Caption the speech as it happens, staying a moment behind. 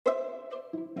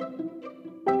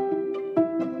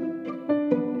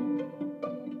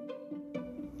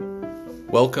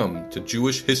Welcome to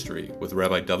Jewish History with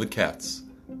Rabbi David Katz,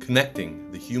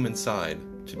 connecting the human side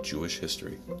to Jewish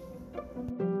history.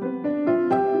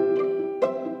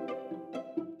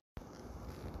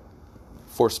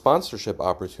 For sponsorship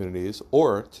opportunities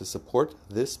or to support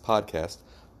this podcast,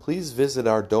 please visit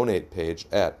our donate page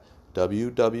at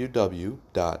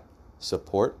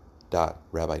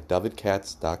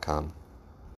www.support.rabbidavidkatz.com.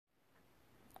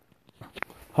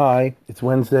 Hi, it's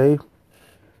Wednesday.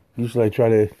 Usually I try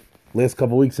to, last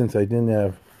couple of weeks since I didn't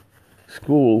have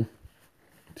school,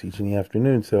 teach in the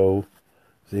afternoon, so I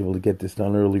was able to get this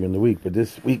done earlier in the week. But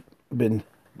this week, I've been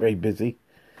very busy,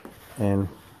 and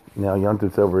now Yom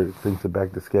Tov's over, things are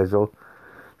back to schedule.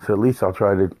 So at least I'll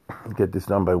try to get this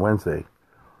done by Wednesday.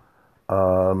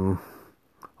 Although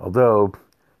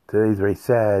today's a very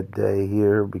sad day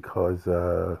here because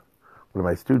one of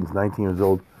my students, 19 years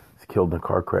old, was killed in a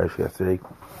car crash yesterday.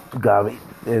 Gavi,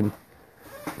 and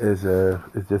it's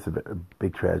just a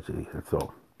big tragedy. That's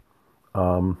all.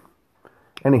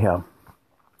 Anyhow,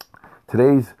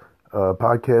 today's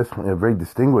podcast, a very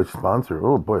distinguished sponsor.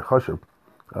 Oh boy, Chashuv.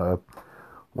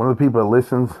 One of the people that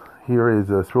listens here is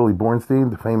Shirley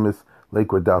Bornstein, the famous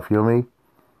Lakewood Daf Yomi,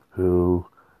 who,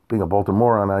 being a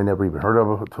Baltimorean, I never even heard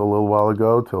of until a little while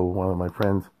ago, till one of my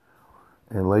friends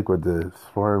in Lakewood, the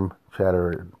Swarm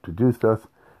Chatter, introduced us,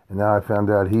 and now I found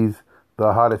out he's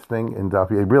the hottest thing in Daf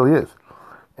Yomi. He really is.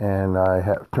 And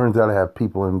turns out I have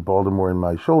people in Baltimore in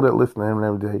my shoulder that listen to him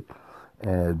every day,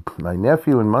 and my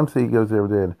nephew in Muncie goes every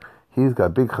day, and he's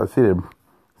got big Hasidim,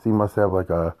 so he must have like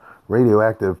a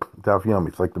radioactive Daf Yomi.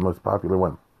 It's like the most popular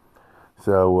one.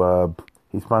 So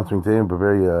he's sponsoring today, but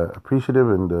very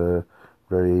appreciative and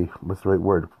very, what's the right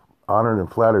word? Honored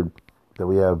and flattered that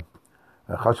we have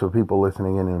a hush of people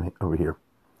listening in over here.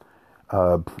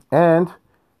 And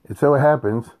it so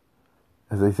happens,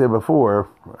 as I said before,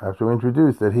 after we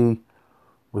introduced, that he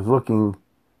was looking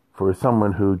for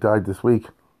someone who died this week,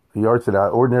 the arts that I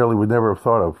ordinarily would never have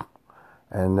thought of.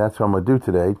 And that's what I'm going to do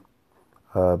today.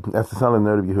 That's the son of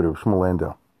Noda Yehuda, Shmuel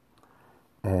Landau.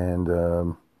 And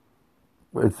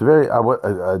it's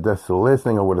that's the last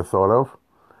thing I would have thought of.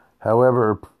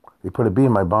 However, he put a bee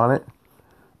in my bonnet,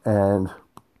 and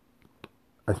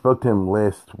I spoke to him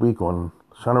last week on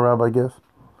Shana Rab, I guess.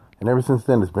 And ever since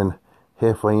then, it's been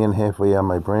halfway in, halfway out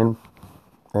my brain.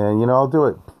 And, I'll do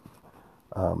it.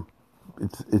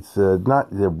 It's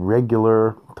not the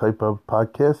regular type of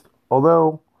podcast,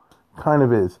 although kind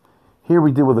of is. Here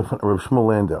we deal with Rav Shmuel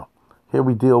Landau. Here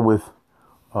we deal with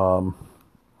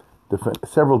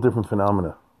several different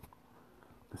phenomena,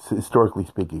 historically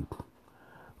speaking.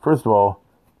 First of all,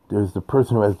 there's the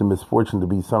person who has the misfortune to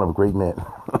be son of a great man,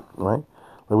 right?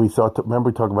 Like remember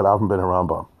we talked about Avram ben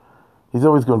Harambam. He's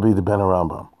always going to be the Ben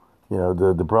Harambam,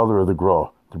 the brother of the Gra,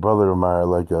 the brother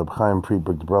of Chaim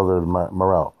Friedberg, the brother of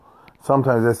Maral.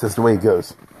 Sometimes that's just the way it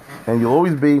goes. And you'll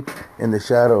always be in the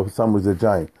shadow of someone who's a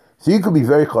giant. So you could be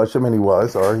very Chashem, and he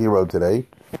was our hero today,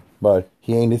 but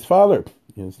he ain't his father.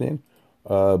 You understand?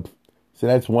 So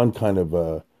that's one kind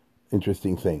of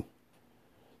interesting thing,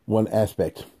 one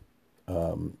aspect,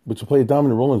 which will play a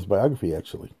dominant role in his biography,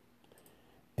 actually.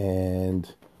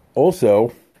 And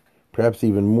also, perhaps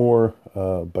even more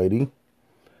biting,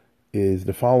 is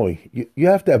the following. You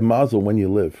have to have mazel when you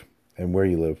live and where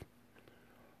you live.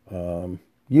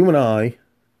 You and I,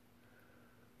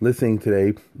 listening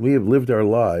today, we have lived our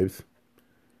lives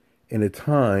in a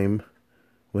time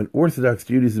when Orthodox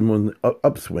Judaism was on the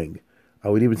upswing. I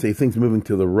would even say things moving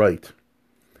to the right.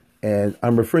 And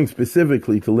I'm referring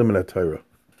specifically to Limud Torah.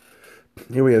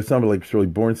 Here we have somebody like Shirley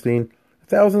Bornstein.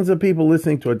 Thousands of people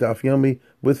listening to a Daf Yomi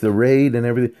with the raid and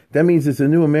everything. That means it's a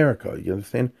new America, you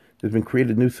understand? There's been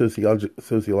created new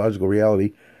sociological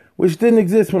reality, which didn't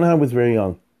exist when I was very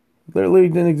young. Literally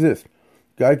didn't exist.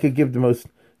 God could give the most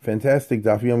fantastic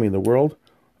Daf Yomi in the world.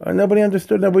 Nobody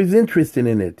understood. Nobody's interested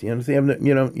in it. You understand?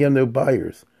 You have no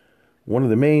buyers. One of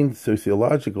the main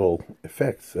sociological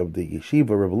effects of the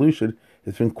yeshiva revolution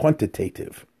has been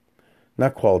quantitative,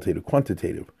 not qualitative,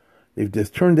 quantitative. They've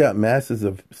just turned out masses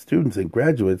of students and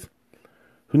graduates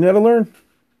who know how to learn.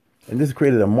 And this has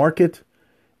created a market,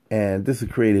 and this has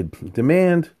created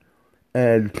demand.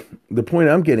 And the point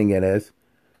I'm getting at is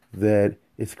that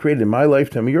it's created in my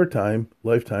lifetime, or your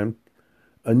lifetime,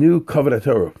 a new Kavod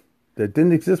Torah that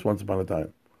didn't exist once upon a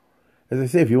time. As I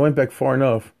say, if you went back far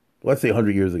enough, let's say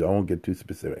 100 years ago, I won't get too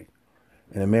specific,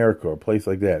 in America or a place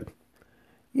like that,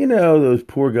 those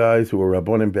poor guys who were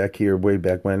Rabbonim back here way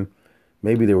back when,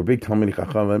 maybe they were big Talmidei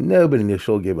Chachamim, nobody in the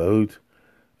shul gave a hoot,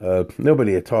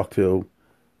 nobody to talk to.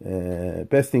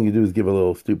 Best thing you do is give a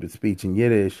little stupid speech in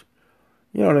Yiddish.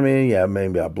 You know what I mean? Yeah,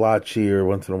 maybe a blotch here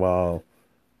once in a while.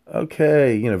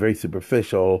 Okay, very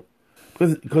superficial,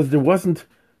 because there wasn't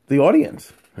the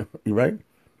audience, right?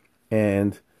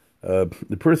 And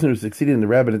the person who succeeded in the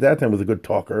rabbit at that time was a good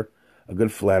talker, a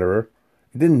good flatterer.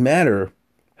 It didn't matter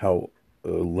how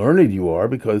learned you are,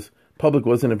 because public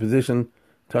wasn't in a position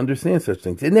to understand such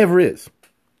things. It never is,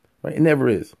 right? It never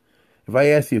is. If I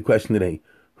ask you a question today,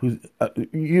 who's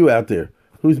you out there?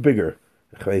 Who's bigger,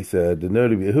 the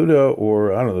Noda Yehuda,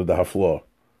 or I don't know, the Haflaw?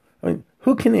 I mean,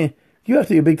 who can? You have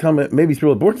to be a big Talmud. Maybe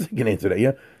Cyril Bortz can answer that.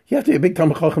 Yeah, you have to be a big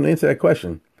Talmud Chacham to answer that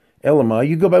question. Elamai,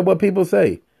 you go by what people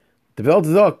say. The Welt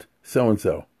sagt so and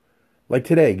so. Like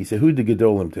today, he said, "Who's the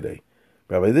Gedolim today?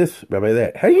 Rabbi this, Rabbi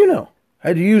that." How do you know?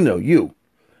 How do you know?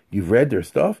 You've read their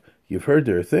stuff. You've heard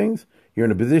their things. You're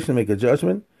in a position to make a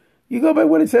judgment. You go by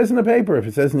what it says in the paper. If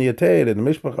it says in the Yatei, in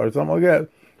the Mishpach, or something like that,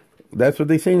 that's what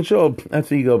they say in Shul.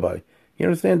 That's what you go by. You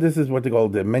understand? This is what they call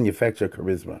the manufacturer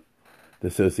charisma.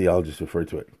 The sociologists refer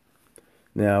to it.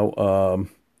 Now,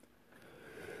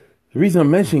 the reason I'm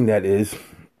mentioning that is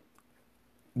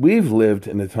we've lived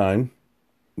in a time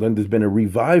when there's been a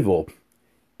revival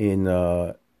in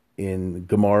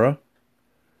Gemara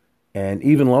and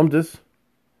even Lumdus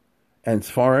and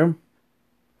Sfarim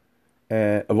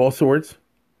of all sorts,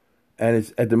 and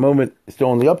it's at the moment still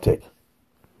on the uptick,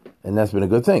 and that's been a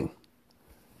good thing.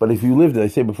 But if you lived, as I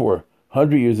said before,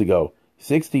 100 years ago,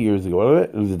 60 years ago,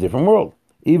 it was a different world.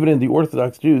 Even in the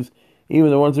Orthodox Jews, even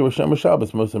the ones that were Shomer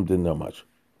Shabbos, most of them didn't know much.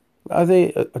 At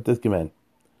this command.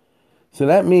 So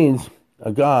that means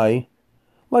a guy,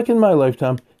 like in my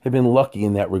lifetime, had been lucky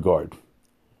in that regard.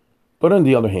 But on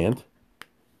the other hand,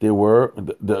 there were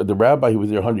the rabbi who was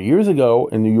there 100 years ago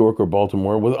in New York or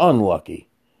Baltimore was unlucky.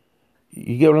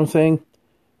 You get what I'm saying?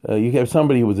 You have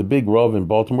somebody who was a big Rav in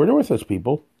Baltimore. There were such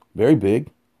people, very big.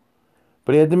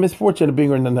 But he had the misfortune of being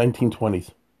here in the 1920s.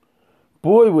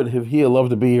 Boy, would have he loved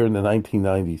to be here in the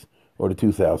 1990s or the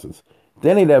 2000s.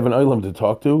 Then he'd have an olam to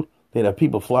talk to. They'd have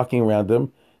people flocking around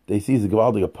him. They see the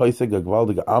Gewaldige Pesach, a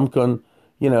Gewaldige Amkun.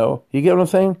 You get what I'm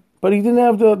saying? But he didn't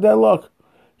have that luck.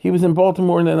 He was in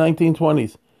Baltimore in the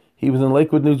 1920s. He was in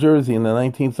Lakewood, New Jersey in the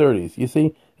 1930s. You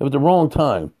see, it was the wrong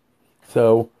time.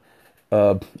 So,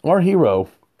 our hero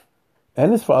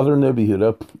and his father, Noda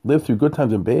Yehuda, lived through good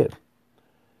times and bad,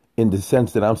 in the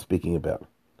sense that I'm speaking about.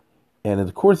 And in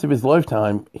the course of his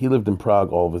lifetime, he lived in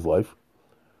Prague all of his life,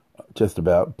 just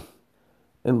about.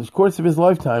 In the course of his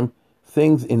lifetime,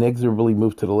 things inexorably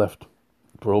moved to the left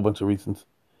for a whole bunch of reasons.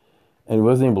 And he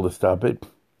wasn't able to stop it.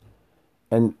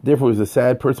 And therefore, he was a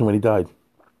sad person when he died.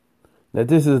 Now,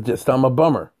 this is just a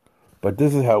bummer, but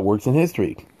this is how it works in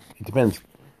history. It depends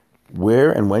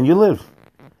where and when you live.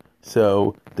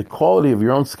 So the quality of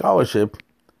your own scholarship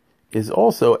is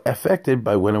also affected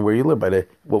by when and where you live, by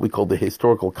what we call the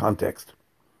historical context.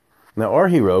 Now, our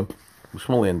hero,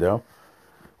 Shmuel Landau,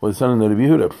 was the son of Noda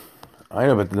Yehuda. I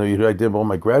know about the Noda Yehuda. I did all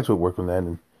my graduate work on that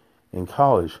in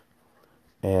college.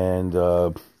 And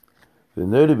the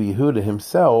Noda Yehuda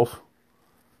himself,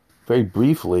 very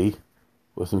briefly,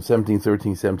 was from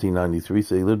 1713, 1793,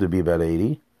 so he lived to be about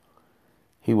 80.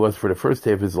 He was, for the first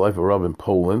half of his life, a Rav in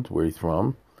Poland, where he's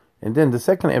from. And then the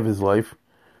second half of his life,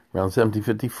 around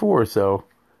 1754 or so,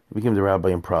 he became the rabbi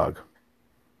in Prague.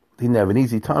 He didn't have an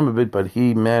easy time of it, but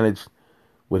he managed,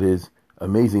 with his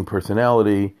amazing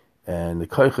personality and the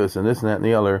kaiches and this and that and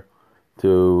the other,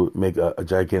 to make a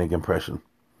gigantic impression.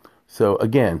 So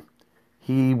again,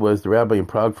 he was the rabbi in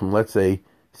Prague from, let's say,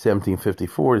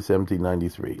 1754 to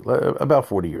 1793, about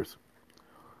 40 years.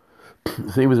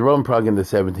 So he was a Rav in Prague in the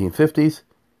 1750s,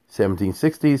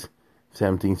 1760s,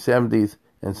 1770s,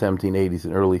 and 1780s,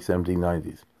 and early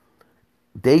 1790s.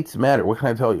 Dates matter. What can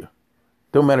I tell you?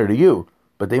 Don't matter to you,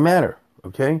 but they matter,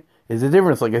 okay? There's a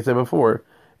difference, like I said before,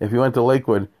 if you went to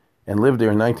Lakewood and lived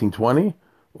there in 1920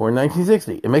 or in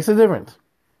 1960. It makes a difference.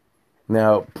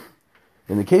 Now,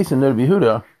 in the case of Noda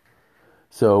Yehuda,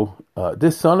 so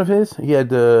this son of his, he had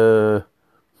 3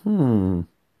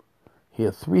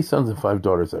 sons and 5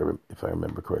 daughters, if I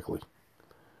remember correctly.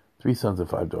 3 sons and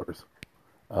 5 daughters.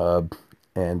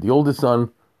 And the oldest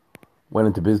son went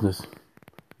into business.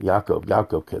 Yaakov,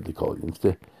 they call it.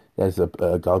 Instead, that's a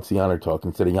Galcianer talk.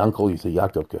 Instead of Yankel, you say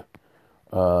Yaakovke.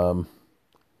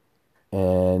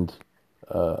 And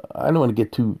I don't want to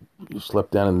get too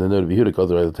slept down in the Noda Yehuda,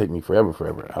 because it'll take me forever.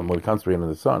 I'm going to concentrate on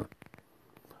the son.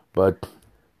 But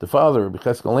the father,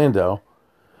 Cheskel Landau,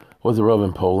 was a Rav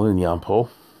in Poland, in Yampol.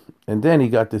 And then he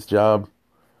got this job,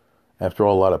 after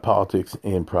all, a lot of politics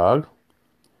in Prague.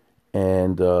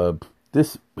 And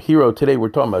this hero today we're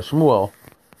talking about, Shmuel,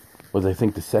 was, I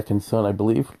think, the second son, I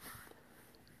believe.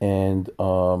 And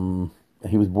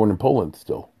he was born in Poland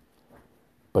still.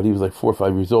 but he was like 4 or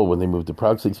 5 years old when they moved to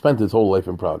Prague, so he spent his whole life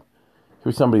in Prague.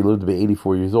 Here's somebody who lived to be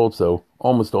 84 years old, so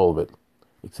almost all of it,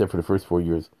 except for the first 4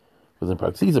 years, was in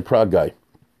Prague. So he's a Prague guy,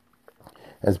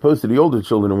 as opposed to the older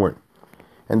children who weren't.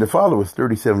 And the father was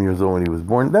 37 years old when he was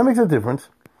born. That makes a difference.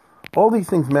 All these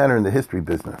things matter in the history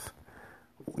business.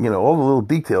 You know, all the little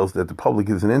details that the public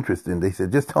isn't interested in. They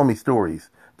said, just tell me stories.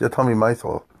 Just tell me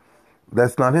Maisel.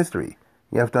 That's not history.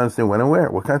 You have to understand when and where.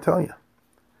 What can I tell you?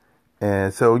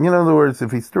 And so, you know, in other words,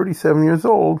 if he's 37 years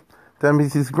old, that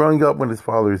means he's growing up when his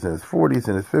father is in his 40s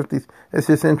and his 50s. It's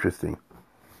just interesting.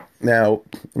 Now,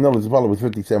 in other words, his father was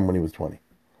 57 when he was 20.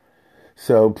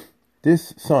 So,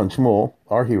 this son, Shmuel,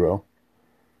 our hero,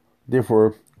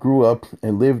 therefore grew up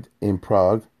and lived in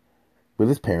Prague with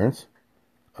his parents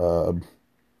all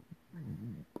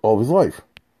of his life.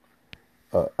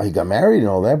 He got married and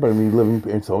all that, but I mean, he lived with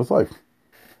parents all his life.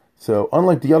 So,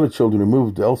 unlike the other children who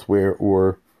moved elsewhere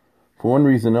or for one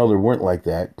reason or another weren't like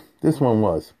that, this one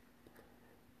was.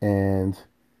 And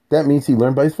that means he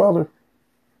learned by his father.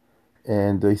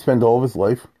 And he spent all of his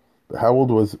life. How old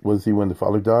was he when the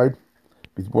father died?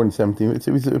 He was born in 17.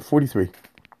 He was 43.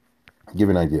 I'll give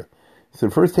you an idea. So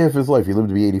the first half of his life, he lived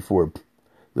to be 84.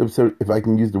 Lived, so if I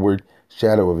can use the word,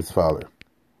 shadow of his father.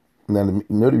 Now,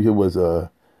 notably, he was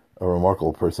a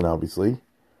remarkable person, obviously.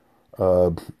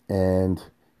 And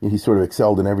he sort of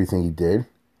excelled in everything he did.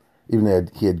 Even though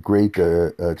he had great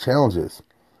challenges.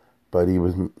 But he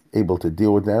was able to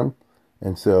deal with them.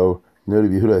 And so,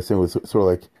 notably, Yehuda was sort of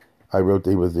like, I wrote,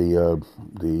 he was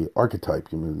the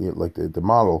archetype, you know, like the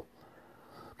model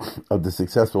of the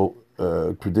successful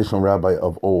traditional rabbi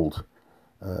of old.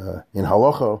 In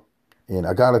halacha, in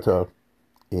agadata,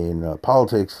 in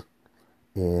politics,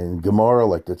 in Gemara,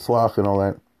 like the tzlach and all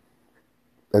that.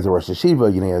 As a Rosh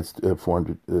Yeshiva, you know, he had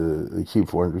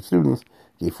 400 students,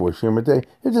 gave 4 shirim a day.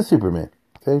 He was a superman,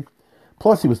 okay?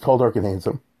 Plus, he was tall, dark, and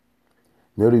handsome.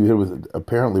 Notably, he was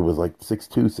apparently like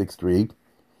 6'2", 6'3".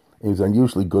 He was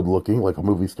unusually good looking, like a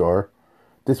movie star.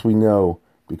 This we know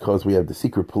because we have the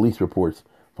secret police reports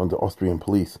from the Austrian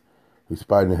police who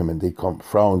spied on him, and they call him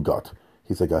Frauengott.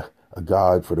 He's like a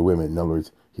god for the women. In other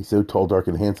words, he's so tall, dark,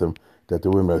 and handsome that the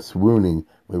women are swooning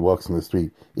when he walks in the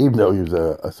street, even though he was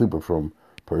a super from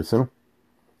person.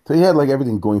 So he had like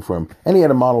everything going for him. And he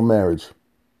had a model marriage.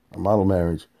 A model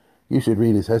marriage. You should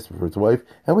read his history for his wife,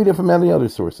 and read it from many other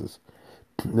sources,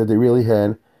 that they really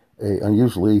had a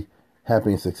unusually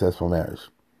happy and successful marriage.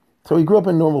 So he grew up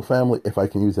in a normal family, if I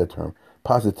can use that term,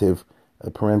 positive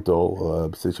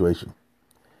parental situation.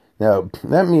 Now,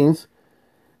 that means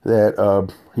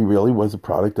that he really was a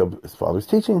product of his father's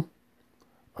teaching,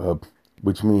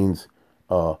 which means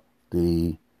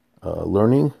the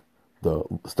learning, the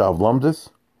stav lamdus,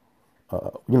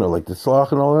 you know, like the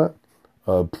slach and all that,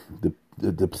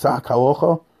 the psak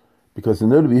halacha, because the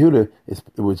Noda B'Yehuda,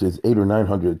 which is 800 or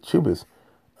 900 chubas,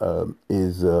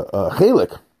 is a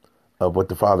chelik of what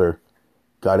the father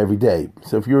got every day.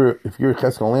 So if you're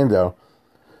Cheskel Landau,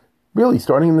 really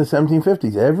starting in the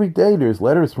 1750s, every day there's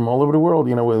letters from all over the world,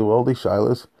 you know, with all these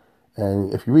shilas.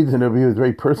 And if you read the Noda B'Yehuda, it's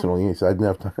very personal. You know, so I didn't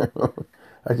have time.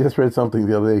 I just read something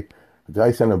the other day. A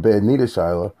guy sent a bad Nita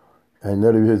shilah, and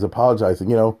Noda B'Yehuda is apologizing.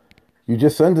 You know, you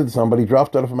just sent it to somebody,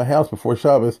 dropped it off at my house before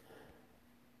Shabbos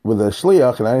with a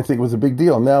shliach, and I didn't think it was a big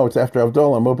deal. Now it's after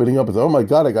Havdalah, I'm opening up and say, oh my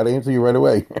God, I got to answer you right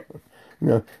away. You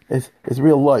know, it's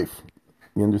real life.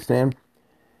 You understand?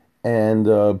 And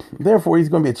therefore, he's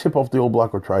going to be a chip off the old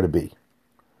block, or try to be.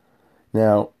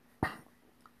 Now,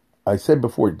 I said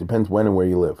before, it depends when and where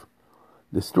you live.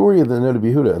 The story of the Noda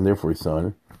B'Yehuda, and therefore his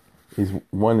son, is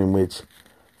one in which,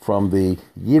 from the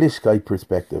Yiddishkeit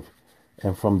perspective,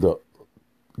 and from the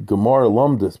Gemara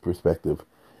Lamdus perspective,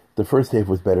 the first half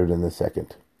was better than the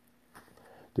second.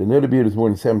 The Noda B'Yehuda was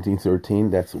born in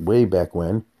 1713, that's way back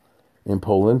when, in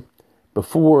Poland,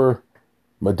 before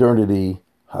modernity,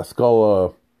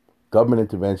 Haskalah, government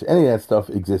intervention, any of that stuff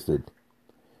existed.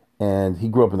 And he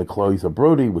grew up in the Klois of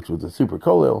Brody, which was a super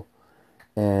kollel,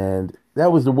 and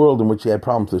that was the world in which you had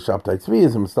problems with Shabtai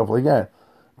Tzviism and stuff like that.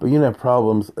 But you didn't have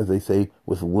problems, as they say,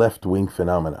 with left-wing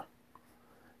phenomena.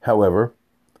 However,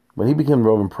 when he became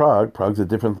Rav in Prague, Prague's a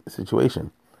different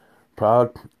situation.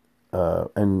 Prague,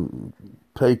 and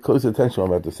pay close attention to what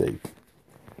I'm about to say.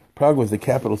 Prague was the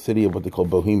capital city of what they call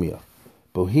Bohemia.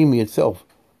 Bohemia itself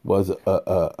was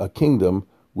a kingdom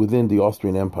within the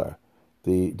Austrian Empire.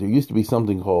 There used to be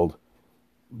something called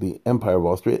the Empire of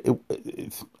Austria.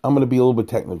 I'm going to be a little bit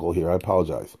technical here. I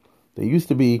apologize. There used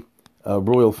to be a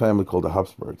royal family called the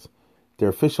Habsburgs. Their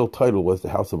official title was the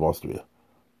House of Austria,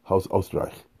 Haus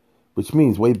Österreich, which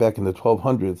means way back in the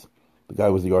 1200s, the guy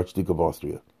was the Archduke of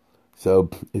Austria. So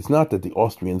it's not that the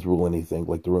Austrians rule anything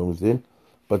like the Romans did,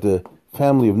 but the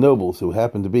family of nobles who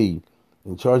happened to be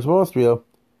in charge of Austria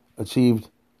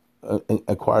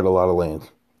acquired a lot of land,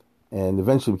 and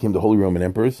eventually became the Holy Roman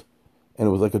Emperors. And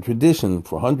it was like a tradition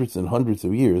for hundreds and hundreds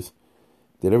of years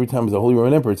that every time there's a Holy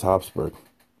Roman Emperor, it's Habsburg.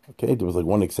 Okay, there was like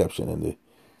one exception in the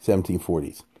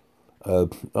 1740s.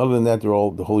 Other than that, they're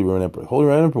all the Holy Roman Emperor. Holy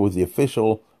Roman Emperor was the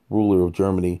official ruler of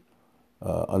Germany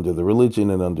under the religion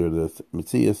and under the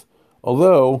Matthias.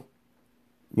 Although,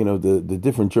 the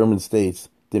different German states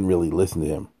didn't really listen to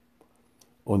him.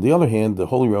 On the other hand, the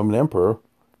Holy Roman Emperor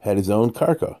had his own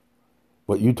Karka,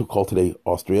 what you call today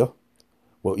Austria,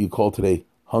 what you call today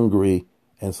Hungary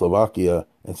and Slovakia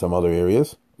and some other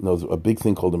areas. And there was a big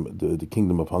thing called the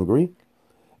Kingdom of Hungary.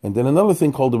 And then another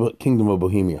thing called the Kingdom of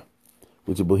Bohemia,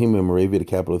 which is Bohemia and Moravia, the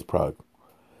capital is Prague.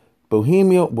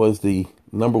 Bohemia was the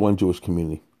number one Jewish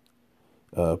community.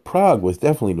 Prague was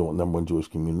definitely the number one Jewish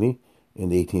community in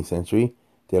the 18th century.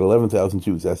 They had 11,000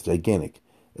 Jews. That's gigantic.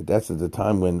 That's at the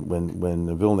time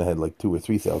when Vilna had like 2,000 or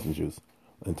 3,000 Jews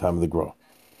in the time of the Gro.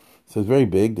 So it's very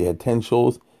big. They had 10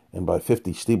 shuls and by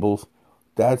 50 steebles.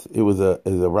 It was a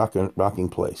rocking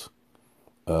place.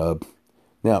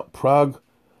 Now, Prague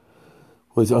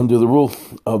was under the rule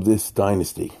of this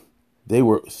dynasty. They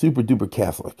were super duper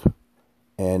Catholic,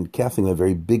 and Catholic in a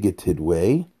very bigoted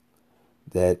way.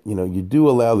 That you do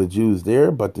allow the Jews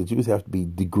there, but the Jews have to be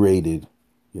degraded.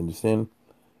 You understand?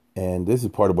 And this is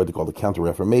part of what they call the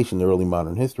Counter-Reformation, the early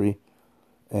modern history.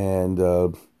 And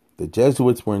the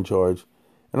Jesuits were in charge.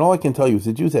 And all I can tell you is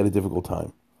the Jews had a difficult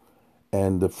time.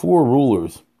 And the four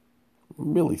rulers,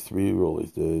 really three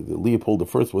rulers, the Leopold I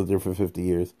was there for 50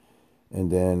 years.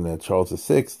 And then Charles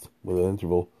VI, with an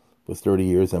interval, was 30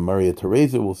 years. And Maria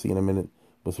Theresa, we'll see in a minute,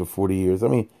 was for 40 years. I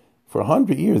mean, for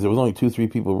 100 years, there was only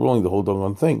 2-3 people ruling the whole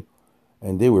doggone thing.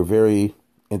 And they were very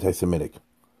anti-Semitic.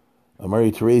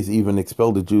 Maria Theresa even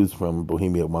expelled the Jews from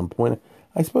Bohemia at one point.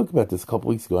 I spoke about this a couple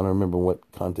weeks ago. I don't remember what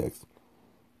context.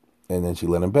 And then she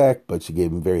let them back, but she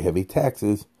gave them very heavy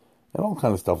taxes and all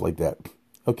kind of stuff like that.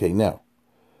 Okay, now,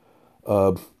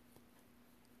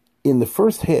 in the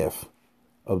first half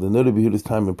of the Noda B'Yehuda's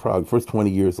time in Prague, first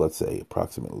 20 years, let's say,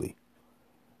 approximately,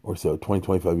 or so, 20,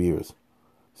 25 years.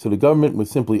 So the government was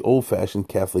simply old-fashioned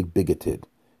Catholic bigoted,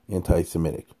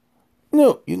 anti-Semitic.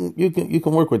 No, you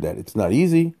can work with that. It's not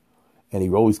easy, and he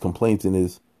always complains in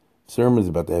his sermons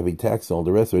about the heavy tax and all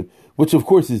the rest of it, which of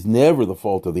course is never the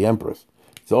fault of the empress.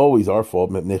 It's always our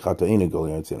fault.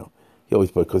 He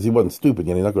always put, because he wasn't stupid,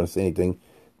 and he's not going to say anything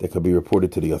that could be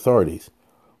reported to the authorities.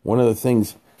 One of the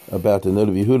things about the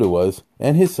Noda B'Yehuda was,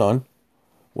 and his son,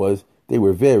 was they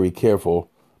were very careful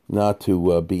not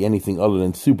to be anything other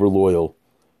than super loyal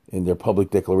in their public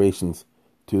declarations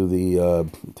to the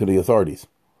authorities,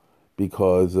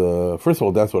 because first of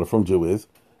all, that's what a frum Jew is,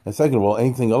 and second of all,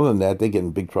 anything other than that, they get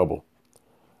in big trouble.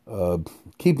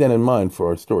 Keep that in mind for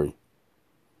our story.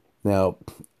 Now,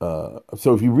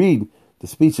 so if you read the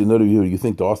speech of Noda B'Yehuda, you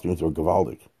think the Austrians were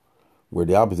Gewaldig, where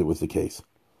the opposite was the case.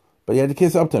 But you had to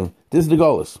kiss up to him. This is the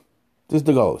Gullus. This is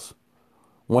the Gullus.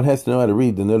 One has to know how to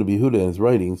read the Noda B'Yehuda in his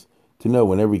writings to know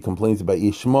whenever he complains about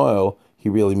Ishmael, he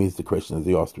really means the Christians,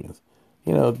 the Austrians.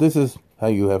 This is how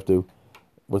you have to,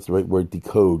 what's the right word,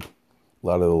 decode a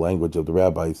lot of the language of the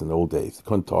rabbis in the old days. They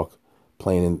couldn't talk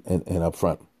plain and up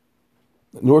front.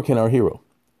 Nor can our hero.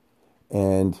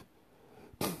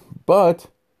 But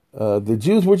the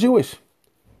Jews were Jewish.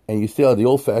 And you still had the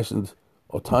old-fashioned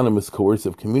autonomous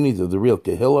coercive communities of the real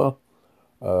Kehillah.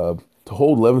 To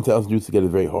hold 11,000 Jews together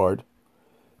is very hard.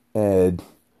 And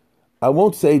I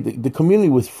won't say the community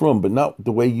was frum, but not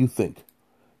the way you think.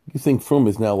 You think frum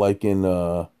is now like in,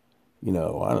 I don't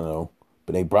know,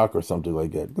 B'nai Brak or something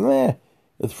like that. Nah,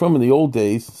 it's frum in the old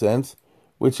days sense,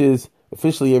 which is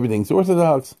officially everything's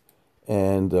Orthodox.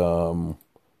 And, there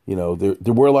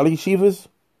were a lot of yeshivas.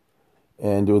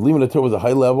 And the Limud Torah was a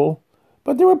high level.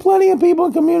 But there were plenty of people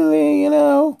in the community,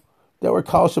 that were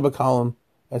Kal Shabakalim.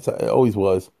 That's how it always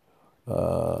was.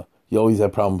 You always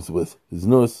had problems with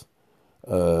Znus.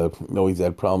 You always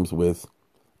had problems with,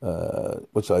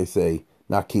 what shall I say,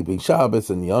 not keeping Shabbos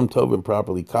and Yom Tov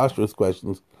improperly, kashrus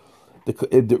questions.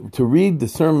 To read the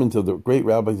sermons of the great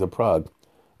rabbis of Prague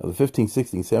of the 15th,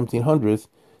 16th, 1700s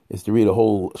is to read a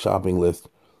whole shopping list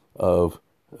of,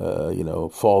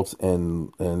 faults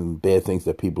and bad things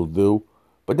that people do.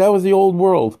 But that was the old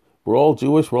world. We're all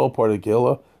Jewish. We're all part of the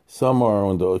Kehillah. Some are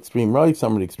on the extreme right.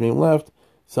 Some are the extreme left.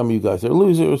 Some of you guys are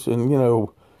losers. And,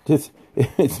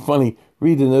 it's funny.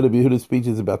 Read the Noda B'Yehuda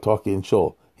speeches about talking in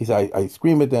shul. He said, I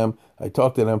scream at them. I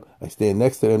talk to them. I stand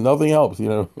next to them. Nothing helps,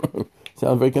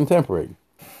 Sounds very contemporary.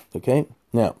 Okay?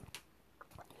 Now,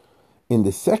 in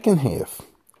the second half,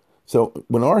 so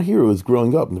when our hero is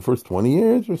growing up in the first 20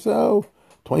 years or so,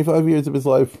 25 years of his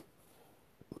life,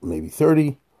 maybe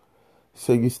 30.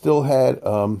 So you still had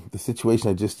the situation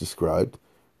I just described,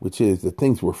 which is that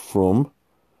things were frum.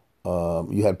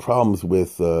 You had problems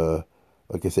with,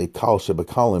 like I say, kal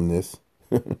shebakalimness,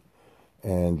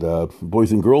 and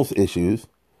boys and girls issues,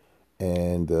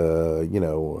 and these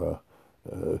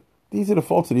are the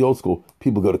faults of the old school.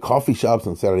 People go to coffee shops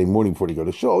on Saturday morning before they go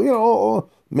to show.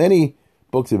 Many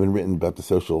books have been written about the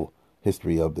social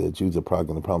history of the Jews of Prague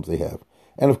and the problems they have.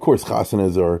 And of course,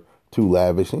 chasanas are too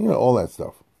lavish, and all that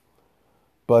stuff.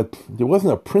 But there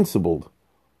wasn't a principled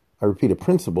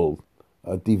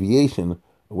deviation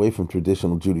away from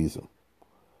traditional Judaism.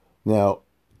 Now,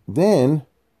 then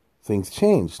things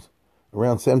changed.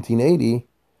 Around 1780,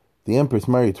 the Empress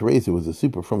Maria Theresa was a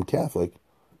super frum Catholic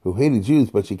who hated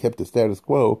Jews, but she kept the status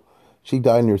quo. She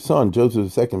died, and her son,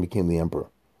 Joseph II, became the emperor.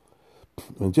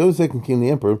 When Joseph II became the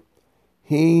emperor,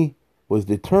 he was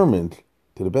determined,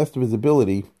 to the best of his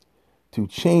ability, to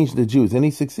change the Jews, and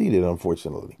he succeeded,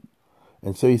 unfortunately.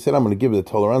 And so he said, I'm going to give it a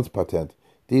tolerance patent,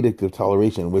 the Edict of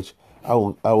Toleration, which I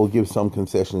will give some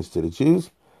concessions to the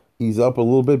Jews, ease up a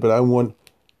little bit, but I want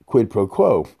quid pro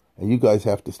quo, and you guys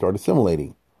have to start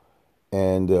assimilating.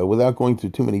 And without going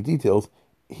through too many details,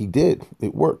 he did.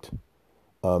 It worked.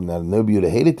 Now, the Nobi Yehuda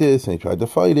hated this, and he tried to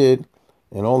fight it,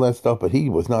 and all that stuff, but he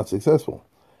was not successful.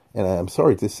 And I'm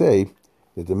sorry to say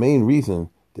that the main reason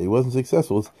that he wasn't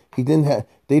successful is they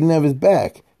didn't have his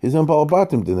back. His own Baal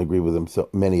Batim didn't agree with him, so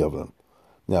many of them.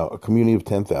 Now, a community of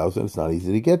 10,000, it's not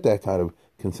easy to get that kind of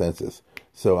consensus.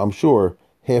 So I'm sure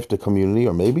half the community,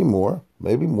 or maybe more,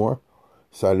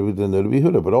 sided with the Nobi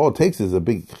Yehuda. But all it takes is a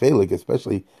big chelik,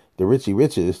 especially the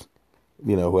riches,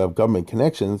 who have government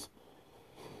connections,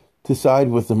 to side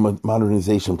with the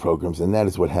modernization programs, and that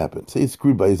is what happened. So he's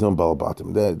screwed by his own Baal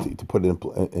Batim, to put it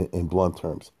in blunt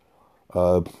terms.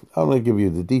 I'm going to give you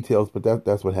the details, but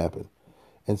that's what happened.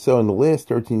 And so in the last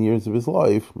 13 years of his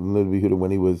life, Nobi Yehuda,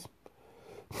 when he was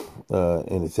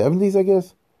in his 70s, I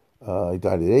guess, he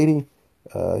died at 80,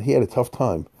 he had a tough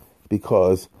time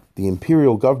because the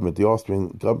imperial government, the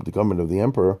Austrian the government of the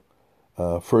emperor,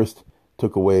 first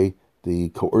took away the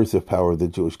coercive power of the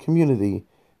Jewish community.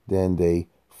 Then they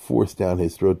forced down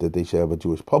his throat that they should have a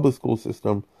Jewish public school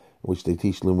system in which they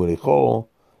teach Limudei Chol.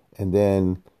 And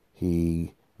then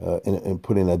he and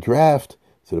put in a draft,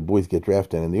 so the boys get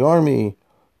drafted in the army.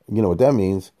 You know what that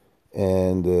means.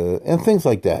 And things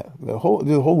like that. The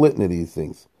whole litany of these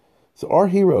things. So our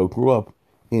hero grew up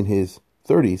in his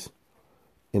 30s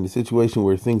in a situation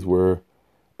where things were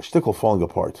a shtickle falling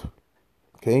apart.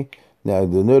 Okay? Now,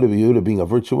 the Nobi Yehuda, being a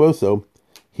virtuoso,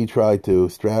 he tried to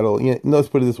straddle. Let's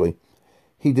put it this way.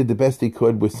 He did the best he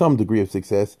could with some degree of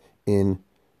success in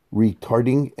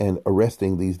retarding and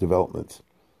arresting these developments.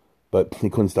 But he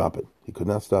couldn't stop it. He could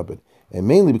not stop it. And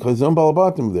mainly because his own Baal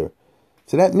Batim were there.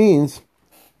 So that means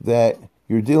that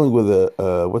you're dealing with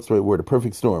a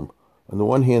perfect storm. On the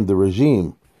one hand, the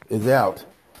regime is out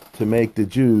to make the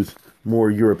Jews more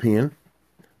European.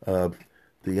 The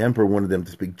emperor wanted them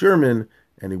to speak German,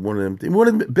 and he wanted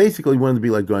to be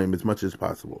like Goyim as much as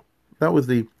possible. That was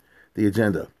the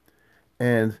agenda.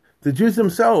 And the Jews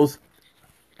themselves,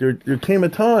 there came a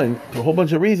time, for a whole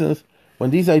bunch of reasons, when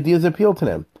these ideas appealed to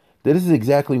them. This is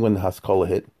exactly when the Haskalah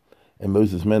hit, and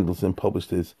Moses Mendelssohn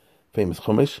published his famous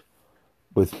Chumash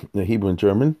with Hebrew and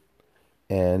German,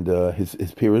 and his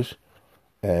Pirush,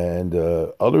 and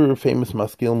other famous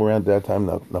Maskilim around that time,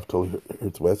 Naftali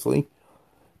Hertz Wesley.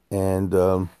 And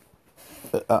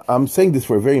I'm saying this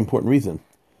for a very important reason.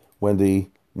 When the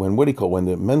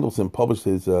Mendelssohn published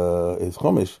his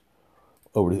Chumash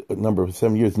over a number of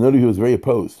 7 years, noted he was very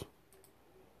opposed.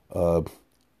 But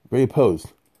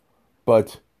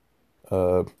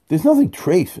there's nothing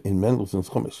treif in Mendelssohn's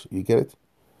Chumash. You get it?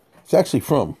 It's actually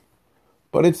from,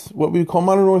 but it's what we call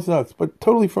modern Orthodox, but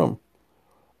totally from.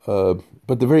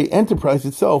 But the very enterprise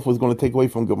itself was going to take away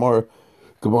from Gemara,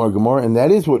 and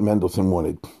that is what Mendelssohn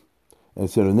wanted. And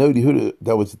so the Nobi Yehuda,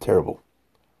 that was terrible.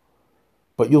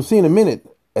 But you'll see in a minute,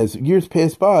 as years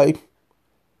passed by,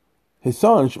 his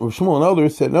son Shmuel and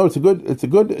others said, "No, it's a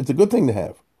good thing to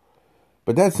have."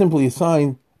 But that's simply a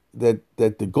sign that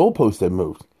the goalpost had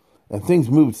moved, and things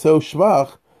moved so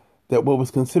shvach that what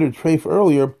was considered treif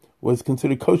earlier was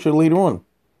considered kosher later on.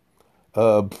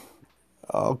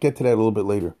 I'll get to that a little bit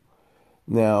later.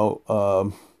 Now,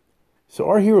 so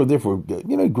our hero, therefore,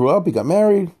 grew up, he got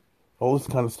married, all this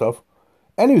kind of stuff,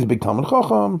 and he was a big Talmid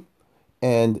Chacham,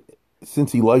 and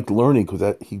since he liked learning,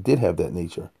 because he did have that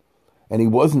nature, and he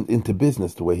wasn't into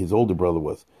business the way his older brother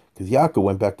was, because Yaakov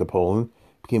went back to Poland,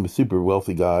 became a super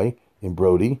wealthy guy in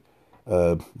Brody.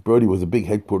 Brody was a big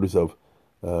headquarters of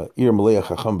Ir Malei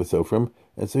Chacham B'Sofrim,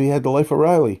 and so he had the life of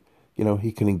Riley.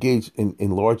 he can engage in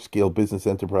large-scale business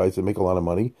enterprise and make a lot of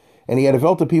money. And he had a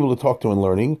wealth of people to talk to and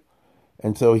learning.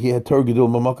 And so he had Torah Gedul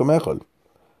B'Makom Echad.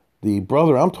 The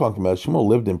brother I'm talking about, Shmuel,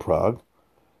 lived in Prague.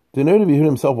 The Noda B'Yehuda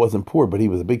himself wasn't poor, but he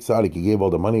was a big tzaddik. He gave all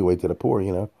the money away to the poor, He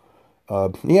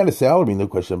had a salary, no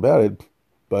question about it.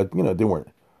 But, they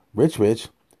weren't rich.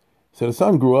 So the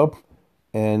son grew up,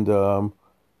 and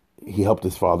he helped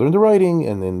his father in the writing,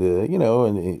 and then,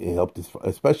 and he helped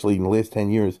especially in the last 10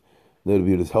 years, Noda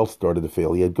B'Yehuda's health started to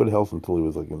fail. He had good health until he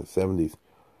was like in the 70s,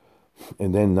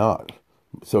 and then not.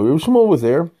 So Shmuel was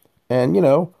there, and,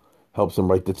 helps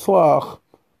him write the tzlach,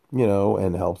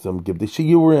 and helps him give the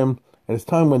shiurim. And as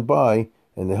time went by,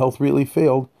 and the health really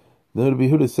failed, the Noda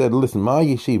B'Yehuda said, listen, my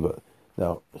yeshiva.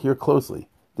 Now, hear closely.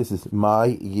 This is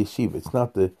my yeshiva. It's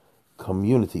not the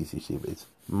community's yeshiva. It's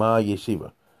my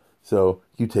yeshiva. So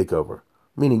you take over.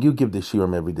 Meaning you give the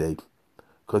shiurim every day.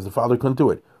 Because the father couldn't do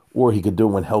it. Or he could do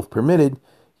it when health permitted.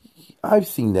 I've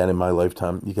seen that in my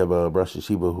lifetime. You have a Rosh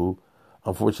Yeshiva who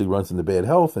unfortunately runs into bad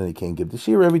health and he can't give the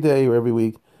shiur every day or every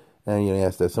week. And he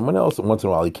has to have someone else. And once in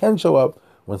a while he can show up.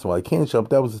 Once in a while he can't show up.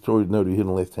 That was the story of Noda B'Yehuda in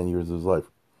the last 10 years of his life.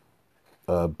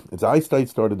 His eyesight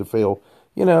started to fail.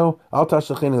 Al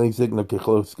tashachenu l'zikna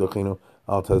kechlos kochenu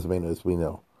al tazmeinu, as we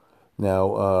know.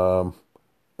 Now,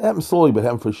 it happened slowly, but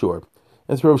happened for sure.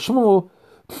 And so Rav Shmuel,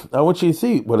 I want you to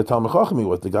see what a Talmid Chacham he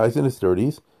was. The guy's in his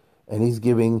 30s, and he's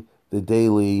giving the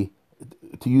daily,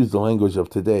 to use the language of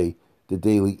today, the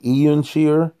daily Iyun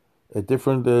shiur at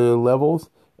different levels,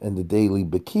 and the daily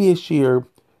Bekiah shiur,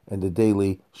 and the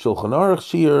daily Shulchan Aruch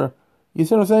shiur. You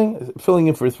see what I'm saying? Filling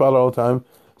in for his father all the time.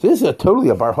 So this is totally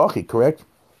a bar hachi, correct?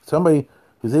 Somebody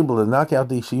who's able to knock out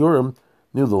the shiurim,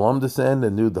 knew the lamdas end,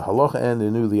 and knew the halacha end,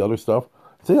 and knew the other stuff.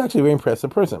 So he's actually a very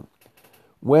impressive person.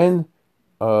 When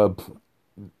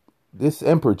this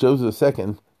emperor, Joseph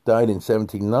II, died in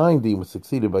 1790 and was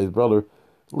succeeded by his brother,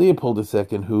 Leopold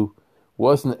II, who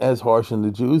wasn't as harsh on the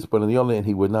Jews, but on the other hand,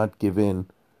 he would not give in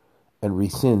and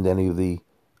rescind any of the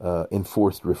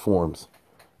enforced reforms.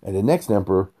 And the next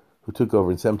emperor, who took over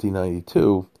in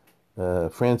 1792,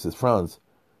 Franz,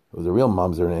 who was a real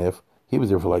mamzer and a half, he was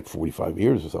there for like 45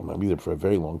 years or something. He was there for a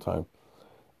very long time.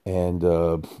 And,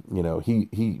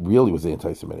 he really was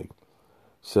anti-Semitic.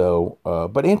 So,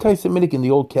 but anti-Semitic in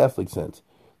the old Catholic sense.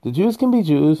 The Jews can be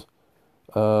Jews,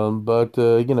 but,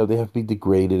 they have to be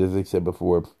degraded, as I said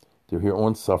before. They're here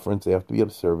on sufferance. They have to be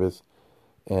of service.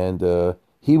 And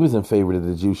he was in favor that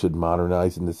the Jews should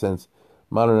modernize, in the sense,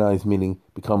 modernize meaning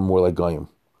become more like Goyim.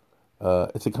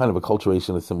 It's a kind of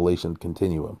acculturation, assimilation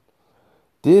continuum.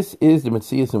 This is the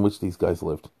Metzias in which these guys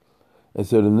lived. And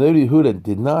so the Noda B'Yehuda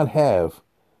did not have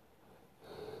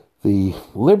the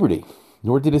liberty,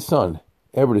 nor did his son,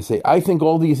 ever to say, I think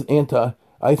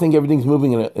everything's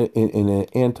moving in an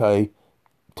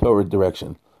anti-Torah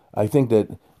direction. I think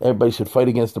that everybody should fight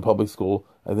against the public school.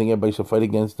 I think everybody should fight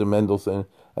against the Mendelssohn.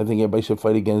 I think everybody should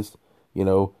fight against,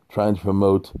 trying to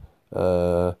promote,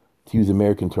 to use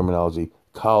American terminology,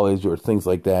 college or things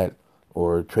like that,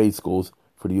 or trade schools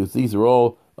for the youth. These are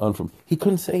all he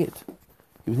couldn't say it.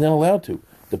 He was not allowed to.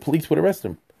 The police would arrest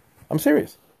him. I'm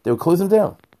serious. They would close him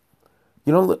down.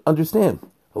 You don't understand.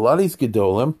 A lot of these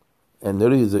Gedolim, and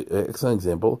Noda is an excellent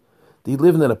example, they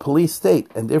lived in a police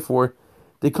state, and therefore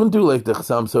they couldn't do like the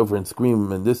Chassam Sofer and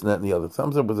scream and this and that and the other.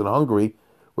 Chassam Sofer was in Hungary,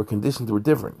 where conditions were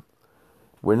different.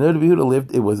 Where Noda B'Yehuda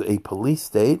lived, it was a police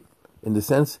state, in the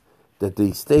sense that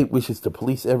the state wishes to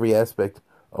police every aspect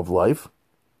of life,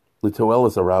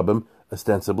 Litoelis Arabim,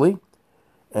 ostensibly,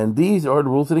 and these are the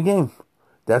rules of the game.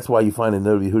 That's why you find in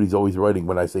Noda B'Yehuda he's always writing,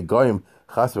 when I say Goyim,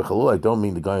 Chas v'Chalul, I don't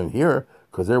mean the Goyim here,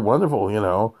 because they're wonderful,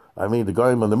 I mean the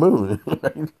Goyim on the moon,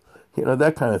 right?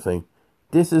 That kind of thing.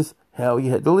 This is how he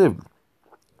had to live.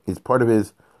 It's part of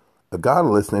his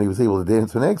godless, and he was able to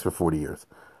dance with eggs for 40 years.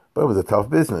 But it was a tough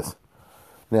business.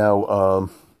 Now,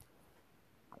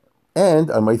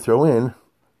 and I might throw in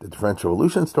that the French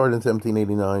Revolution started in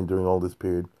 1789 during all this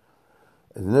period.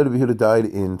 And Noda B'Yehuda died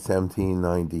in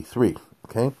 1793.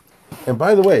 Okay? And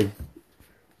by the way,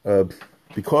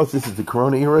 because this is the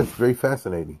Corona era, it's very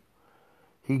fascinating.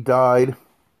 He died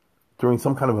during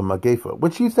some kind of a magefa,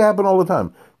 which used to happen all the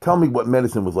time. Tell me what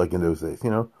medicine was like in those days,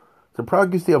 So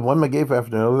Prague used to have one magefa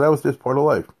after another. That was just part of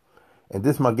life. And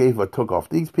this magefa took off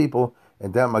these people,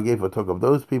 and that magefa took off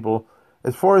those people.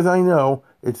 As far as I know,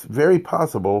 it's very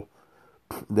possible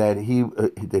that he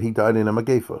died in a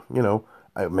magefa.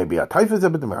 Maybe a typhus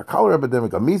epidemic, a cholera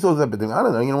epidemic, a measles epidemic. I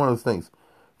don't know. One of those things.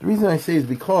 The reason I say is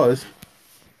because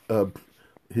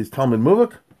his Talmud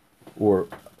Muvak, or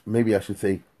maybe I should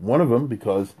say one of them,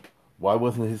 because why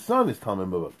wasn't his son his Talmud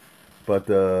Muvak? But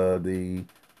the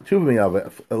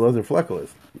Chuvah Elazar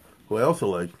Fleckelist, who I also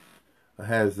like,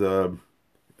 has a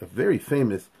very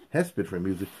famous hesped from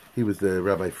him. He was the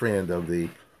Rabbi Frand of the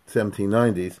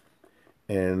 1790s,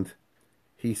 and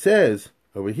he says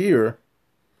over here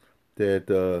that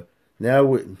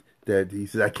that he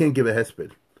says I can't give a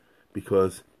hesped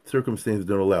because circumstances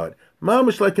don't allow it.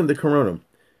 Mamish like in the Corona.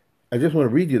 I just want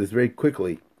to read you this very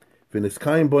quickly. This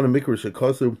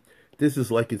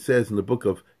is like it says in the book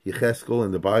of Yecheskel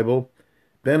in the Bible.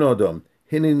 Ben Adam,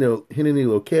 hineni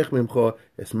lokech mimcha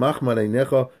es machmar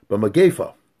einecha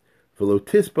b'magefa, v'lo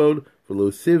tispod,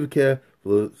 v'lo sivke,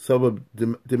 v'lo sabab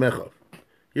dimecha.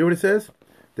 You hear what it says?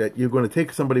 That you're going to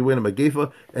take somebody away in a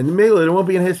magefa, and the mele there won't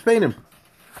be in his painim.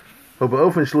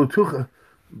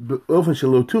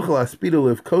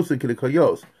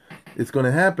 It's going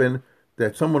to happen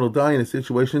that someone will die in a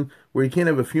situation where you can't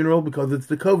have a funeral because it's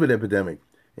the COVID epidemic.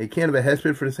 And you can't have a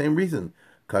hesped for the same reason.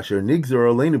 Kasher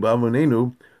nigzor aleinu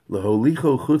ba'amonenu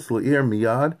leholicho chutz le'ir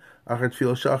miyad achar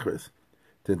tefillah shachris.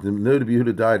 The Noda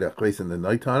B'Yehuda died at place in the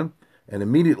nighttime, and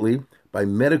immediately, by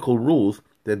medical rules,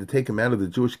 they had to take him out of the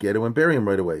Jewish ghetto and bury him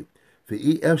right away.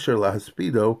 V'i efshar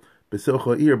lahaspido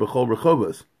b'socha ir b'chol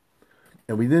rechovos.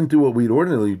 And we didn't do what we'd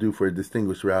ordinarily do for a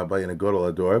distinguished rabbi in a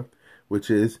Gadol Hador, which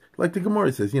is, like the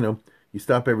Gemara says, you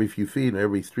stop every few feet in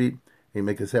every street, and you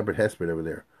make a separate hesped over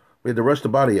there. We had to rush the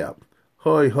body out.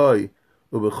 Hoi, hoi,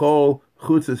 ubechol,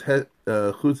 chutzes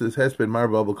hesped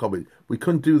marva b'kabed. We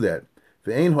couldn't do that.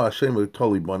 Ve'ein ha'ashem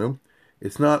totally banu.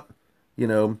 It's not,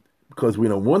 because we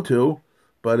don't want to,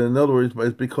 but in other words,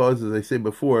 it's because, as I said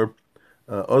before,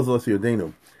 ozlas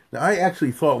yodenu. Now, I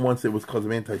actually thought once it was because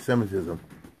of anti-Semitism.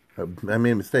 I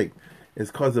made a mistake.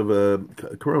 It's because of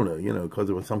corona, because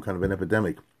it was some kind of an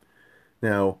epidemic.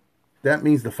 Now, that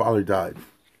means the father died.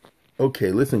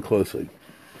 Okay, listen closely.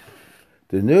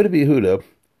 The Noda B'Yehuda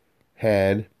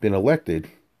had been elected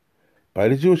by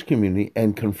the Jewish community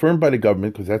and confirmed by the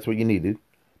government, because that's what you needed,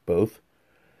 both,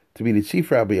 to be the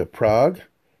chief rabbi of Prague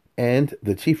and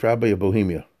the chief rabbi of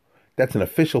Bohemia. That's an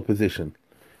official position.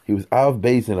 He was Av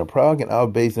Beis of Prague and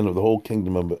Av Beis of the whole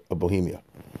kingdom of Bohemia.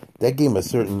 That gave him a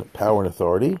certain power and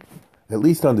authority, at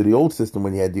least under the old system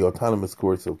when you had the autonomous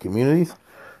courts of communities,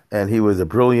 and he was a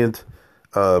brilliant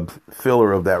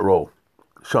filler of that role.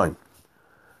 Shine.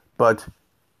 But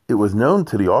it was known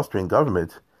to the Austrian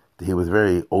government that he was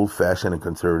very old-fashioned and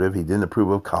conservative. He didn't approve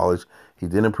of college. He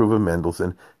didn't approve of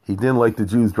Mendelssohn. He didn't like the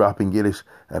Jews dropping Yiddish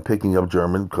and picking up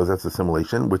German because that's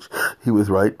assimilation, which he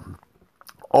was right.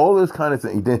 All those kind of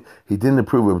things. He didn't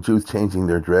approve of Jews changing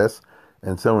their dress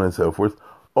and so on and so forth.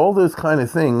 All those kind of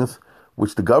things,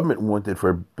 which the government wanted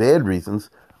for bad reasons,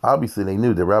 obviously they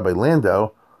knew that Rabbi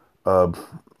Landau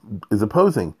is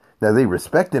opposing. Now, they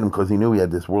respected him because he knew he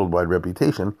had this worldwide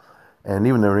reputation, and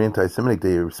even though they were anti-Semitic,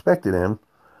 they respected him,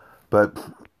 but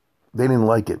they didn't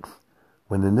like it.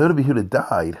 When the Noda B'Yehuda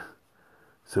died,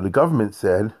 so the government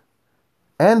said,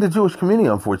 and the Jewish community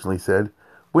unfortunately said,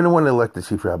 we don't want to elect the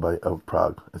chief rabbi of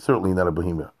Prague, and certainly not of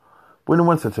Bohemia. We don't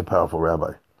want such a powerful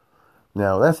rabbi.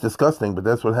 Now, that's disgusting, but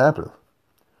that's what happened.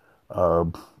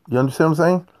 You understand what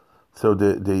I'm saying? So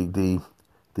the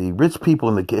rich people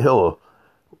in the Kehillah,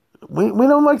 we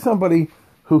don't like somebody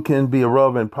who can be a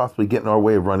Rav and possibly get in our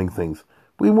way of running things.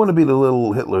 We want to be the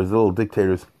little Hitlers, the little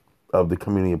dictators of the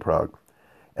community of Prague.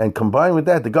 And combined with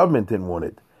that, the government didn't want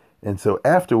it. And so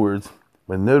afterwards,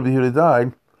 when Noda B'Yehuda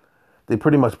died, they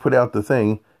pretty much put out the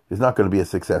thing, there's not going to be a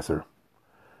successor.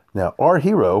 Now, our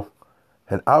hero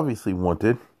had obviously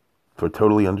wanted, for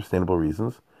totally understandable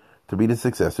reasons, to be the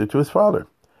successor to his father.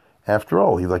 After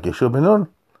all, he's like Yeshua ben Nun.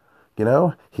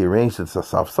 He arranged the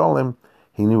Saf Salim.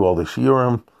 He knew all the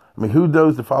Shiurim. I mean, who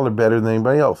knows the father better than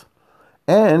anybody else?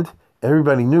 And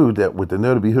everybody knew that with the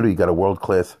Noda B'Yehuda, you got a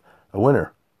world-class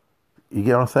winner. You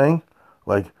get what I'm saying?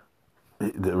 Like,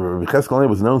 Cheskel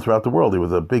was known throughout the world. He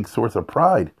was a big source of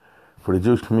pride for the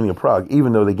Jewish community of Prague,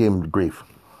 even though they gave him grief,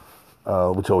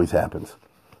 which always happens.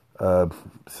 But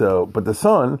the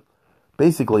son,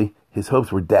 basically, his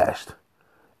hopes were dashed.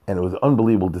 And it was an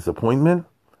unbelievable disappointment,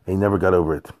 and he never got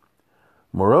over it.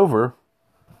 Moreover,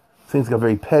 things got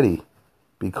very petty,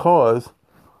 because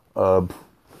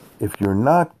if you're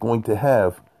not going to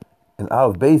have an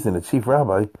Av Beis, a chief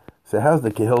rabbi, so how's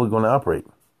the Kehillah going to operate?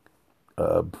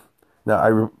 Now, I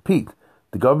repeat,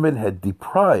 the government had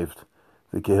deprived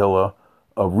the Kehillah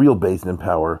of real Beis Din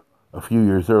power a few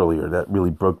years earlier. That really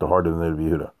broke the heart of the Noda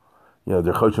B'Yehuda.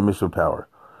 Their Choshen Mishpah power.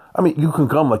 I mean, you can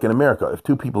come like in America. If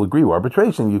two people agree to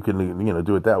arbitration, you can,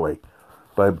 do it that way.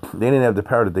 But they didn't have the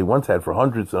power that they once had for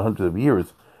hundreds and hundreds of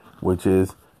years, which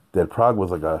is that Prague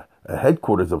was like a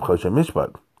headquarters of Choshen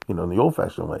Mishpat, in the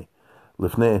old-fashioned way.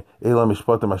 Lifnei Elam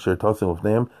Mishpatim Asher Tosim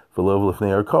Lifneim V'Lo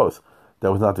Lifnei Arkos.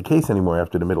 That was not the case anymore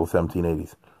after the middle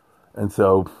 1780s. And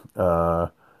so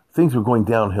things were going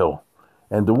downhill.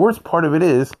 And the worst part of it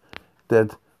is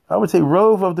that I would say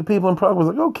rove of the people in Prague was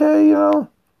like, okay, well,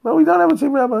 we don't have a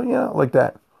chief rabbi, like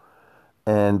that.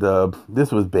 And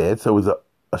this was bad. So it was a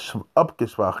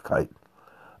Abgeschwachkeit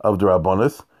of the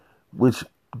Rabbanis, which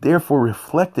therefore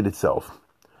reflected itself,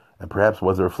 and perhaps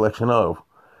was a reflection of,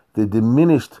 the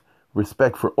diminished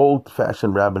respect for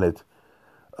old-fashioned rabbinate,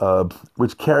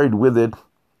 which carried with it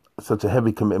such a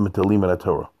heavy commitment to Limud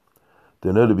Torah. The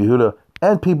Noda B'Yehuda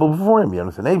and people before him,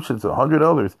 Eibshitz, 100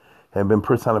 others, have been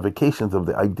personifications of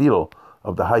the ideal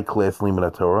of the high-class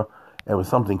Limud Torah, and it was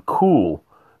something cool,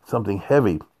 something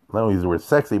heavy. Not only the word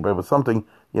sexy, but it was something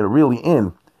really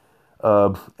in,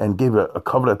 and gave a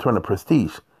Kavod Torah and a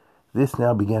prestige. This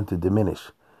now began to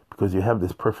diminish because you have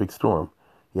this perfect storm.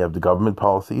 You have the government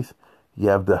policies, you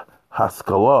have the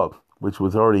Haskalah, which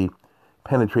was already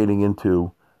penetrating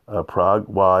into Prague.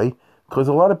 Why? Because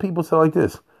a lot of people say like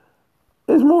this: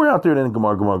 there's more out there than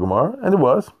Gemara, and there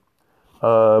was.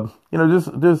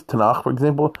 There's Tanakh, for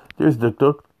example. There's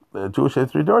Dukduk, Jewish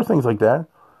history. There are things like that.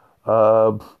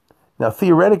 Now,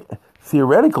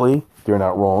 theoretically, they're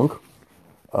not wrong.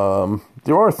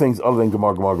 There are things other than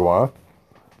Gemara.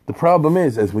 The problem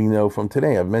is, as we know from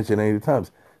today, I've mentioned 80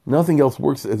 times, nothing else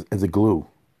works as a glue.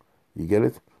 You get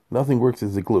it? Nothing works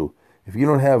as a glue. If you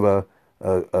don't have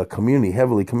a community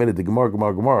heavily committed to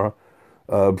Gemara,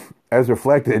 as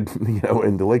reflected,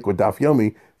 in the Lakewood Daf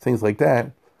Yomi, things like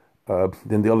that,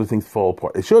 then the other things fall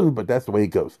apart. It shouldn't, but that's the way it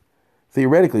goes.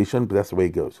 Theoretically, it shouldn't, but that's the way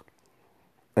it goes.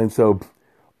 And so,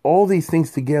 all these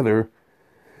things together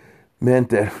meant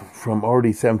that from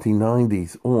already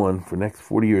 1790s on, for the next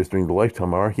 40 years during the lifetime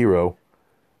of our hero,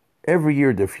 every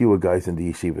year there are fewer guys in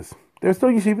the yeshivas. There are still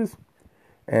yeshivas.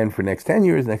 And for next 10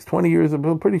 years, next 20 years,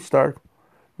 it'll be pretty stark.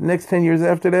 Next 10 years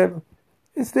after that,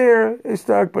 it's there, it's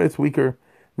stark, but it's weaker.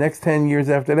 Next 10 years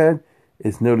after that,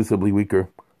 it's noticeably weaker.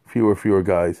 Fewer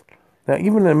guys. Now,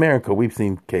 even in America, we've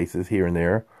seen cases here and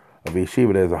there of a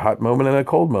yeshiva that has a hot moment and a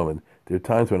cold moment. There are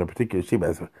times when a particular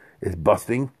yeshiva is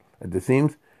busting at the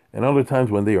seams, and other times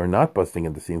when they are not busting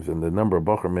at the seams, and the number of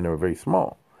Bachar men are very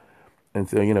small. And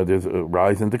so, there's a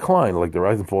rise and decline, like the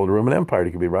rise and fall of the Roman Empire.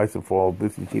 There could be rise and fall of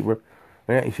this yeshiva,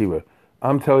 that yeshiva.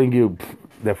 I'm telling you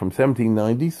that from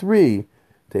 1793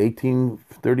 to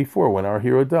 1834, when our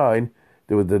hero died,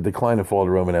 there was the decline and fall of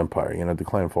the Roman Empire,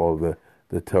 decline and fall of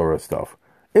the Torah stuff.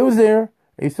 It was there,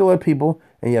 and you still had people,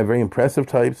 and you have very impressive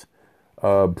types.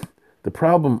 The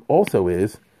problem also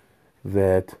is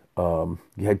that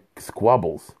you had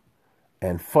squabbles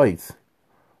and fights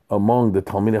among the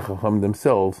Talmidei Chacham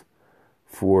themselves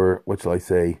for, what shall I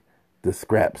say, the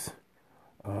scraps,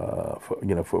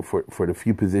 for the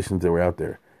few positions that were out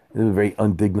there. It was very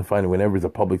undignified, and whenever there's a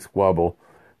public squabble,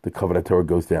 the Kavod Torah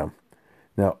goes down.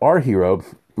 Now, our hero,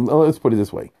 let's put it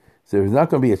this way. So there's not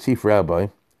going to be a chief rabbi,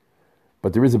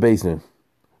 but there is a Beis Din,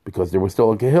 because there was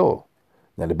still a Kehillah.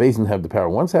 Now, the Beis Din had the power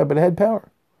once had, but it had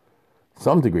power,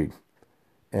 some degree.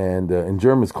 And in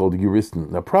German it's called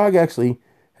Juristen. Now, Prague actually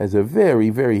has a very,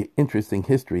 very interesting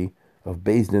history of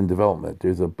Beis Din development.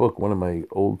 There's a book, one of my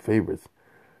old favorites,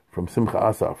 from Simcha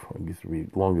Asaf, I used to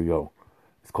read long ago.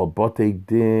 It's called Botei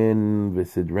Din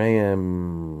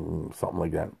V'Sidreim, something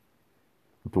like that.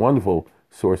 It's a wonderful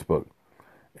source book.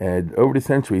 And over the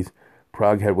centuries,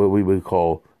 Prague had what we would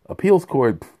call appeals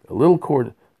court, a little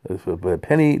court, a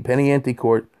penny ante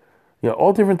court,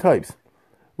 all different types,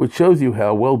 which shows you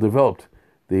how well developed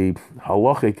the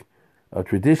halachic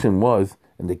tradition was,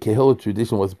 and the Kehillah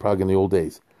tradition was in Prague in the old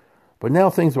days. But now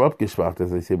things are upgeschwacht,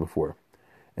 as I said before.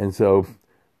 And so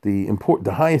the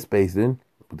highest Beis Din,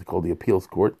 what they call the appeals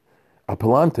court,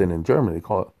 Appellanten in German, they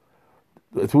call it.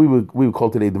 It's what we would call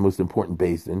today the most important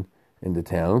Beis Din in the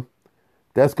town.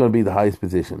 That's going to be the highest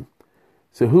position.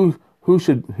 So who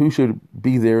should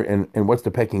be there, and what's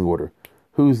the pecking order?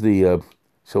 Who's the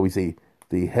shall we say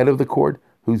the head of the court?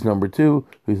 Who's number 2?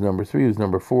 Who's number 3? Who's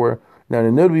number 4? Now,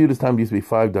 in the Noda B'Yehuda's time, it used to be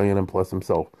 5 Dayanim plus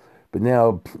himself. But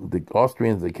now, the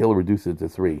Austrians, the Kehillah, reduced it to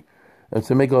 3. And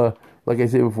to make like I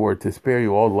said before, to spare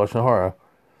you all the Lashon Hara,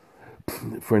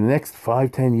 for the next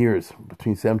 5-10 years,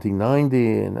 between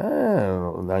 1790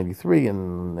 and 93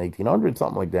 and 1800,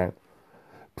 something like that,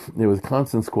 there was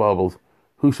constant squabbles.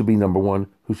 Who should be number 1?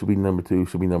 Who should be number 2? Who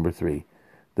should be number 3?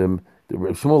 The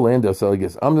Shmuel Landau said, I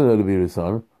guess, I'm the Noda B'Yehuda's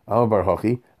son. I'm a Bar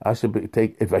Hachi. I should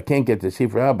take, if I can't get the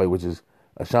chief rabbi, which is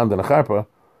a Shand and a Charpa,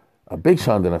 a big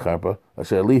Shand and a Charpa, I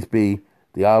should at least be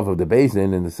the Av of the Beis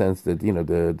Din, in the sense that,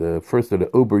 the first of the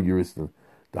Ober Juristen,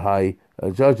 the high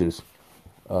judges.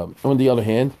 On the other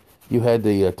hand, you had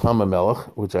the Tama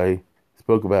Melech, which I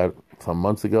spoke about some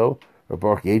months ago, or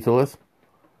Baruch Yetelis,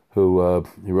 who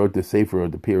he wrote the Sefer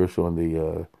of the Pirush on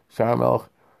the Shlomo Melech?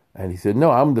 And he said,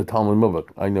 no, I'm the Talmud Muvak.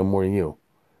 I know more than you.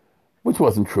 Which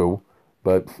wasn't true,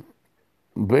 but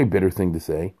a very bitter thing to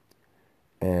say.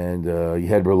 And you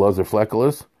had Elazar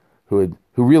Fleckelus, who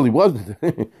really wasn't,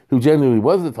 who genuinely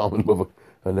was the Talmud Muvak.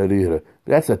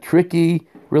 That's a tricky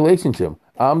relationship.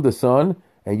 I'm the son,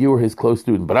 and you were his close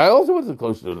student. But I also was a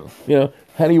close student.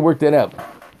 How do you work that out?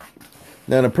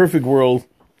 Now, in a perfect world,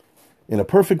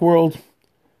 Shmuel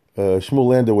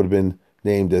Landau would have been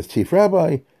named as chief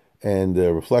rabbi, and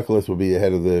Fleckelus would be the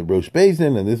head of the Rosh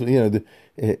Bezdin, and this,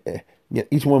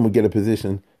 each one would get a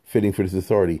position fitting for this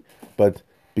authority. But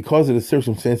because of the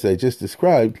circumstances I just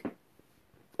described,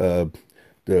 there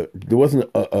wasn't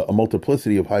a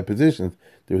multiplicity of high positions.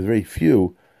 There was very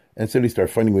few, and so they start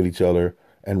fighting with each other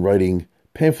and writing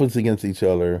pamphlets against each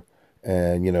other.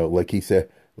 And like he said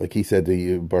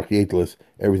to Baruch Yetlis,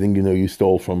 everything you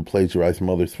stole from, plagiarized from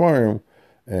others' farm.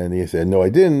 And he said, no, I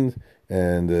didn't.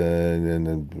 And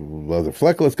then Elazar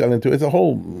Fleckelus got into it. It's a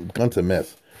whole bunch of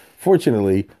mess.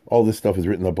 Fortunately, all this stuff is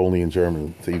written up only in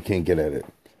German, so you can't get at it.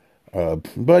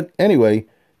 But anyway,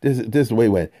 this is the way it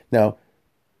went. Now,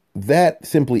 that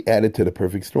simply added to the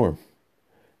perfect storm.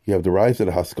 You have the rise of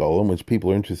the Haskalah, in which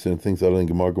people are interested in things other than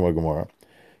Gemara.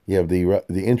 You have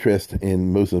the interest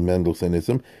in Moses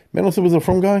Mendelssohnism. Mendelssohn was a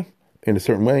frum guy in a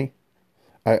certain way.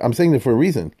 I'm saying that for a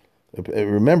reason.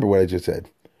 Remember what I just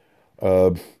said.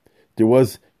 There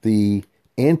was the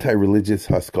anti-religious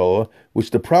Haskalah, which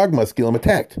the Prague Maskilim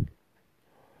attacked.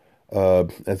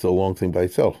 That's a long thing by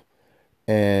itself.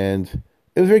 And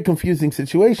it was a very confusing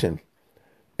situation.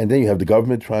 And then you have the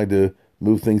government trying to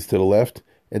move things to the left.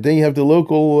 And then you have the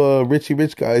local Richie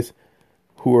Rich guys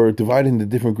who are divided into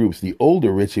different groups. The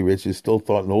older Richie Rich is still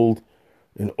thought in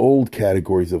old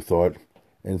categories of thought.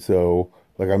 And so,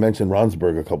 like I mentioned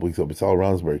Ronsberg a couple weeks ago, Bassal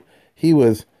Ronsberg, he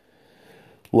was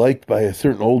liked by a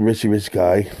certain old Richie Rich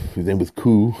guy, whose name was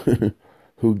Koo,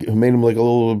 who made him like a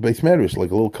little Beis Medrash, like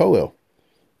a little kollel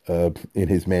in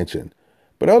his mansion.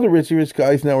 But other Richie Rich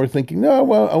guys now are thinking, no,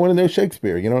 well, I want to know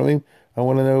Shakespeare, you know what I mean? I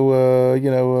want to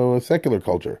know, secular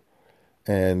culture.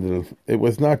 And it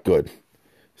was not good.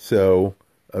 So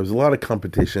there was a lot of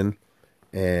competition,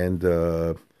 and,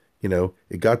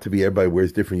 it got to be everybody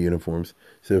wears different uniforms.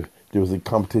 So there was a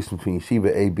competition between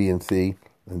Yeshiva A, B, and C,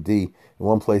 and D. In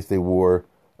one place they wore,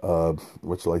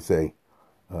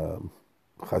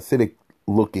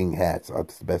 Hasidic-looking hats.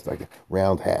 That's the best I can.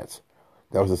 Round hats.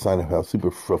 That was a sign of how super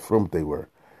frump they were.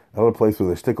 Another place where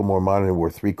they're stickle more modern and wore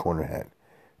a three-corner hat.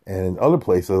 And in other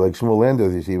places, like Shmuel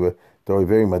Landau's yeshiva, they were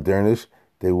very modernish.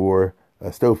 They wore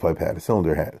a stovepipe hat, a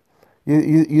cylinder hat.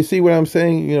 You see what I'm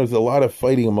saying? There's a lot of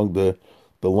fighting among the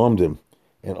Lumdim.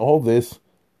 And all this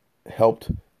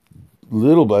helped,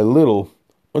 little by little,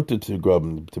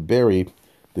 to bury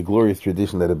the glorious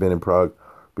tradition that had been in Prague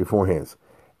beforehand.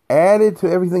 Added to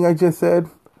everything I just said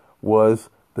was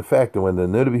the fact that when the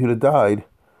Noda B'Yehuda died,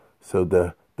 so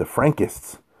the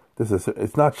Frankists,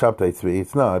 it's not Shabtai Tzvi,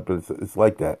 it's not, but it's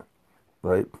like that,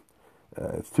 right?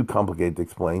 It's too complicated to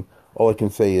explain. All I can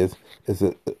say is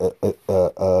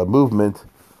a movement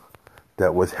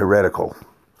that was heretical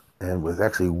and was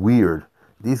actually weird.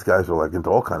 These guys were like into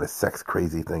all kind of sex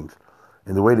crazy things.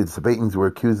 And the way that the Sabbatans were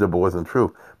accused of it wasn't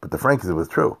true, but the Frankists it was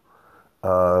true.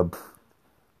 And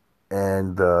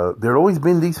there had always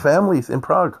been these families in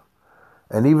Prague.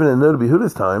 And even in Noda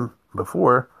B'Yehuda's time,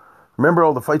 before, remember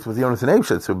all the fights with Jonas and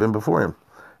Eibschitz who had been before him.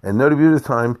 And Noda B'Yehuda's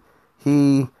time,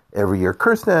 he every year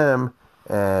cursed them,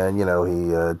 and, he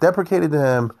deprecated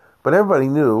them, but everybody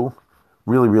knew,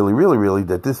 really, really, really, really,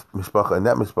 that this mishpacha and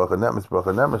that mishpacha and that mishpacha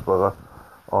and that mishpacha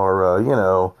are,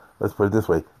 let's put it this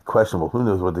way, questionable. Who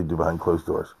knows what they do behind closed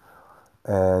doors?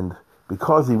 And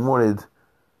because he wanted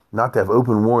not to have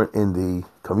open war in the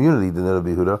community, the Noda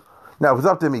B'Yehuda. Now, if it was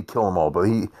up to him, he'd kill them all. But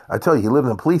I tell you, he lived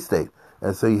in a police state.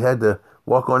 And so he had to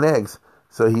walk on eggs.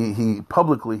 So he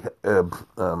publicly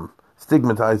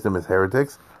stigmatized them as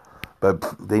heretics. But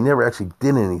they never actually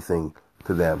did anything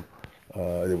to them.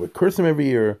 They would curse them every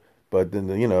year. But then,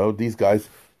 these guys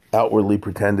outwardly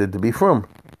pretended to be frum.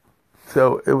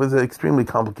 So it was an extremely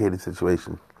complicated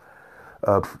situation.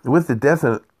 With the death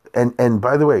of... And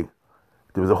by the way,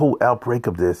 there was a whole outbreak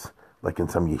of this, like in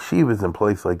some yeshivas and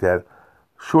places like that,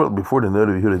 shortly before the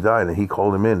Noda B'Yehuda died, and he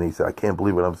called him in, and he said, I can't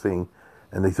believe what I'm seeing.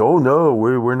 And they said, oh no,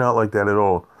 we're not like that at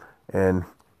all. And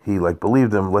he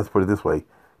believed them. Let's put it this way.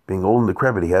 Being old and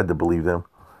decrepit, he had to believe them.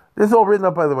 This is all written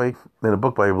up, by the way, in a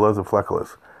book by Elazar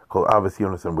Fleckelus called Avos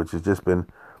Yonason, which has just been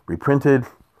reprinted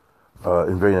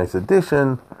in very nice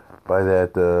edition by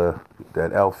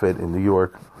that outfit in New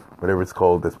York, whatever it's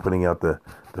called, that's putting out the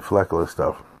Fleckelus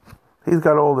stuff. He's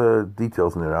got all the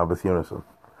details in there, Avos Yonason.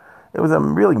 It was a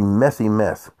really messy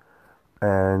mess.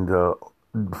 And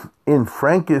in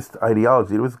Frankist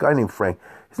ideology, there was a guy named Frank.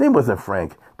 His name wasn't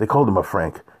Frank. They called him a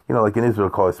Frank. Like in Israel,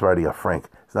 call Israeli a Frank.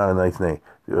 It's not a nice name.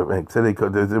 So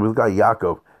there was a guy,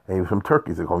 Yaakov, and he was from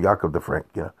Turkey, so they called him Yaakov the Frank,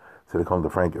 So they called him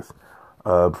the Frankist.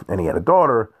 And he had a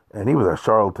daughter, and he was a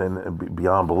charlatan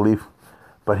beyond belief.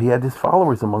 But he had his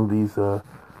followers among these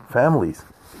families.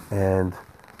 And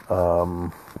I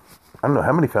don't know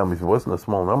how many families, it wasn't a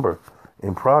small number,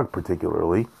 in Prague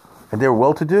particularly. And they were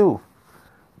well-to-do.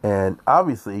 And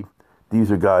obviously,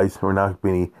 these are guys who are not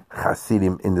being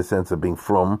Hasidim in the sense of being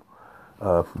from.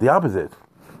 The opposite.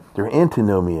 They're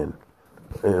antinomian.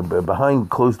 Behind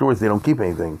closed doors, they don't keep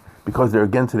anything because they're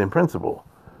against it in principle.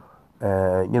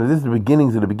 This is the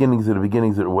beginnings of the beginnings of the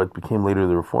beginnings of what became later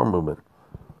the Reform movement.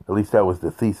 At least that was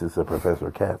the thesis of Professor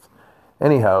Katz.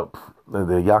 Anyhow, the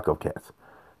Yaakov Katz.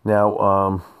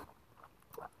 Now,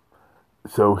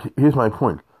 so here's my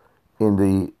point. In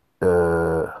the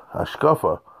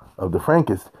Hashkafa of the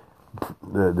Frankists,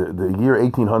 the year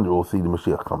 1800 will see the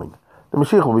Mashiach coming. The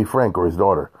Mashiach will be Frank or his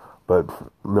daughter, but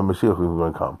the Mashiach is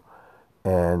going to come.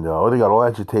 And they got all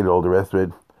agitated, all the rest of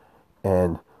it.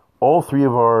 And all three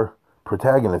of our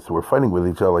protagonists were fighting with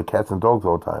each other like cats and dogs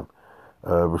all the time.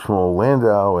 Shmuel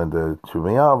Landau and the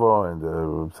Chumayava and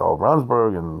the Saul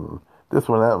Bronsberg and this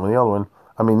one, that one, the other one.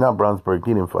 I mean, not Bronsberg,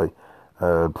 he didn't fight.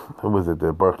 Who was it?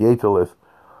 The Baruch Yetelis.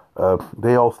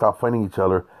 They all stopped fighting each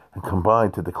other and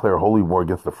combined to declare holy war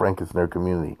against the Frankists in their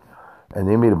community. And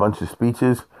they made a bunch of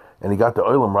speeches, and he got the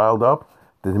Olam riled up.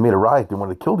 They made a riot. They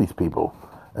wanted to kill these people.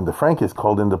 And the Frankists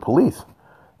called in the police.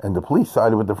 And the police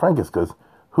sided with the Frankists because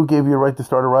who gave you a right to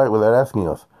start a riot without asking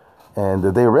us? And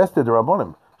they arrested the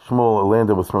Rabbonim. Shmuel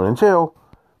Landau was thrown in jail.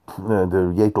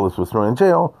 The Yetelis was thrown in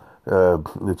jail. The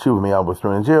Chuv Miyab was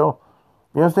thrown in jail.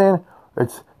 You understand?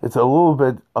 It's a little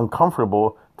bit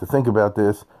uncomfortable to think about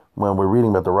this when we're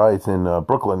reading about the riots in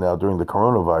Brooklyn now during the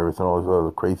coronavirus and all this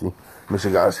other crazy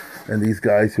mishigas. And these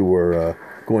guys who were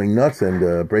going nuts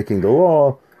and breaking the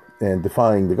law and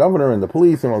defying the governor and the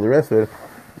police and all the rest of it.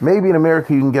 Maybe in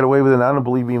America you can get away with it. I don't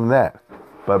believe even that.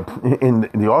 But in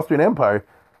the Austrian Empire,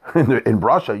 in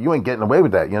Russia, you ain't getting away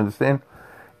with that. You understand?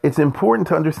 It's important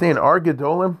to understand our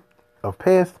Gedolim of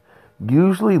past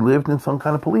usually lived in some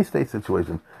kind of police state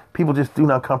situation. People just do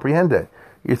not comprehend that.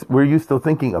 We're used to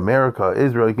thinking America,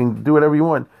 Israel, you can do whatever you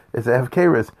want. It's a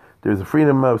Hefkeris. There's a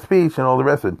freedom of speech and all the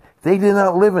rest of it. They did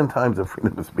not live in times of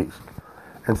freedom of speech.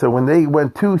 And so when they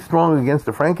went too strong against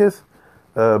the Frankists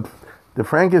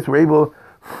were able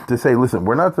to say, listen,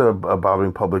 we're not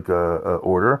bothering public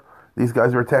order. These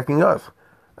guys are attacking us.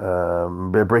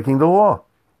 They're breaking the law.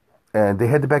 And they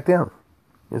had to back down.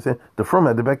 You see? The Frum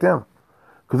had to back down.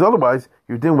 Because otherwise,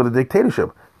 you're dealing with a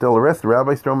dictatorship. They'll arrest the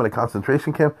rabbis, throw them in a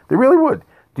concentration camp. They really would.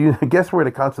 Do you guess where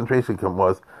the concentration camp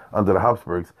was under the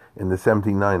Habsburgs in the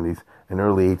 1790s and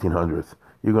early 1800s?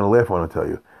 You're going to laugh when I tell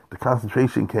you. The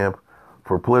concentration camp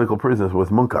for political prisoners was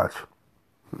Munkac,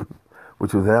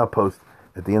 which was an outpost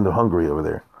at the end of Hungary over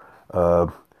there.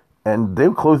 And they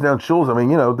closed down shuls. I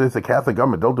mean, there's a Catholic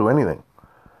government. Don't do anything.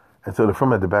 And so the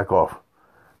Frum had to back off.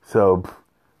 So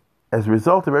as a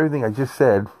result of everything I just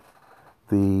said,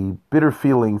 the bitter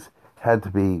feelings had to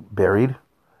be buried.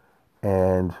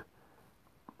 And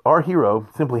our hero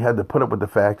simply had to put up with the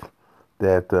fact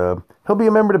that he'll be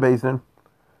a member of the Beis Din.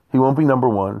 He won't be number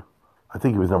one. I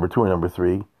think he was number 2 or number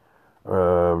 3.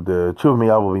 The Chuv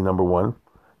Miyab will be number 1.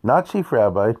 Not chief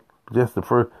rabbi, just the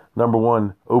first number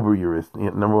 1 Oberjurist,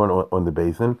 number 1 on the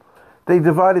Beis Din. They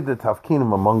divided the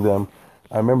Tafkinim among them.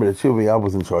 I remember that Chuv Miyab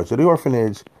was in charge of the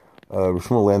orphanage.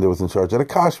 Shmuel Landau was in charge of the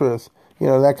kashrus,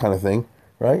 that kind of thing,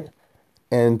 right?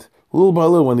 And little by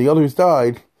little, when the others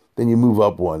died, then you move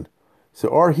up one. So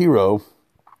our hero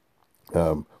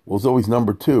was always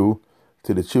number 2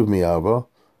 to the Chuv Miyab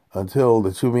until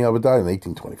the Chuv Miyab died in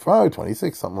 1825,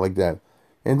 26, something like that.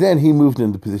 And then he moved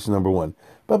into position number 1.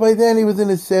 But by then he was in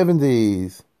his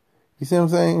 70s. You see what I'm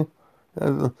saying?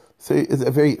 So it's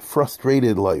a very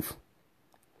frustrated life.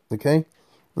 Okay?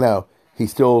 Now, he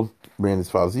still ran his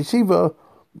father's yeshiva,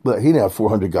 but he didn't have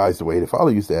 400 guys the way the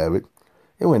father used to have it.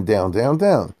 It went down, down,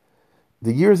 down.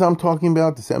 The years I'm talking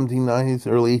about, the 1790s,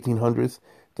 early 1800s,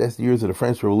 that's the years of the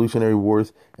French Revolutionary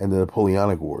Wars and the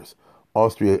Napoleonic Wars.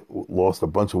 Austria lost a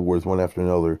bunch of wars, one after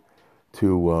another,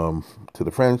 to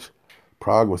the French.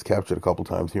 Prague was captured a couple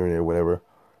times here and there, whatever.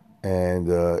 And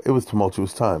it was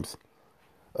tumultuous times.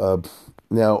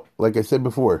 Now, like I said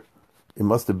before, it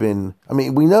must have been,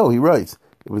 we know, he writes,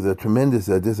 it was a tremendous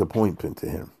disappointment to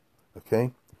him.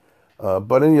 Okay?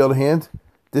 But on the other hand,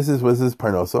 this was his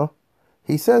parnosa.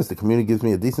 He says, the community gives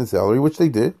me a decent salary, which they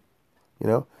did.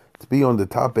 To be on the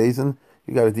top basin,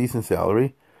 you got a decent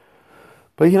salary.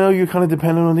 But you're kind of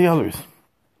dependent on the others.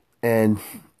 And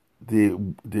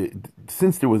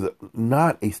since there was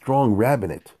not a strong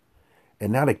rabbinate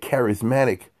and not a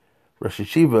charismatic Rosh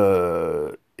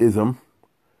Hashiva-ism,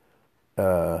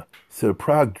 so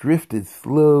Prague drifted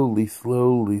slowly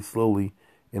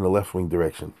in a left-wing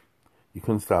direction. You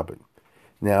couldn't stop it.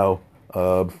 Now,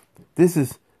 this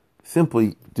is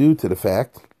simply due to the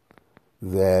fact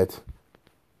that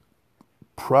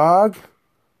Prague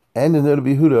and the Noda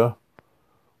B'Yehuda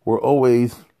were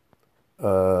always,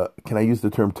 can I use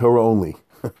the term Torah only?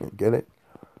 Get it?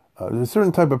 There's a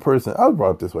certain type of person, I'll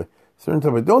brought it this way, the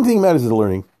only thing that matters is the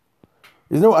learning.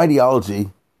 There's no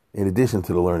ideology in addition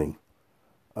to the learning.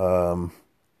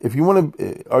 If you want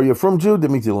to, are you a from Jew? That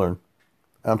means you learn.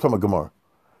 I'm talking about Gemara.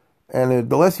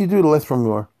 And the less you do, the less from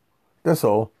you are. That's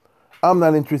all. I'm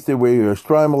not interested where you're a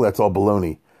strimal, that's all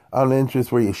baloney. I'm not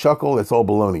interested where you shuckle, that's all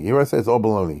baloney. You hear what I say? It's all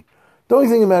baloney. The only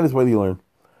thing that matters is whether you learn.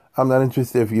 I'm not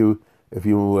interested if you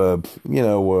are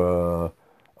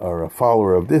a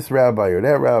follower of this rabbi or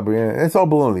that rabbi. It's all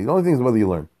baloney. The only thing is whether you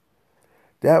learn.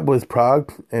 That was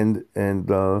Prague, and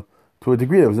to a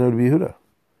degree, that was Noda B'Yehuda.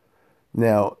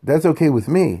 Now, that's okay with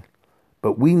me,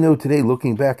 but we know today,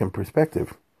 looking back in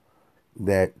perspective,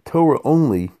 that Torah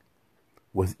only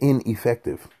was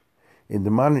ineffective. In the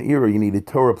modern era, you needed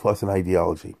Torah plus an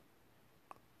ideology.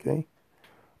 Okay?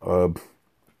 You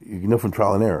know from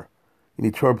trial and error. You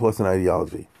need Torah plus an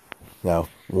ideology. Now,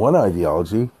 one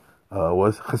ideology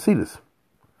was Hasidus.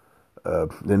 The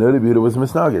Noda B'Yehuda was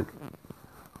Misnagid.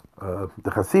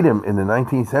 The Hasidim in the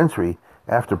 19th century,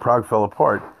 after Prague fell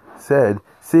apart, said,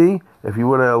 see, if you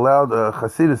would have allowed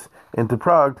Hasidus into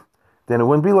Prague, then it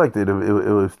wouldn't be like that. It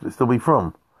would still be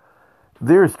from.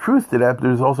 There's truth to that, but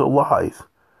there's also lies.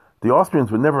 The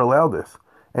Austrians would never allow this.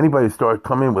 Anybody start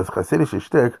come in with Hasidic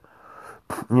shtick,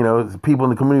 people in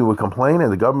the community would complain,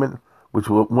 and the government, which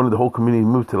wanted the whole community to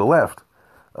move to the left,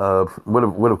 would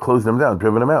have closed them down,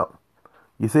 driven them out.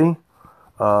 You see?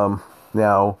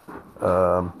 Now,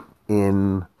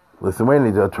 in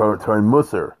Lithuania, Torah and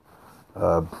Musar,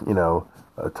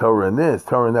 Torah and this,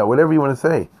 Torah and that, whatever you want to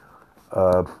say.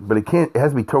 But it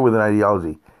has to be Torah with an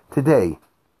ideology. Today,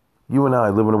 you and I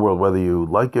live in a world, whether you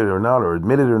like it or not, or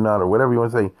admit it or not, or whatever you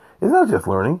want to say, it's not just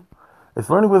learning. It's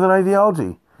learning with an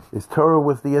ideology. It's Torah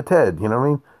with the Ated, you know what I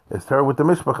mean? It's Torah with the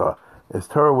Mishpacha. It's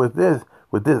Torah with this,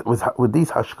 with these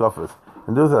hashkafas,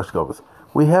 and those hashkafas.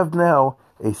 We have now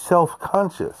a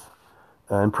self-conscious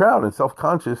and proud and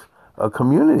self-conscious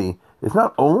community. It's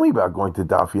not only about going to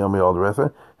Daf Yomi, all the rest of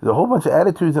it. There's a whole bunch of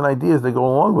attitudes and ideas that go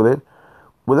along with it,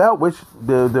 without which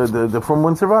the Frum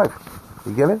wouldn't survive.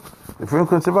 You get it? The Frum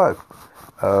couldn't survive.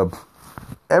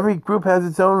 Every group has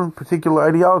its own particular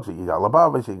ideology. You got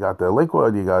Lubavitch, you got the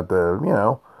Lakewood, you got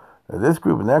this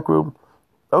group and that group.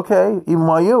 Okay, even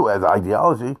YU has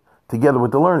ideology together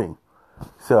with the learning.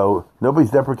 So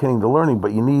nobody's deprecating the learning,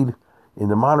 but you need, in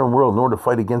the modern world, in order to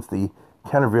fight against the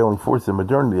countervailing force of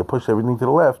modernity to push everything to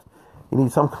the left, you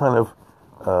need some kind of,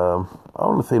 I don't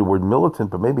want to say the word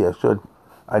militant, but maybe I should,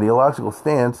 ideological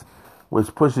stance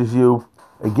which pushes you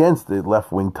against the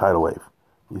left-wing tidal wave.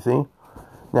 You see?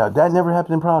 Now, that never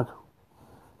happened in Prague.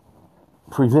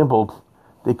 For example,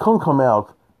 they couldn't come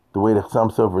out the way the Chassam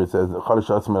Sofer says, Chodesh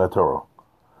Atzmi Torah.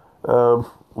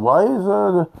 Why is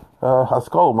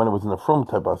Haskell, when it was in the Frum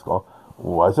type Haskell,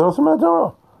 why is it Atzmi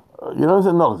Torah?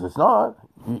 No, it's not.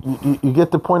 You get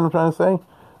the point I'm trying to say?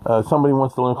 Somebody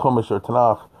wants to learn Chumash or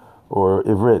Tanakh or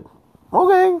Ivrit.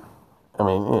 Okay. I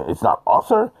mean, it's not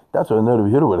Asr. That's what a Noda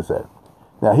B'Yehuda would have said.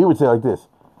 Now, he would say like this.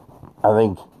 I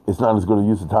think it's not as good a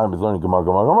use of time as learning Gemara.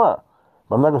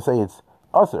 But I'm not going to say it's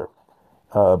Asr.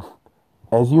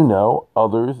 As you know,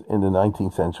 others in the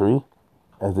 19th century,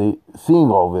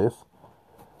 seeing all this,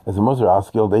 as a Musar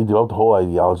Askil, they developed the whole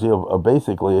ideology of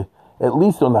basically, at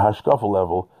least on the Hashkafa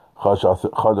level,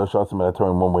 Chadash Atzmi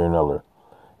Torah in one way or another.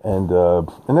 And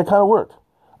that kind of worked.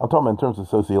 I'm talking about in terms of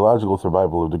sociological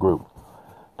survival of the group.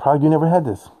 Prague, you never had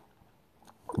this.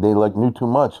 They knew too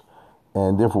much,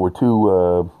 and therefore were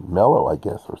too mellow, I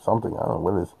guess, or something. I don't know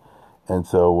what it is. And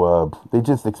so they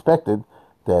just expected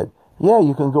that, yeah,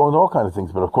 you can go into all kinds of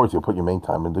things, but of course you'll put your main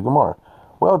time into Gemara.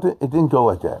 Well, it didn't go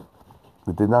like that.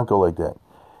 It did not go like that.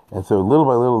 And so little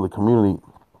by little, the community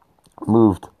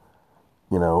moved,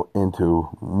 into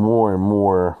more and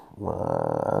more,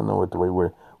 I don't know what the right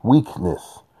word,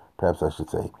 weakness, perhaps I should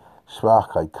say,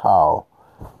 Schwachheit, Kal,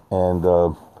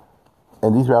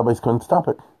 and these rabbis couldn't stop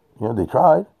it. They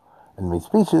tried and made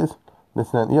speeches, this,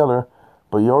 that, and the other,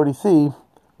 but you already see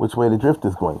which way the drift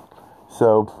is going.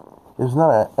 So it was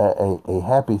not a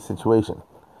happy situation.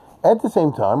 At the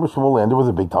same time, Rosh Shmuel Lander was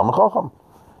a big Talmid Chacham.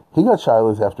 He got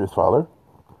shilas after his father.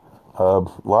 A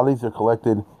lot of these are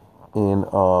collected in,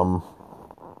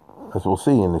 as we'll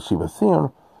see, in the Shiva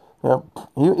Sion. Yep.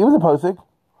 He was a posik.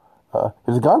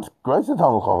 He was a ganz great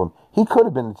Talmud Chacham. He could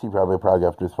have been the chief rabbi of Prague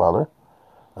after his father,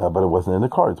 but it wasn't in the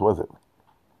cards, was it?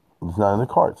 It's not in the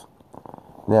cards.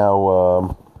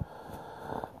 Now,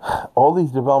 all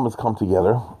these developments come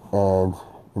together, and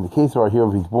in the case of our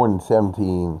hero, he's born in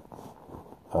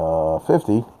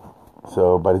 1750,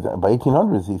 so by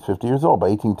 1800s, he's 50 years old. By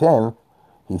 1810,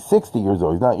 he's 60 years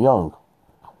old. He's not young.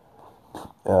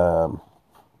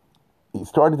 He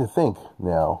started to think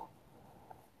now,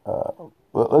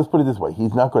 let's put it this way,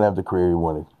 he's not going to have the career he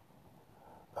wanted.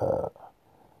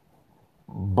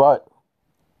 But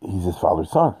he's his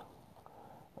father's son.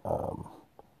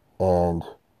 And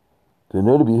the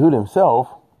Noda B'Yehuda himself,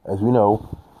 as we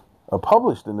know,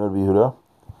 published the Noda B'Yehuda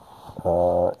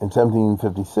in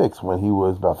 1756 when he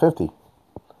was about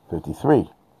 53,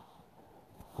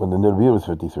 when the Noda B'Yehuda was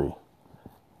 53.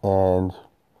 And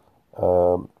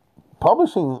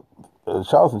publishing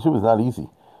Shalos and Shuvah is not easy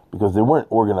because they weren't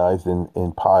organized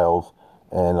in piles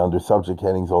and under subject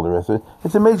headings, all the rest of it.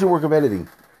 It's a major work of editing.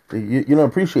 You don't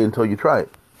appreciate it until you try it.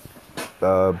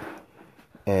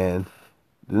 And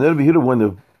the Noda B'Yehuda wouldn't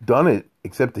have done it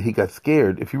except that he got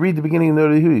scared. If you read the beginning of the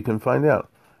Noda B'Yehuda, you can find out.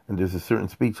 And there's a certain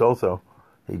speech also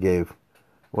he gave.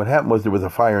 What happened was there was a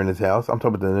fire in his house. I'm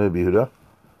talking about the Noda B'Yehuda.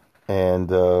 And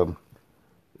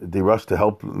they rushed to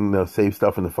help save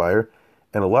stuff in the fire.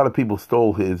 And a lot of people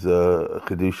stole his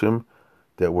chedushim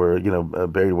that were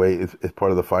buried away as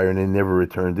part of the fire, and they never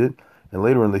returned it. And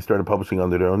later on, they started publishing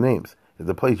under their own names. It's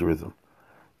a plagiarism.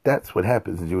 That's what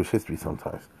happens in Jewish history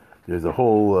sometimes. There's a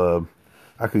whole,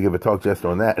 I could give a talk just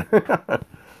on that.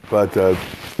 But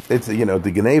it's,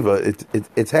 the Geneva,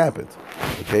 it's happened.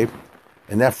 Okay?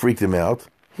 And that freaked him out.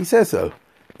 He says so.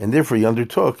 And therefore he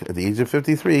undertook, at the age of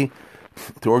 53,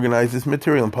 to organize this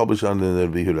material and publish under the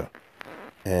Noda B'Yehuda.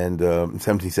 And in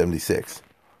 1776.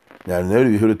 Now, the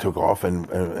Noda B'Yehuda took off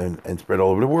and spread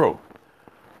all over the world.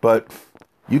 But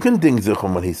you can ding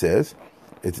Zichron when he says,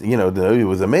 it's, the Noda B'Yehuda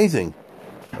was amazing.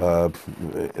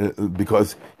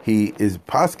 Because he is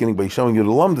poskening by showing you the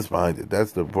lumdus behind it.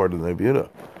 That's the part of the Noda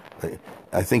B'Yehuda.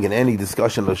 I think in any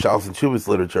discussion of Shalos and Shuvah's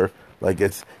literature,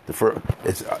 it's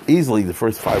easily the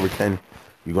first 5 or 10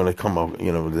 you're going to come up,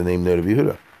 with the name Noda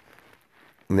B'Yehuda.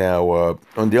 Now,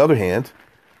 on the other hand,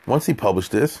 once he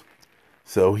published this,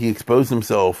 so he exposed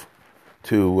himself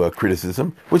to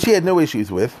criticism, which he had no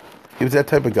issues with. He was that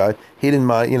type of guy. He didn't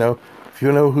mind, if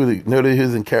you know who the Noda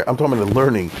is in I'm talking about the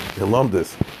learning, the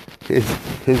lumdus.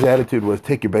 His attitude was,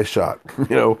 take your best shot.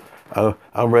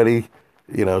 I'm ready,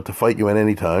 to fight you at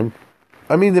any time.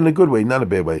 I mean, in a good way, not a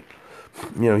bad way.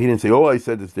 He didn't say, I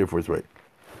said this, therefore it's right.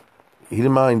 He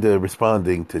didn't mind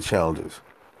responding to challenges.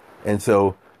 And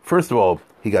so, first of all,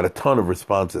 he got a ton of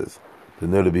responses, the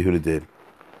Noda B'Yehuda did,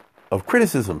 of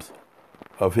criticisms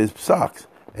of his psaks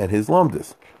and his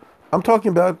lumdus. I'm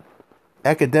talking about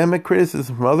academic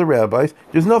criticism from other rabbis.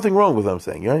 There's nothing wrong with what I'm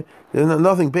saying, right? There's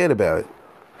nothing bad about it.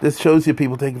 This shows you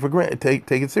people take it for granted, take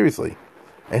it seriously.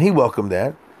 And he welcomed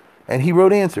that, and he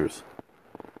wrote answers,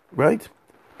 right?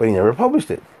 But he never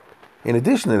published it. In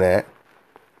addition to that,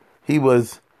 he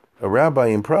was a rabbi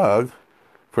in Prague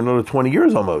for another 20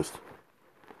 years almost,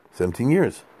 17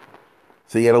 years.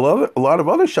 So he had a lot of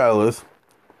other shilas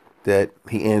that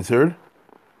he answered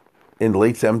in the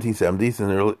late 1770s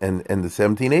and the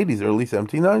 1780s, early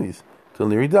 1790s, till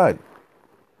near he died.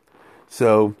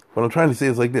 So what I'm trying to say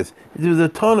is like this: there's a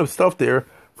ton of stuff there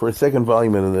for a second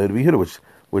volume of the Noda B'Yehuda,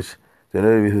 which the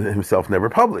Noda B'Yehuda himself never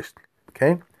published.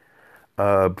 Okay.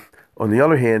 On the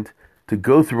other hand, to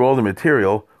go through all the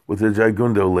material was a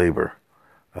gigundo labor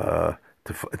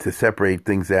to separate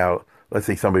things out. Let's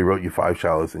say somebody wrote you 5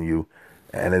 shilas and you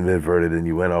inverted and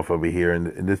you went off over here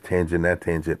and this tangent, that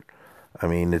tangent. I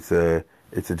mean, it's a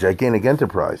gigantic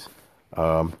enterprise.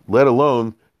 Let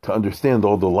alone to understand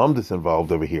all the lumdus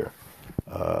involved over here.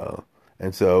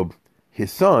 And so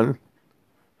his son,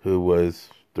 who was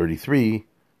 43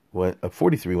 when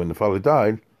the father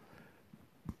died,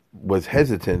 was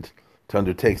hesitant to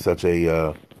undertake such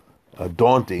a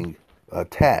daunting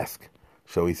task,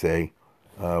 shall we say,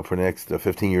 for the next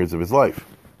 15 years of his life.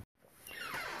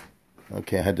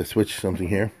 Okay, I had to switch something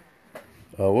here.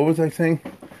 What was I saying?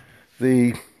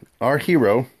 Our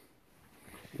hero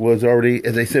was already,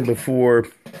 as I said before,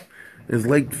 in his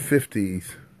late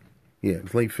 50s. Yeah,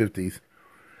 his late 50s.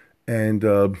 And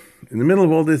in the middle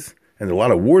of all this, and a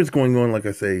lot of wars going on, like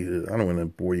I say, I don't want to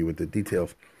bore you with the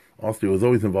details. Austria was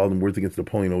always involved in wars against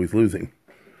Napoleon, always losing.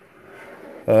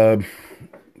 But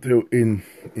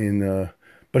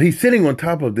he's sitting on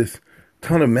top of this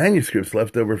ton of manuscripts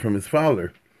left over from his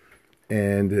father.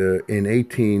 And in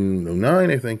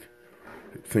 1809, I think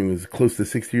he was close to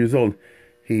 60 years old,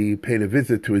 he paid a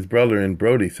visit to his brother in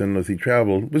Brody, son as he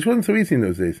traveled, which wasn't so easy in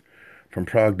those days, from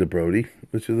Prague to Brody,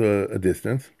 which is a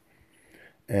distance.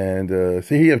 And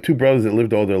so he had two brothers that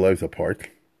lived all their lives apart.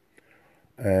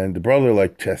 And the brother,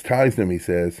 chastised him. He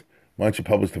says, why don't you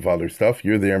publish the father's stuff?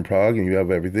 You're there in Prague, and you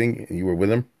have everything, and you were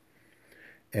with him.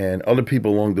 And other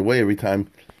people along the way, every time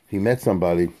he met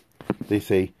somebody, they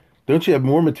say, don't you have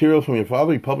more material from your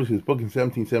father? He published his book in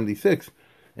 1776.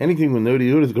 Anything with Nodi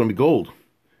Yehuda is going to be gold.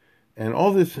 And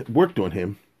all this worked on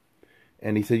him.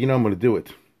 And he said, I'm going to do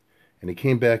it. And he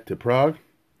came back to Prague.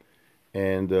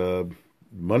 And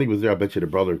money was there. I bet you the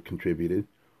brother contributed.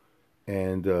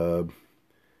 And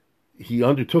he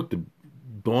undertook the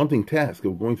daunting task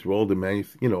of going through all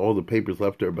the all the papers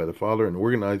left there by the father and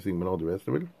organizing them and all the rest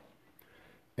of it.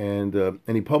 And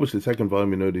he published the second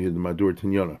volume of the Madur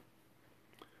Tinyana.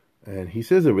 And he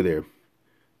says over there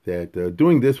that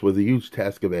doing this was a huge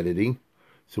task of editing.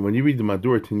 So when you read the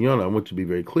Madur Tinyana, I want you to be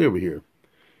very clear over here.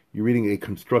 You're reading a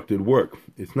constructed work.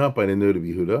 It's not by the Nodi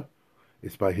Yehuda.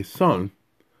 It's by his son.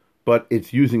 But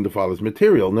it's using the father's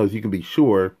material. Notice you can be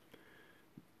sure,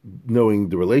 knowing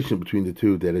the relation between the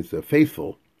two, that it's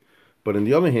faithful. But on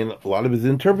the other hand, a lot of it is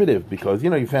interpretive. Because,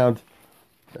 you found,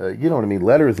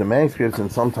 letters and manuscripts.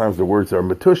 And sometimes the words are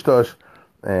matushtash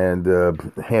and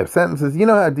half sentences. You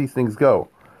know how these things go.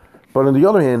 But on the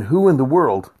other hand, who in the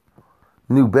world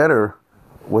knew better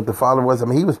what the father was? I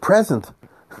mean, he was present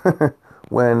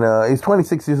when he was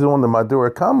 26 years old when the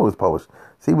Madura Kama was published.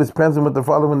 So he was present with the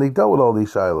father when they dealt with all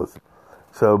these shilas.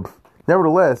 So,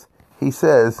 nevertheless, he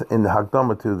says in the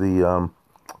Hakdama to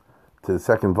the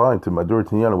second volume, to Madur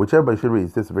Tinyana, which everybody should read,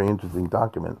 it's just a very interesting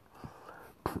document,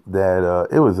 that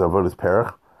it was Avodas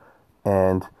Perach,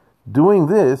 and doing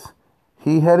this,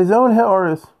 he had his own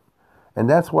Ha'aris. And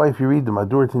that's why if you read the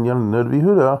Madur Tinyana Nodi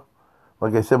Yehuda,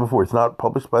 like I said before, it's not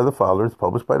published by the father, it's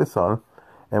published by the son,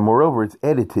 and moreover, it's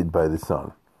edited by the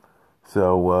son.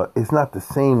 So it's not the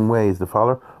same way as the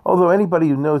father. Although anybody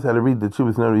who knows how to read the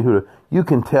Chuvas Nodi Yehuda, you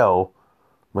can tell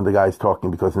when the guy's talking,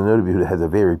 because the Nodi Yehuda has a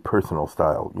very personal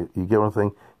style. You get what I'm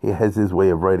saying? He has his way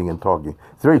of writing and talking.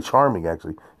 It's very charming,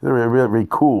 actually. It's very, very, very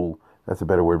cool. That's a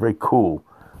better word. Very cool.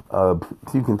 So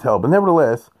you can tell. But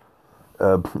nevertheless,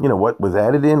 what was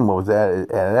added in, what was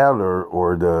added out,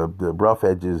 or the rough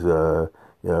edges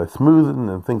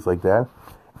smoothened and things like that.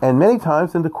 And many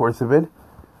times in the course of it,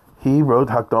 he wrote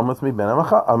Hakdamas mi ben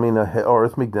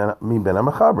Ha'aris mi ben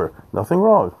HaMachaber. Nothing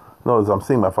wrong. No, as I'm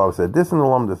seeing my father said this in the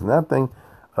Lum, this and that thing.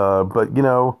 But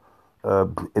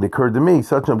it occurred to me,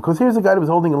 because here's a guy that was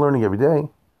holding and learning every day. And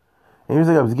here's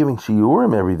a guy who was giving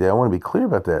shiurim every day. I want to be clear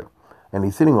about that. And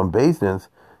he's sitting on basedins.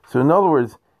 So in other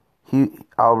words,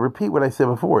 I'll repeat what I said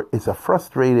before. It's a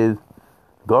frustrated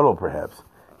gadol, perhaps.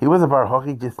 He was a bar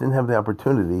hockey, just didn't have the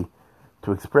opportunity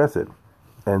to express it.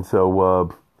 And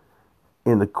so,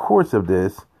 in the course of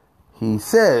this, he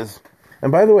says,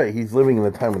 and by the way, he's living in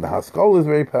a time when the Haskalah is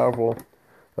very powerful.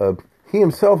 He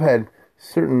himself had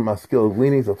certain maskil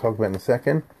leanings I'll talk about in a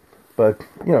second. But,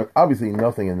 obviously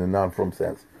nothing in the non-from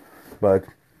sense. But,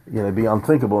 it'd be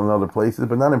unthinkable in other places,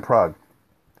 but not in Prague.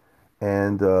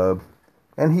 And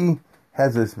he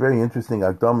has this very interesting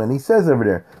akdam, and he says over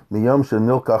there, "Miyom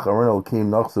shenilkach aron elkim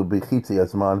nachzu b'chitzi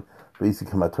asman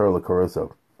b'isik mator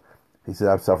lekoroso." He said,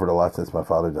 "I've suffered a lot since my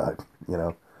father died.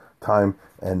 Time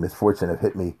and misfortune have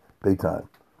hit me big time."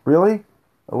 Really?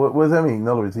 What does that mean? In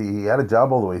other words, he had a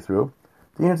job all the way through.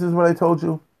 The answer is what I told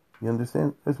you. You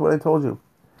understand? It's what I told you.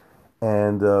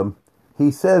 And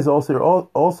he says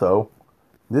also,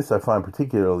 this I find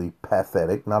particularly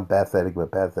pathetic, not pathetic,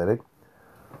 but pathetic.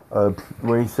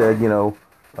 Where he said,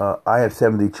 I have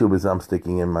 70 chubas I'm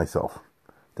sticking in myself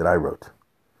that I wrote.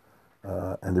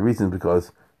 And the reason is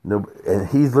because, and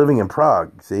he's living in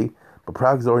Prague, see? But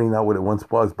Prague's already not what it once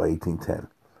was by 1810.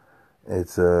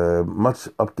 It's much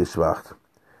abgeschwacht.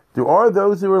 There are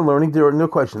those who are learning, there are no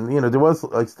question. There was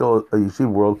still a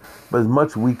yeshiva world, but it's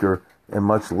much weaker and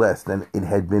much less than it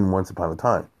had been once upon a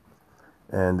time.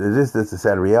 And that's the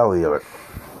sad reality of it.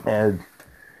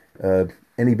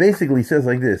 And he basically says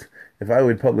like this: if I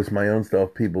would publish my own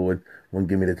stuff, people wouldn't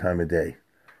give me the time of day.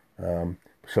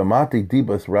 Shamati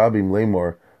dibas rabim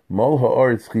lemor mol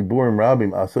ha'aretz chiburim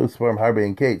rabim aso svarim harbe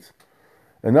and kates.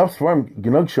 Enough svarim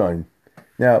genugshain.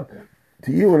 Now,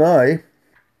 to you and I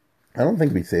don't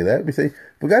think we say that. We say,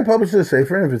 if a guy publishes a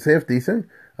sefer, and if it's half decent,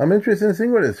 I'm interested in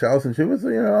seeing what it is. Shalos and Shuvas,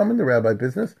 I'm in the rabbi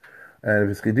business. And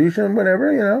if it's Kedusha,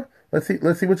 whatever, let's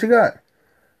see what you got.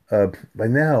 By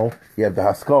now, you have the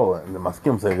Haskalah, and the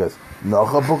Maskim say this,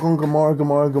 Nacha Bukun Gemara,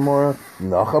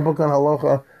 Nacha Bukun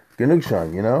Halacha,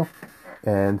 Genugshan,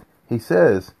 And he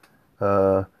says,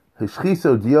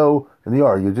 Hishchiso dio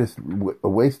niyar. You're just a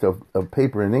waste of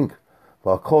paper and ink.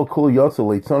 V'akol kul yotza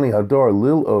leitzoni hador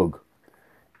lil og.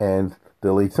 And the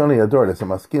leitzoni hador, that's a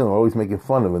masculine, are always making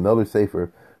fun of another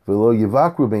sefer. V'lo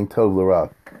yivakru bein tov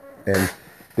l'ra. And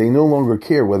they no longer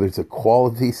care whether it's a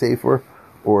quality sefer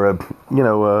or a,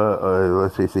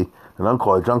 let's say, an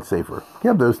unqualified junk sefer. You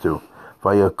have those two.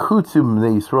 Vayakutsu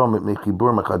b'nei Yisrael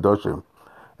mechibur mechadoshim.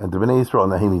 And the Bnei Yisrael,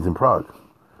 now he means in Prague,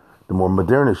 the more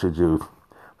modernish Jews.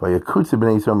 Vayakutsu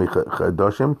b'nei Yisrael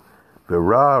mechadoshim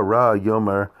v'ra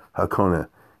yomer hakona.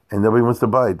 And nobody wants to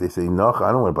buy it. They say, no,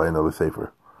 I don't want to buy another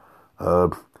sefer.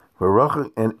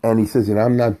 And he says,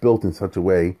 I'm not built in such a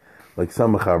way like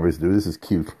some mechavers do. This is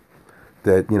cute.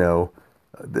 That,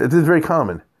 this is very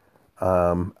common.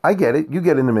 I get it. You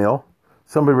get in the mail.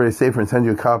 Somebody writes a sefer and send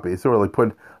you a copy. It's sort of like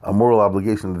put a moral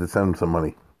obligation to send them some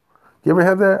money. You ever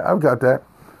have that? I've got that.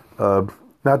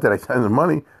 Not that I send them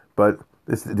money, but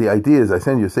the idea is I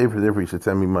send you a sefer, therefore you should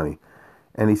send me money.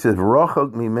 And he says,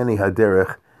 "V'rachok mimeni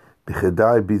haderech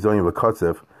b'chedai bizoyim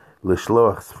v'kotzev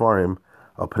l'shloach sfarim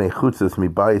al pnei chutzes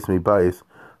mibayis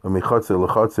v'michotzer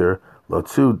l'chotzer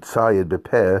l'tzu tzayid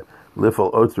b'peh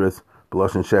lifol otzres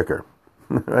b'loshen sheker."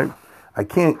 Right? I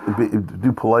can't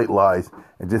do polite lies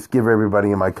and just give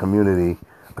everybody in my community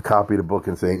a copy of the book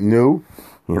and say, "No,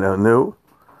 no."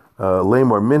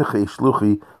 Lemor minchi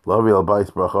shluchi lavi al bais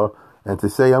bracha, and to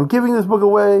say I'm giving this book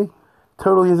away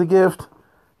totally as a gift.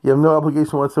 You have no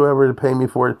obligation whatsoever to pay me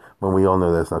for it, when we all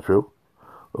know that's not true.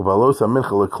 And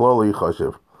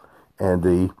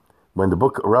when the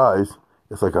book arrives,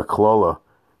 it's like a klola,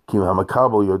 because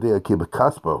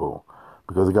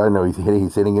the guy knows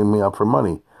he's hitting me up for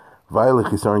money.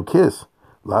 Kiss,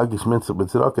 and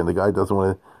the guy doesn't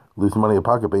want to lose money in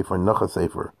pocket pay for a nacha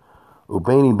sefer.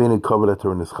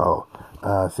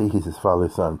 See, he's his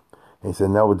father's son. And he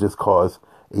said, that would just cause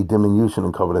a diminution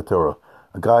in Kavod Torah.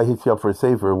 A guy hits you up for a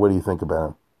sefer, what do you think about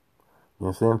him? You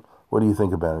understand? What do you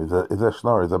think about him? Is that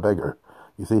schnar? Is that beggar?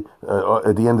 You see,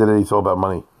 at the end of the day, it's all about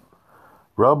money.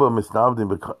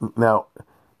 Now,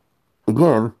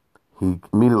 again, he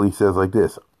immediately says like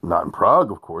this, not in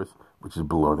Prague, of course, which is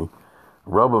baloney. I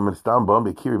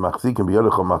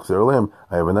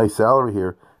have a nice salary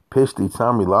here.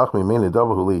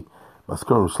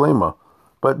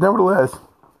 But nevertheless,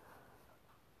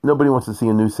 nobody wants to see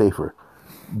a new sefer.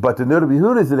 But the Noda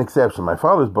B'Yehuda is an exception. My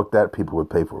father's book, that people would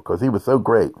pay for, because he was so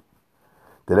great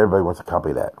that everybody wants to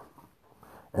copy that.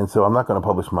 And so I'm not going to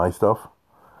publish my stuff.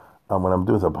 What I'm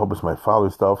doing is I'll publish my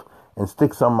father's stuff and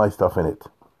stick some of my stuff in it.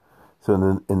 So in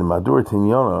the Madur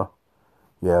Tinyana,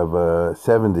 you have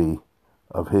 70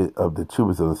 of the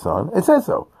Chubas of the Son. It says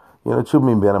so.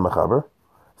 Chubim Ben HaMechaber.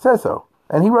 It says so.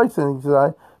 And he writes in, he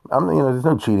says, there's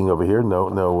no cheating over here,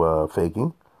 no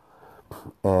faking.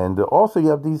 And also you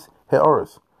have these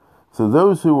He'oros. So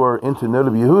those who are into Noda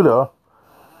B'Yehuda,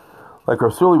 like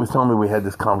Rarsuli was telling me, we had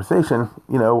this conversation,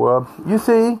 you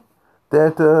see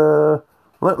that,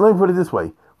 let me put it this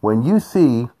way. When you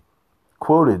see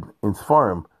quoted in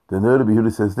Sfarim, the Noda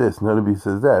B'Yehuda says this, Noda B'Yehuda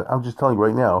says that, I'm just telling you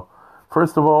right now,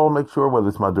 first of all, make sure whether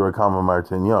it's Madura Kama or Mar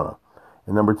Tinyana.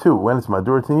 And number two, when it's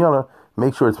Madura Tinyana,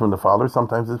 make sure it's from the father,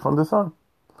 sometimes it's from the son.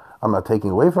 I'm not taking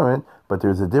away from it, but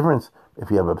there's a difference if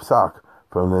you have a psak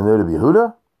from the Noda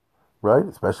B'Yehuda, right,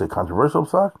 especially a controversial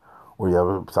psak, or you have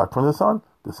a psak from the son.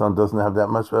 The son doesn't have that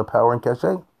much power and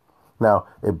cachet. Now,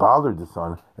 it bothered the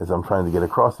son, as I'm trying to get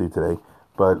across to you today,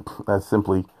 but that's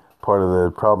simply part of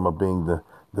the problem of being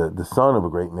the son of a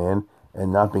great man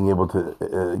and not being able to,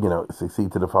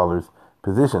 succeed to the father's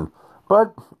position.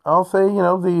 But I'll say,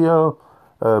 the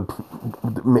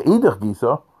Me'idach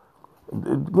Gisa,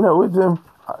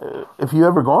 if you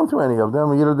ever gone through any of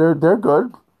them, they're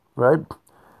good, right?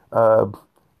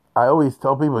 I always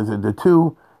tell people that the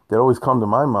two that always come to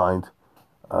my mind,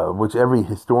 which every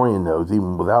historian knows,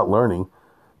 even without learning,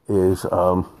 is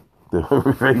the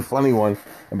very funny one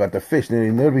about the fish.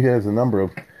 And nobody has a number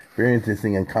of very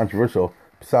interesting and controversial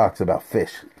psaks about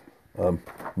fish.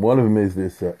 One of them is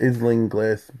this Isling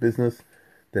glass business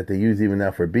that they use even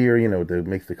now for beer, that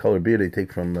makes the color beer they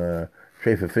take from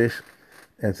Trefa fish.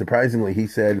 And surprisingly, he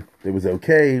said it was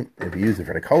okay if you use it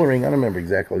for the coloring. I don't remember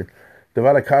exactly. The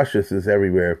Vada Kashrus is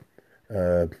everywhere.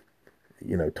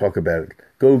 Talk about it.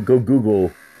 Go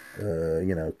Google,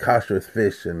 Kashrus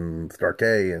fish and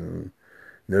Starkey and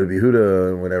Noda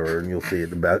B'Yehuda and whatever, and you'll see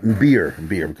it about beer,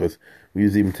 because we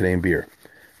use it even today in beer.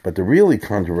 But the really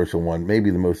controversial one, maybe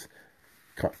the most,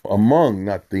 among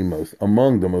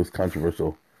the most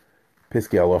controversial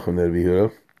Piskei Halacha of Noda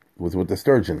B'Yehuda was with the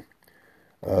sturgeon,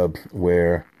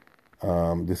 where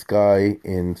this guy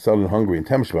in southern Hungary, in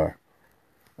Temeshvar,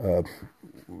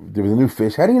 there was a new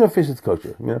fish. How do you know fish is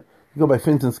kosher? You go by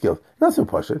fins and scales. Not so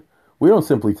pashut. We don't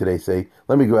simply today say,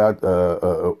 let me go out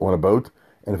on a boat,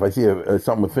 and if I see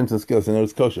something with fins and scales, I know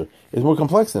it's kosher. It's more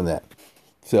complex than that.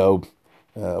 So,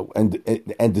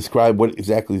 and describe what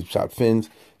exactly is pshat fins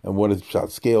and what is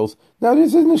pshat scales. Now, this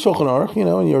is in the Shulchan Aruch, in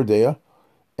Yordea.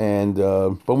 And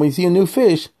but when you see a new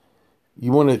fish,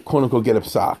 you want to quote unquote get a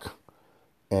psak.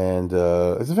 And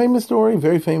it's a famous story,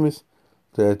 very famous,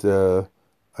 that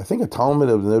I think a Talmud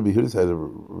of the Noda B'Yehuda had a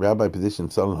rabbi position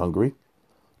in southern Hungary,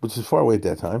 which is far away at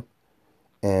that time.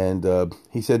 And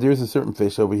he said, there's a certain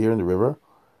fish over here in the river,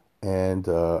 and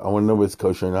I want to know whether it's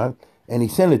kosher or not. And he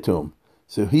sent it to him.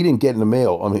 So he didn't get in the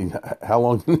mail. I mean, how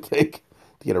long did it take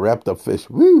to get a wrapped up fish?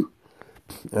 Woo!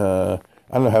 I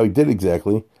don't know how he did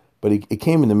exactly, but it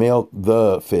came in the mail,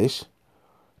 the fish.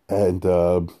 And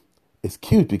it's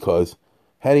cute because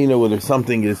how do you know whether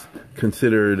something is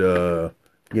considered, a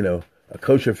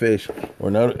kosher fish or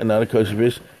not a kosher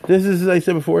fish? This is, as I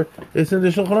said before, it's in the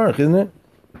Shulchan Aruch, isn't it?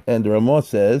 And the Ramah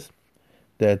says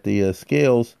that the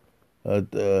scales, you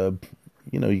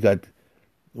got,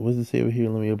 what does it say over here?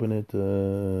 Let me open it.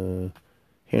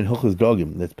 Here in Hilchos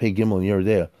Dogim, that's Pei Gimel in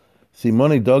Yerdea.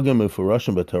 Simone Dogim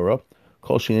Ufurashim B'Torah,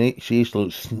 Kol Sheish Lo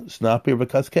Snapir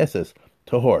V'Kaskeses,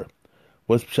 Tahor.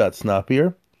 What's Pshat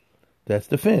Snapir? That's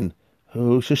the fin.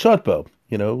 Who Sheshatbo,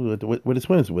 what it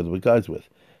swims with guides with.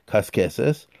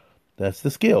 Kaskeses, that's the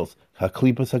scales.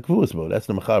 Haklipas Hakvusbo, that's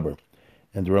the Mechaber.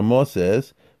 And the Ramah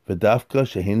says, V'dafka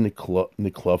Shehin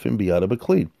Niklofim Biyada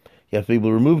B'Kli. You have to be able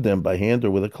to remove them by hand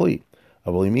or with a kli.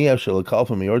 Avolimiyav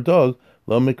Shalakalfim your dog,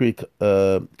 Lo Mikri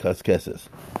Kaskeses.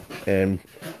 And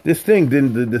this thing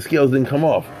the scales didn't come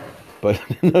off. But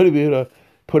Noda B'Yehuda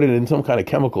put it in some kind of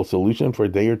chemical solution for a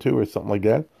day or two or something like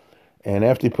that. And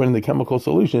after he put in the chemical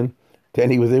solution, then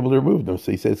he was able to remove them.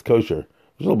 So he says kosher. It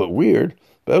was a little bit weird,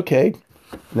 but okay.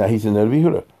 Now he's in Noda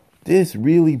B'Yehuda. This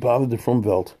really bothered the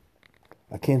Frumvelt.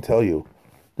 I can't tell you.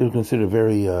 They were considered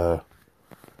very,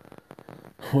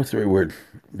 what's the right word?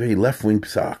 Very left-wing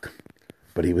psak.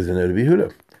 But he was in Noda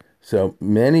B'Yehuda. So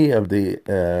many of the,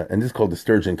 and this is called the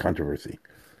sturgeon controversy.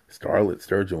 Starlet,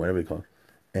 sturgeon, whatever you call it.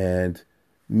 And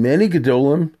many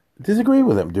Gedolim disagree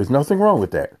with him. There's nothing wrong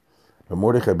with that. But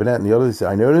Mordechai Bennett and the others say,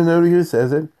 I know the Noda B'Yehuda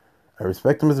says it. I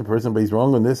respect him as a person, but he's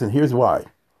wrong on this, and here's why.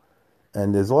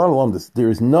 And there's a lot of alumnus. There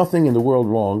is nothing in the world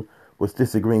wrong with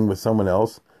disagreeing with someone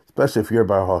else, especially if you're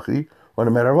Bar Hachi, on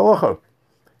a matter of halacha.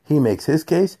 He makes his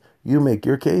case, you make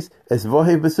your case, es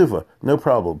vohe besufa, no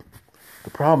problem. The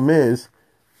problem is,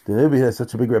 the Noda B'Yehuda has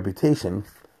such a big reputation,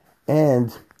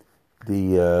 and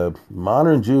the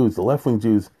modern Jews, the left-wing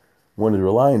Jews, wanted to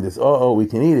rely on this, we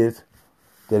can eat it,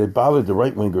 that it bothered the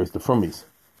right-wingers, the Frumis.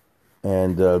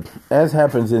 And as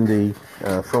happens in the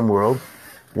Frum world,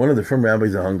 one of the Frum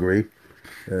rabbis of Hungary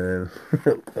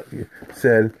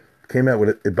came out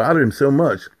with it bothered him so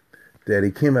much that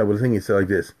he came out with a thing. He said like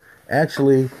this: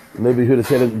 actually, maybe he would have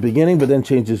said it at the beginning, but then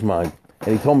changed his mind.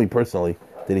 And he told me personally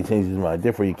that he changed his mind.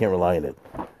 Therefore, you can't rely on it.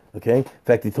 Okay? In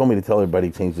fact, he told me to tell everybody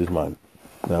he changed his mind.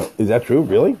 Now, is that true?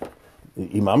 Really?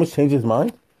 Imamish changed his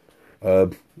mind?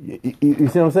 You see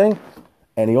what I'm saying?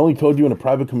 And he only told you in a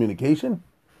private communication?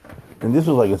 And this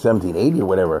was like in 1780 or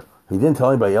whatever. He didn't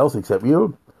tell anybody else except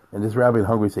you. And this rabbi in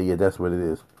Hungary said, yeah, that's what it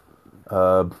is.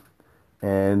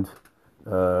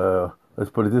 Let's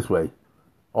put it this way.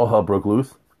 All hell broke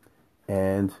loose.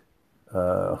 And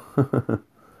how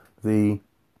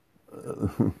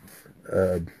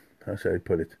should I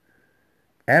put it?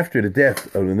 After the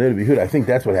death of the Noda B'Yehuda, I think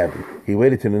that's what happened. He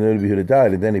waited till the Noda B'Yehuda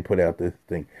died, and then he put out this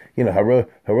thing.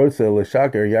 Harotza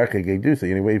l'shaker yarche gedusa.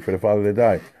 He waited for the father to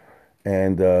die.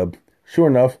 And sure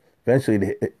enough,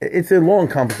 eventually, it's a long,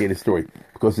 complicated story,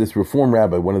 because this Reform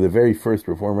rabbi, one of the very first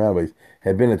Reform rabbis,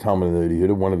 had been a Talmud of Noda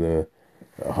B'Yehuda, one of the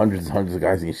hundreds of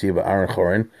guys in Yeshiva, Aaron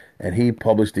Chorin, and he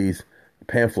published these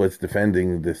pamphlets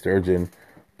defending the sturgeon.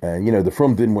 And the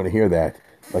Frum didn't want to hear that.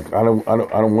 Like, I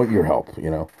don't want your help,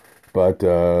 But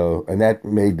and that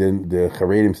made the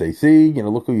Charedim say, see,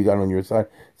 look who you got on your side.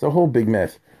 It's a whole big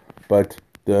mess. But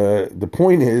the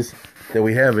point is that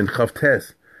we have in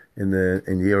Chavtes in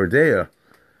Yerdea,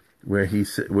 where they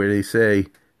say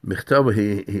Michtaba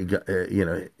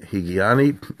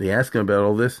Higiani. They ask him about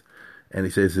all this, and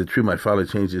he says, "Is it true? My father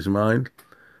changed his mind."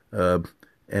 And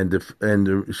the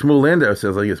Shmuel Landau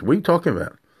says, "I guess what are you talking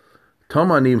about?"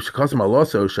 Tamanim shekasim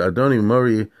aloso shadoni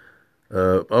mori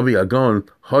avi agon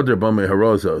hadar b'mei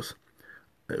harozos.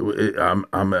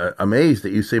 I'm amazed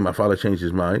that you say my father changed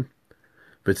his mind.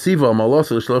 But siva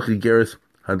maloso shlochi geris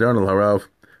hadarn al harav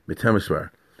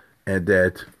mitemesvar, and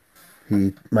that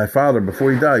my father,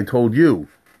 before he died, told you,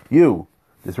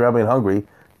 this rabbi in Hungary,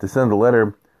 to send a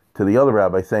letter to the other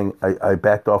rabbi saying, I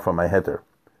backed off on my heter.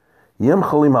 Yim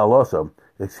chalim haloso.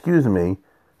 Excuse me.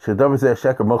 Shadav zeh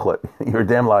sheker muchlet. You're a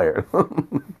damn liar.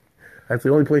 That's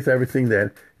the only place I ever seen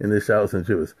that in the Shalos and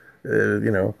Jews.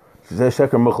 Zeh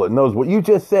sheker muchlet knows what you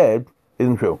just said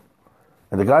isn't true,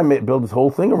 and the guy built his whole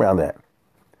thing around that.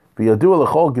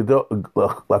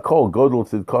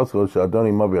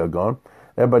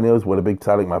 Everybody knows what a big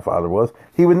tzaddik my father was.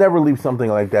 He would never leave something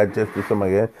like that just to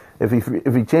somebody else. If he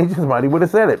changed his mind, he would have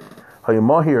said it. And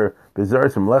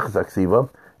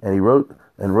he wrote.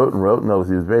 Knows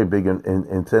he was very big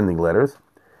in sending letters,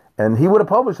 and he would have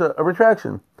published a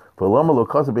retraction. And the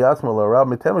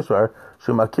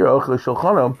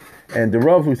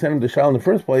Rav who sent him to Shal in the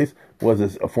first place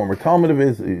was a former Talmud of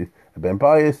his, Ben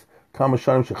Bias. Anyways,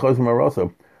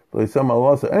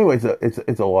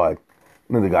 it's a lie. And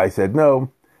then the guy said no,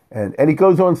 and he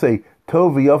goes on to say,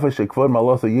 "Tov v'yafa shekvod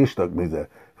malosa yishtak mizeh."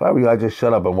 If I were you, I'd just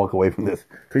shut up and walk away from this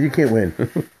because you can't win.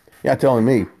 You're not telling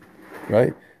me,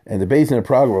 right? And the Beis in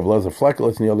Prague of Lezer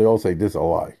Fleckless and they all say this is a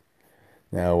lie.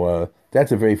 Now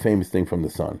that's a very famous thing from the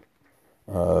Sun.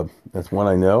 That's one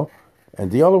I know,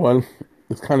 and the other one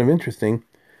is kind of interesting.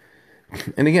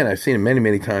 And again, I've seen it many,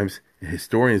 many times.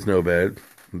 Historians know about it.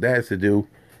 That has to do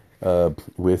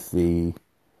with the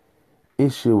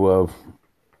issue of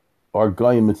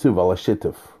Argayim Mitzuv al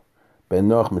Hashituf, Ben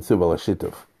Noach Mitzuv al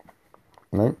Hashituf,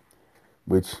 right?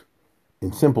 Which,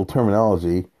 in simple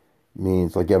terminology,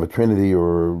 means like you have a trinity,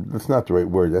 or that's not the right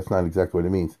word. That's not exactly what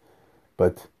it means,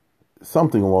 but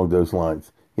something along those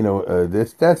lines.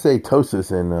 That's a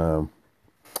Tosis in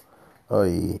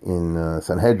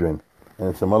Sanhedrin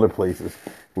and some other places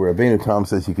where Rabbeinu Tam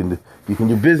says you can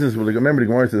do business with. Remember the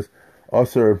Gemara says,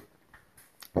 "Aser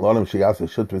Lanim Sheyasa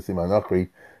Shutvasim Anachri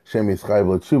Shem Yischayv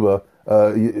Lo Tshuva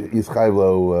Yischayv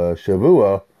Lo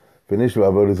Shavua V'Nishva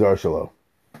Avodah Zar Shalo."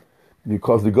 You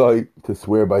cause the guy to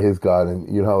swear by his God, and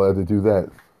you're not allowed to do that.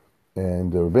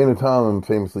 And Rabbeinu Tam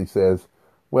famously says,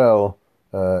 "Well,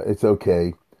 it's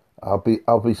okay. I'll be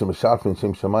some shatfin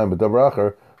shem shamayim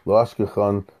b'davracher lo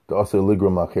ashkechan da'aser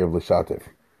ligrum lachev l'shatev."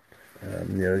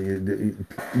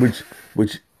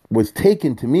 Which was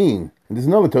taken to mean, and there's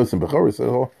another toast in Bechoros,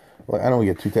 so I don't want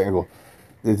to get too technical.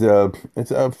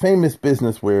 It's a famous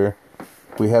business where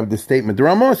we have this statement. The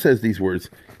Ramah says these words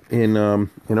in Or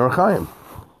Chaim,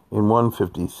 in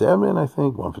 157, I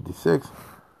think 156,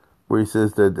 where he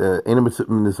says that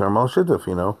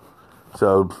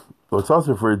So it's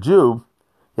also for a Jew,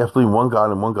 you have to believe one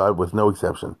God and one God with no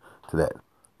exception to that.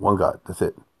 One God, that's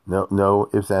it. No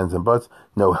ifs, ands, and buts.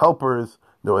 No helpers,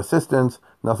 no assistants,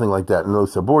 nothing like that. No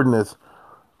subordinates.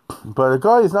 But a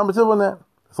guy is not mitzvah on that.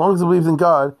 As long as he believes in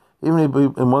God, even if he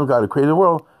believes in one God who created the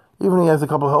world, even if he has a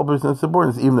couple of helpers and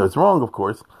subordinates, even though it's wrong, of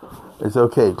course, it's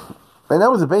okay. And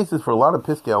that was the basis for a lot of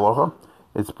Piskei Halacha.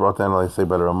 It's brought down, like I say,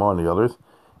 by the Ramah and the others.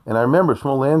 And I remember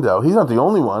Shmuel Landau, he's not the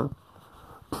only one.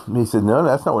 He said, no,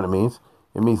 that's not what it means.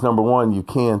 It means, number one, you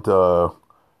can't,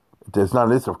 there's not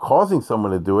an issue of causing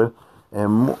someone to do it. And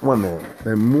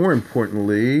more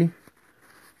importantly,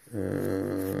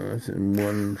 it's in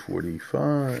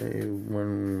 145,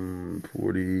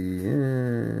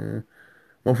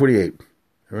 148,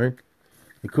 all right?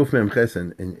 In Kuf Mem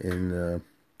Chesed in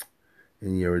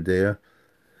Yeridea.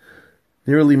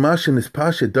 Nearly Mashin is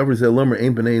Pasha, Davar Zelomer,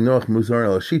 Ein B'nei Noach, Muzar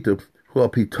al Shitub, Hu al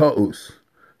Pi Ta'us,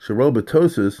 Sharol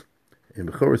B'Tosus, in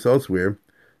Bechoros elsewhere,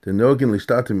 the Nogin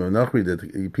Lishtatim Nachri, that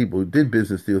the people who did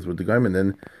business deals with the guy, and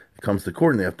then it comes to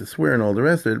court and they have to swear and all the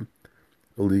rest of it.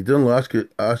 And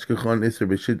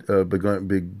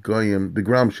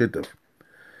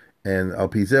Al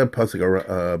Pizeh, Pasuk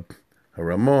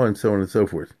Haramah, and so on and so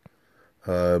forth.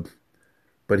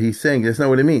 But he's saying that's not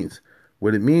what it means.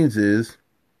 What it means is,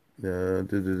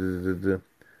 Shemata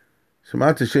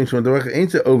Shem Shem Davarach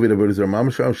ain't a Ovid about his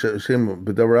Ramam Shem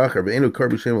B'Davarach, but ain't no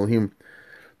Karbi Shem Elohim.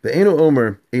 The Eno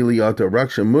Omer Eliyato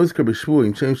Raksha Muzkar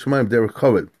B'Shvuim Shem Shemaim Derech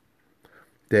Chavod.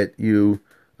 That you,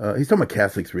 he's talking about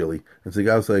Catholics really. It's a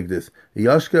guy like this: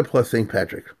 Yashka plus Saint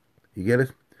Patrick. You get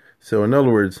it? So in other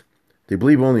words, they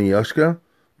believe only in Yashka,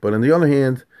 but on the other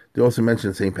hand, they also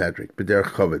mention Saint Patrick.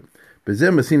 B'Derech Chavod.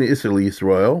 B'Zeh Masina Israel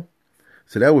Yisrael.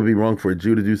 So that would be wrong for a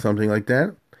Jew to do something like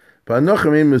that. But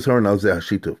Anochem Ein Mizar Al Zeh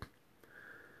Hashituf.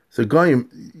 So Goyim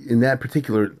in that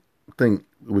particular thing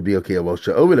would be okay. But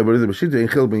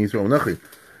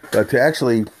to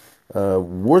actually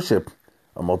worship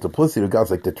a multiplicity of gods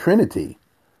like the Trinity,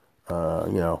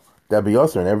 that'd be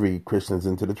also, and every Christian's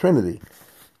into the Trinity.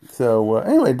 So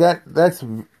anyway, that's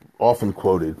often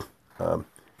quoted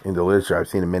in the literature. I've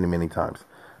seen it many, many times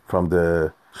from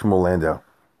the Shmuel Landau.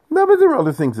 No, but there are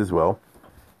other things as well.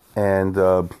 And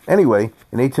anyway,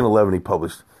 in 1811 he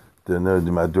published the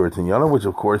Madur Tinyana, which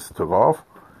of course took off.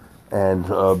 And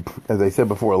as I said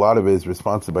before, a lot of it is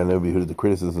responsive by Novi Yehuda, the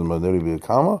criticism of Novi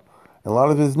Kama, and a lot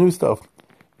of his new stuff.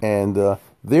 And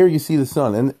there you see the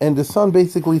son. And the son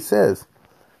basically says,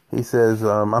 he says,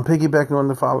 I'm piggybacking on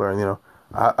the father. And,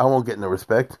 I won't get no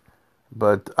respect.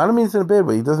 But I don't mean it's in a bad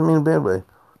way. He doesn't mean a bad way.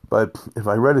 But if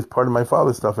I read as part of my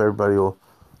father's stuff, everybody will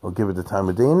give it the time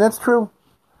of day. And that's true.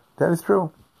 That is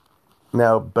true.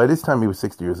 Now, by this time, he was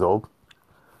 60 years old.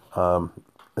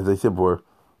 As I said before,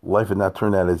 life had not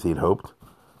turned out as he'd hoped.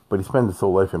 But he spent his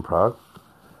whole life in Prague.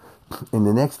 In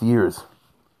the next years,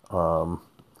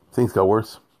 things got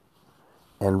worse.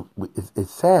 And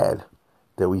it's sad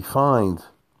that we find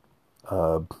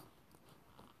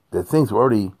that things were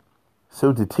already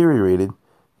so deteriorated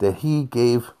that he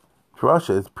gave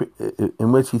drashas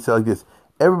in which he said like this: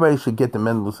 everybody should get the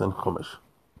Mendelssohn Chumash.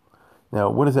 Now,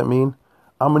 what does that mean?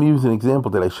 I'm going to use an example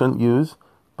that I shouldn't use,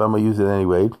 but I'm going to use it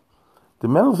anyway. The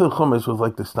Mendelssohn Chumash was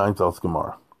like the Steinsaltz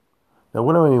Gemara. Now,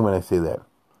 what do I mean when I say that?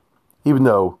 Even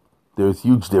though there's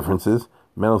huge differences,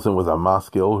 Mendelssohn was a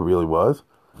Maskil, who really was,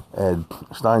 and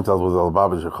Steinsaltz was a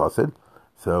Lubavitcher Chassid,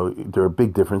 so there are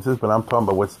big differences, but I'm talking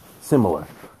about what's similar.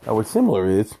 Now, what's similar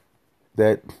is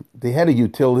that they had a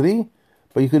utility,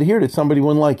 but you could hear that somebody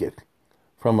wouldn't like it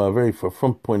from a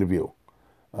front point of view.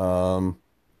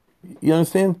 You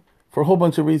understand? For a whole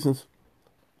bunch of reasons.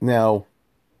 Now,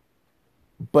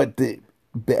 but the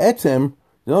Be'etzem,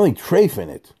 there's only treif in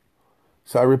it.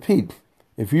 So I repeat,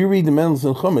 if you read the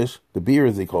Mendelssohn Chumash, the beer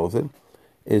as he calls it,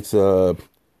 it's a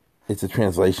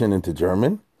translation into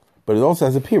German, but it also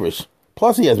has a pirush.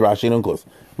 Plus he has Rashi and Onkelos,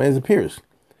 but it has a pirush.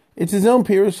 It's his own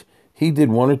pirush. He did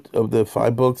one of the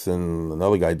 5 books, and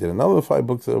another guy did another 5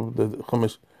 books of the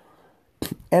Chumash.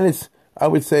 And it's, I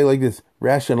would say like this,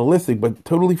 rationalistic, but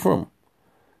totally firm.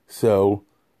 So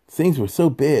things were so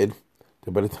bad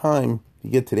that by the time you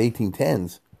get to the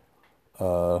 1810s,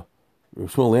 Shmuel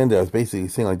Landau is basically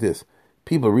saying like this: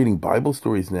 people are reading Bible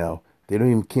stories now. They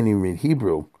can't even read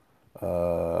Hebrew.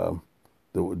 The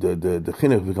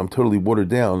chinuch become totally watered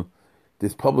down.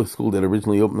 This public school that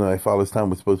originally opened in my father's time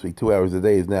was supposed to be 2 hours a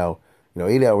day is now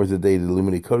 8 hours a day. The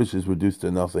Lumini Kodesh is reduced to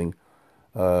nothing.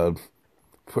 The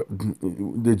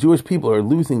Jewish people are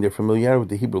losing their familiarity with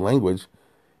the Hebrew language,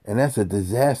 and that's a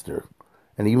disaster.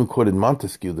 And he even quoted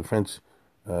Montesquieu, the French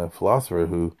philosopher,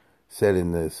 who said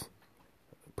in this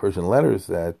Persian letters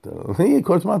that he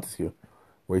quotes Montesquieu,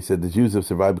 where he said the Jews have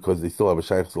survived because they still have a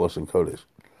Shayach Lashon Kodesh,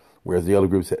 whereas the other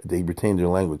groups, they retained their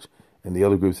language, and the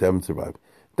other groups haven't survived.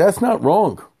 That's not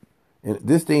wrong. In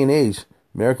this day and age,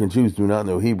 American Jews do not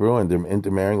know Hebrew, and they're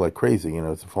intermarrying like crazy.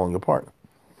 It's falling apart.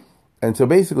 And so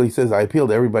basically he says, I appeal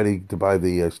to everybody to buy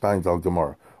the Steinsaltz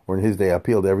Gemara. Or in his day, I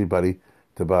appealed to everybody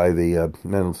to buy the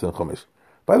Mendelssohn Chumash.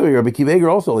 By the way, Rabbi Akiva Eiger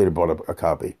also later bought a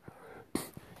copy.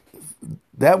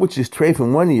 That which is treif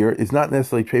in one year is not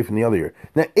necessarily treif in the other year.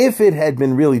 Now, if it had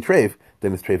been really treif,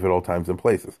 then it's treif at all times and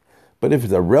places. But if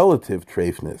it's a relative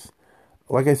treifness,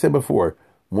 like I said before,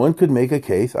 one could make a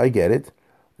case, I get it,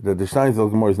 that the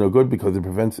Steinsaltz Gemara is no good because it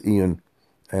prevents Iyun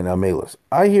and Amelus.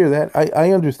 I hear that.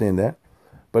 I understand that.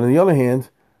 But on the other hand,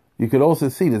 you could also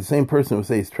see that the same person would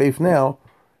say it's treif now,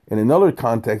 in another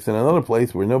context, in another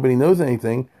place where nobody knows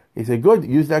anything, he said, good,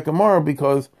 use that Gemara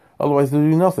because otherwise they'll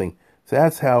do nothing. So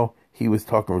that's how he was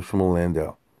talking with Shmuel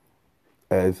Landau.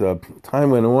 As time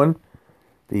went on,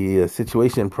 the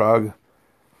situation in Prague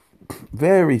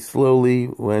very slowly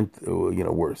went,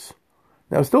 worse.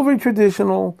 Now, it's still very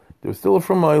traditional. There was still a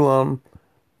From Olam,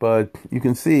 but you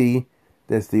can see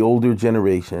that's the older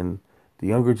generation. The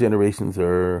younger generations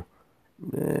are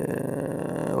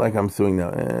like I'm suing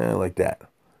now, like that.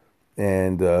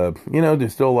 And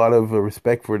there's still a lot of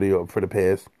respect for the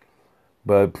past,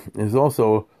 but there's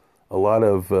also a lot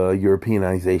of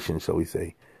Europeanization, shall we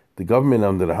say. The government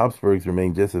under the Habsburgs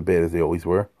remained just as bad as they always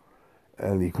were,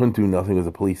 and they couldn't do nothing as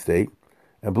a police state.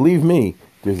 And believe me,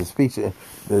 there's a speech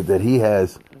that he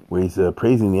has where he's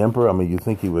praising the emperor. I mean, you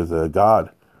think he was a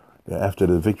god after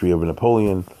the victory over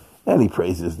Napoleon, and he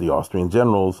praises the Austrian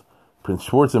generals, Prince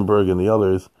Schwarzenberg and the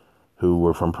others who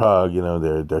were from Prague.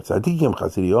 They're tzaddikim,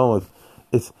 chassidim.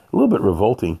 It's a little bit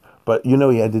revolting, but he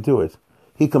had to do it.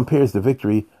 He compares the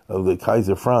victory of the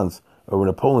Kaiser Franz over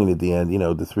Napoleon at the end.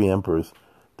 The 3 emperors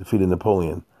defeated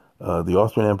Napoleon. The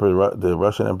Austrian emperor, the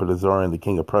Russian emperor, the Tsar, and the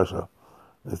King of Prussia,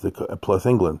 plus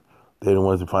England. They're the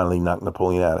ones who finally knocked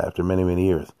Napoleon out after many, many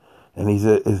years. And he's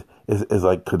is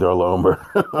like Kedar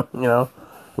Laomer,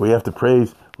 we have to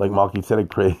praise, like Malki Tzedek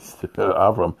praised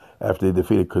Avram after they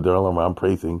defeated Kedar Laomer. I'm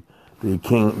praising the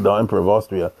emperor of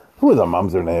Austria, who was a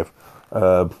mamzer and a half.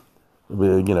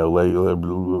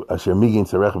 Asher Migin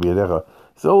Sarech V'Yadecha.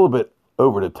 It's a little bit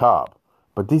over the top,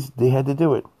 but they had to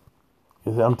do it.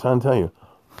 I'm trying to tell you,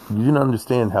 you didn't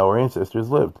understand how our ancestors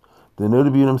lived. The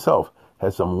Noda himself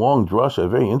has some long drasha,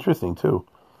 very interesting too,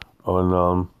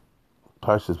 on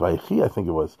Parshas Vayechi, I think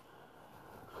it was,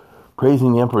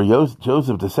 praising the Emperor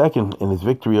Joseph II in his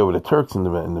victory over the Turks in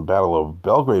the Battle of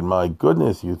Belgrade. My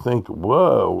goodness, you think,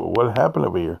 whoa, what happened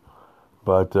over here?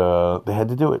 But they had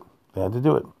to do it. They had to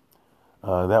do it.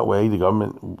 That way, the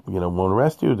government, won't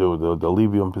arrest you. They'll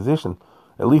leave you in position.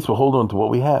 At least we'll hold on to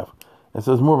what we have. And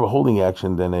so it's more of a holding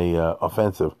action than a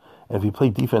offensive. And if you play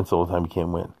defense all the time, you can't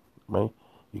win, right?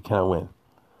 You cannot win.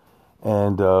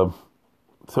 And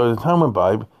so as time went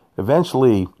by,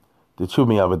 eventually the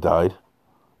Chubmiyava died.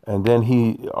 And then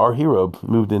our hero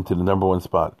moved into the number one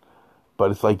spot. But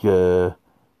it's like the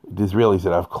Israelis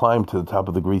said, I've climbed to the top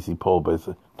of the greasy pole, but it's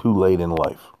too late in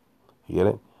life. You get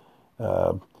it?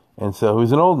 And so he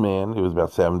was an old man. He was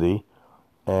about 70,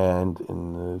 and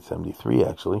in 73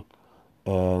 actually.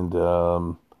 And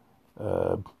I'll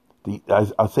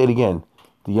say it again.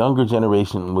 The younger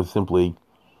generation was simply,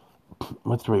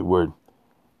 what's the right word?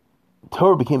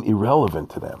 Torah became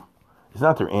irrelevant to them. It's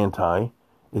not they're anti.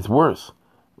 It's worse.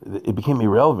 It became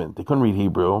irrelevant. They couldn't read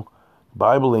Hebrew.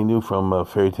 Bible they knew from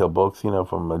fairy tale books,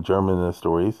 from German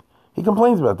stories. He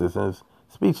complains about this in his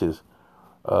speeches.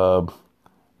 He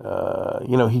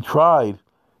tried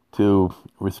to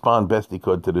respond best he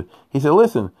could he said,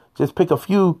 listen, just pick a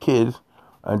few kids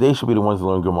and they should be the ones to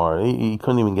learn Gemara. He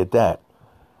couldn't even get that.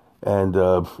 And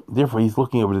therefore he's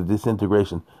looking over the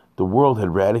disintegration. The world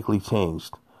had radically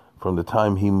changed from the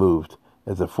time he moved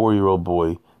as a 4-year-old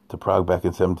boy to Prague back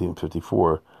in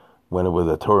 1754 when it was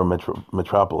a Torah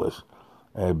metropolis.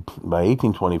 And by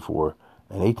 1824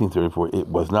 and 1834, it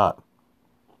was not.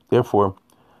 Therefore,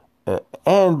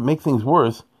 and make things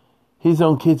worse, his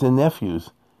own kids and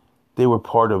nephews, they were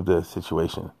part of the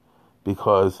situation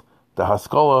because the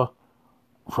Haskalah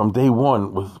from day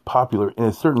one was popular in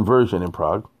a certain version in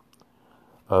Prague.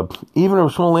 Even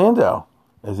Rav Shmuel Landau,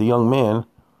 as a young man,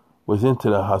 was into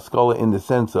the Haskalah in the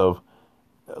sense of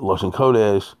Lashon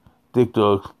Kodesh,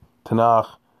 Dikduk,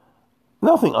 Tanakh,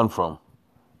 nothing unfrom.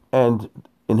 And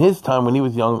in his time, when he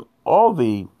was young, all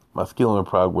the Maskilim in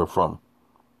Prague were from.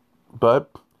 But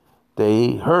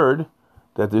they heard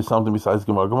that there's something besides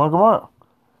Gemara.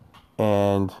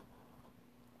 And,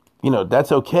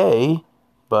 that's okay,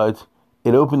 but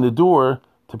it opened the door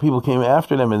to people who came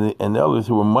after them and the others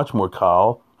who were much more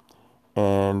kal.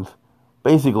 And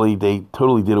basically, they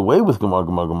totally did away with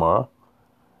Gemara.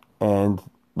 And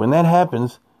when that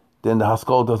happens, then the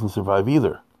Haskalah doesn't survive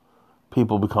either.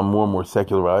 People become more and more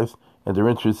secularized, and they're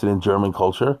interested in German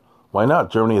culture. Why not?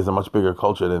 Germany has a much bigger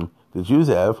culture than the Jews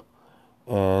have,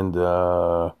 and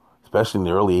especially in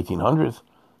the early 1800s.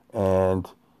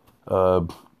 And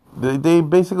they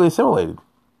basically assimilated,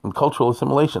 in cultural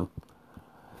assimilation.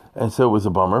 And so it was a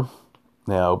bummer.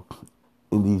 Now,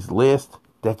 in these last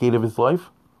decade of his life,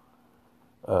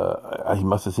 he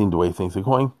must have seen the way things are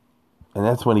going. And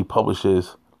that's when he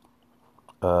publishes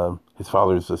his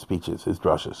father's speeches, his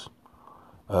drushes,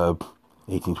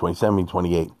 1827,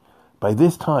 28. By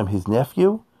this time, his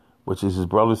nephew, which is his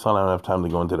brother's son, I don't have time to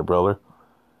go into the brother,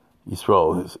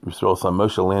 Yisrael's son,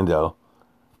 Moshe Landau,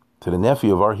 to the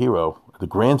nephew of our hero, the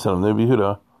grandson of Noda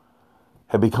B'Yehuda,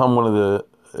 had become one of the,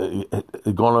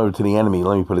 had gone over to the enemy,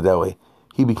 let me put it that way.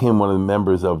 He became one of the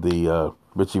members of the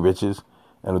Richie Riches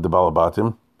and of the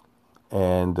Balabatim.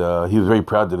 And he was very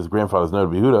proud that his grandfather's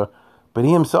Noda B'Yehuda, but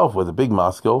he himself was a big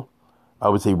maskil. I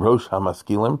would say Rosh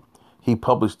HaMaskilim. He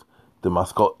published the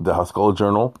Haskalah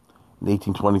Journal in the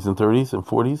 1820s and 30s and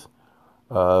 40s.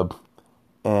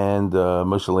 And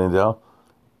Moshe Landau.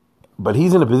 But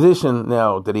he's in a position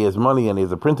now that he has money and he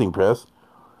has a printing press.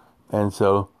 And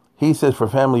so he says for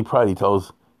family pride, he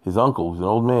tells his uncle, who's an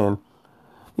old man,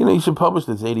 you should publish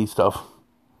this 80s stuff.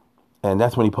 And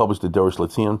that's when he published the Dorish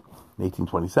Letzion in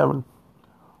 1827,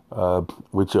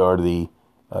 which are the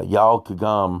Yal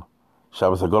Kagam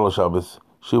Shabbos Hagolah Shabbos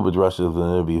Shubah Drushes of the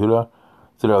Noda B'Yehuda.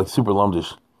 So they're like super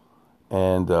lumdish.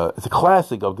 And it's a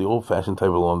classic of the old-fashioned type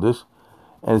of lumdish.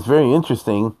 And it's very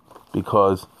interesting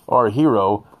because our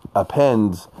hero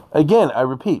appends, again, I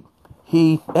repeat,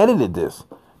 he edited this.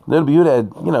 Noda B'Yehuda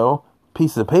had,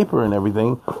 pieces of paper and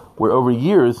everything, where over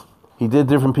years he did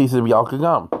different pieces of Yal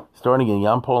Kagam, starting in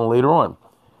Yom Paul and later on.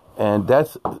 And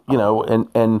that's,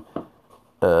 and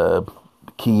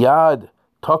Kiyad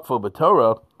Tokfo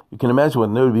B'Torah, you can imagine what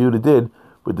Noda B'Yehuda did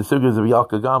with the sugyas of Yal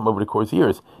Kagam over the course of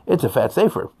years. It's a fat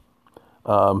sefer.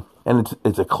 And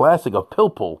it's a classic of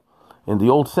pilpul in the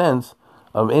old sense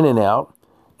of in and out.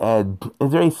 And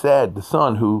it's very sad. The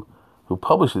son who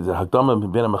publishes it,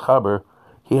 Hakdama ben Mechaber,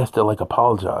 he has to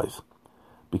apologize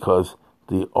because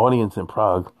the audience in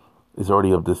Prague is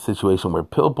already of this situation where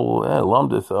Pilpul,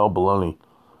 Lumdis, all baloney.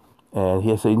 And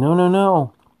he say,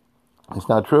 no, it's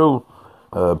not true.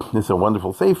 This is a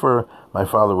wonderful sefer. My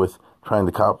father was trying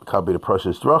to copy the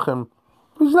Prussia's Drachim,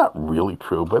 which is not really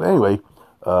true. But anyway,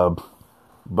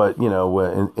 but in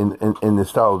the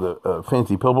style of the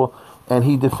fancy Pilpul. And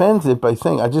he defends it by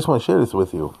saying, I just want to share this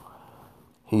with you.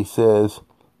 He says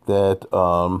that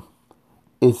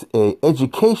it's an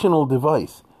educational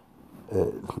device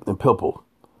in Pilpul.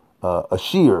 A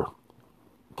shear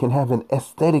can have an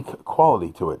aesthetic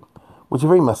quality to it, which is a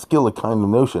very maskilic kind of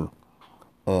notion.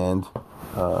 And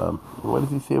what does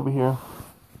he say over here?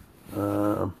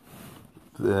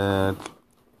 That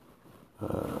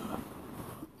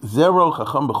Zero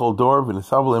Chacham B'chol Dor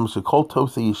v'Nesav Shekol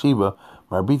Tosei Yeshiva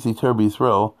Marbitzi Terbi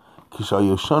Yisrael Kishal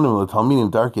Yoshonim LeTalmidim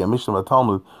Darki HaMishnah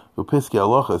VaTalmud Upiskei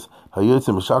Halachas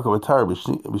Hayotzim B'Shakav Atar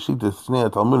B'Shita Snei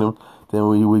Talmudim. Then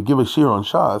we would give a shir on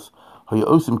Shas.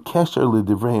 Hayosim Kesher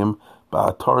LeDivreim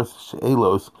Ba'Ataris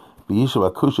She'elos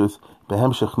B'Yishav Akushas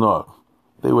B'Hemshech Noach.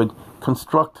 They would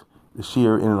construct the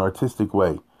shir in an artistic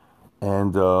way,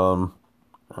 and I don't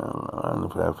know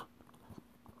if I have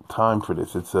time for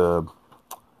this. It's a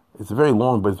very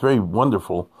long, but it's very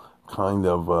wonderful kind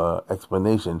of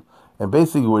explanation. And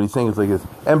basically, what he's saying is like this.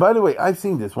 And by the way, I've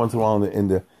seen this once in a while in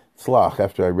the Slach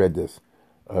after I read this.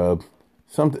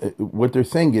 What they're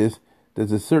saying is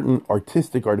there's a certain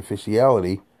artistic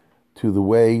artificiality to the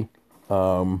way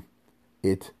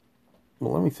it.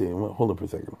 Well, let me see. Hold on for a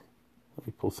second. Let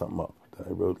me pull something up that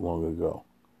I wrote long ago.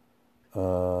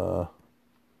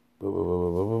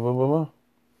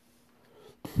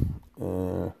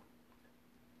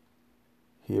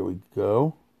 Here we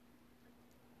go.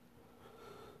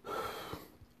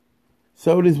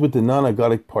 So it is with the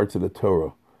non-agadic parts of the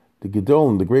Torah. The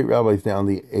Gedolim, the great rabbis down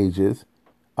the ages,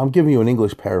 I'm giving you an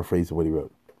English paraphrase of what he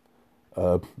wrote.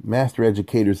 Master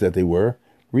educators that they were,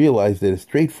 realized that a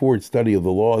straightforward study of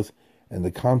the laws and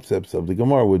the concepts of the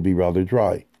Gemara would be rather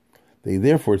dry. They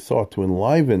therefore sought to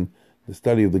enliven the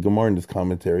study of the Gemara and its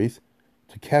commentaries,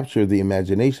 to capture the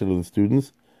imagination of the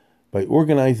students by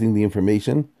organizing the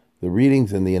information, the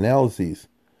readings, and the analyses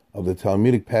of the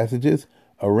Talmudic passages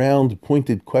around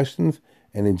pointed questions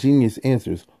and ingenious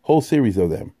answers, whole series of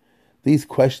them. These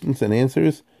questions and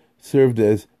answers served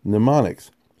as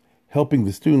mnemonics, helping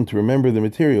the student to remember the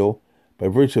material by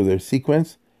virtue of their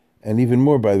sequence, and even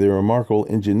more by their remarkable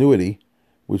ingenuity,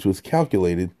 which was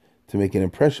calculated to make an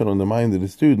impression on the mind of the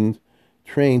student,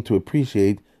 trained to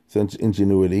appreciate such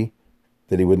ingenuity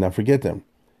that he would not forget them.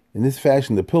 In this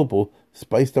fashion, the Pilpul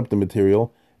spiced up the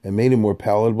material and made it more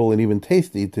palatable and even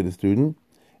tasty to the student,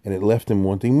 and it left him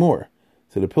wanting more.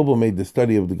 So the Pilpul made the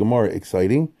study of the Gemara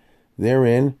exciting.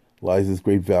 Therein lies its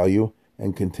great value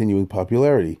and continuing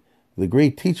popularity. The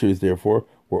great teachers, therefore,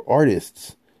 were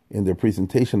artists in their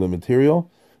presentation of the material.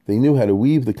 They knew how to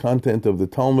weave the content of the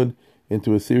Talmud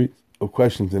into a series of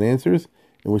questions and answers,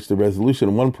 in which the resolution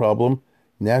of one problem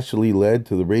naturally led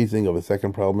to the raising of a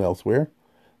second problem elsewhere,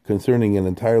 concerning an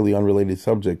entirely unrelated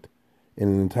subject in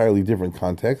an entirely different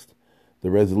context.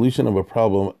 The resolution of a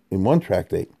problem in one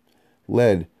tractate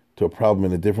led to a problem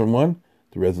in a different one.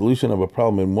 The resolution of a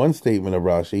problem in one statement of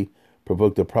Rashi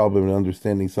provoked a problem in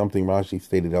understanding something Rashi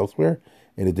stated elsewhere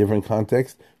in a different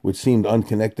context, which seemed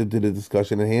unconnected to the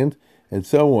discussion at hand, and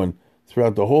so on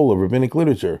throughout the whole of rabbinic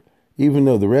literature. Even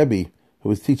though the Rebbe, who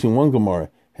was teaching one Gemara,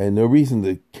 had no reason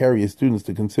to carry his students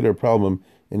to consider a problem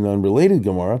in an unrelated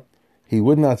Gemara, he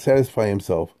would not satisfy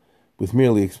himself with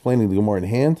merely explaining the Gemara in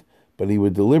hand, but he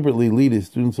would deliberately lead his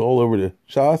students all over to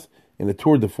Shas in a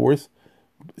tour de force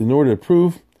in order to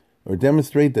prove or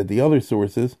demonstrate that the other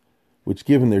sources, which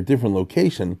given their different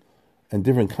location and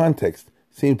different context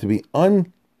seemed to be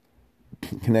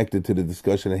unconnected to the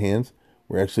discussion at hand,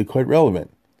 were actually quite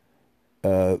relevant.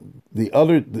 The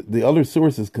other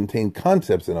sources contained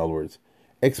concepts, in other words,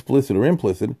 explicit or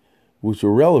implicit, which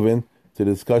were relevant to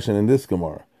the discussion in this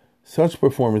Gemara. Such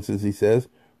performances, he says,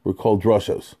 were called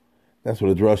drashos. That's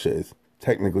what a drasha is,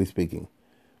 technically speaking,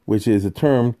 which is a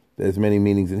term that has many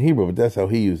meanings in Hebrew, but that's how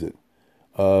he used it.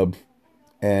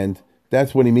 And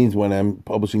that's what he means when I'm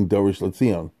publishing Dorish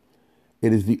Letzion.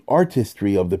 It is the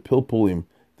artistry of the Pilpulim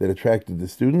that attracted the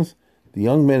students. The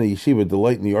young men of yeshiva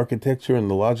delight in the architecture and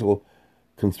the logical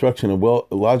construction of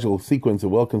logical sequence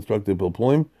of well-constructed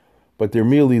Pilpulim, but they're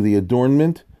merely the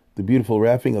adornment, the beautiful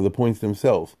wrapping of the points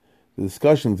themselves. The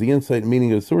discussions, the insight and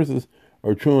meaning of the sources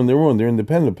are true on their own. They're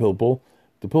independent of Pilpul.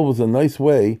 The Pilpul is a nice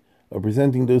way of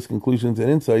presenting those conclusions and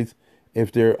insights.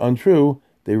 If they're untrue,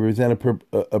 they represent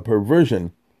a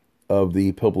perversion of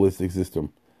the Pilpulistic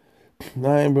system.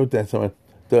 I wrote that somewhere.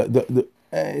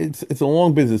 It's a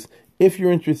long business. if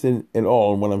you're interested at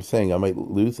all in what I'm saying, I might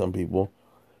lose some people.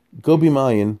 Go be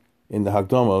mayan in the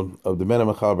Hakdama of the Ben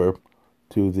Mechaber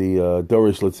to the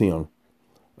Dorish Letzion,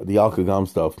 the Al Kagam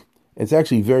stuff. It's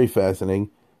actually very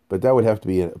fascinating, but that would have to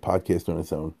be a podcast on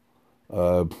its own.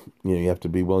 You have to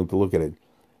be willing to look at it.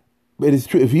 It is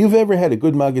true. If you've ever had a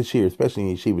good Maggid Shir,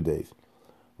 especially in yeshiva days,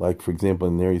 like, for example,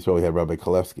 in there Yisrael we had Rabbi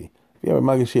Kalevsky. If you have a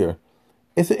Maggid Shir,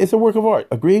 it's a work of art.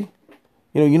 Agreed?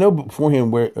 You know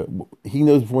beforehand where he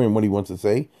knows beforehand what he wants to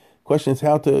say. Question is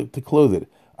how to close it.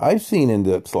 I've seen in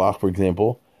the Tzlach, for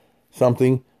example,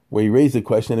 something where he raised a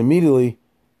question immediately,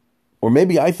 or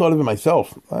maybe I thought of it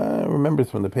myself. I remember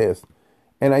this from the past.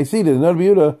 And I see that in Noda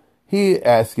B'Yehuda, he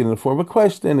asks it in the form of a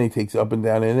question, and he takes up and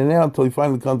down, in and out, until he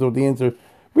finally comes up with the answer.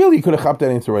 Really, you could have chopped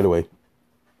that answer right away.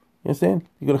 You understand?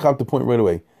 You could have chopped the point right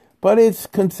away. But it's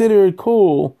considered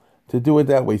cool to do it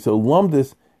that way. So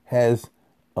Lumdis has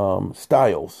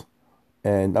styles.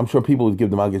 And I'm sure people would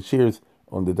give the Maggid Shirs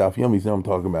on the Daf Yomi, you know what I'm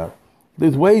talking about.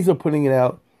 There's ways of putting it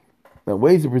out,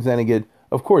 ways of presenting it.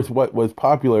 Of course, what was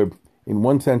popular in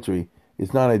one century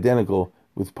is not identical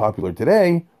with what's popular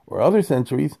today or other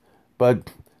centuries,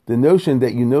 but the notion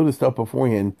that you know the stuff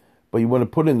beforehand, but you want to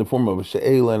put it in the form of a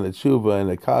she'ela and a tshuva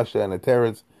and a kasha and a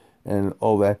teretz and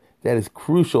all that, that is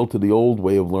crucial to the old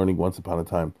way of learning once upon a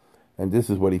time. And this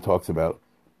is what he talks about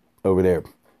over there.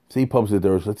 So he published the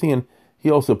Dorish Letzion.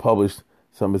 He also published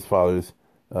some of his father's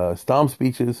Stam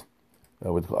speeches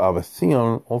with Avas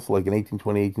Tzion, also like in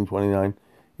 1820, 1829,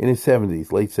 in his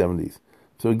 70s, late 70s.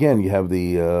 So again, you have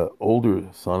the older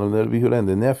son of Noda B'Yehuda and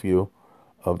the nephew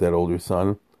of that older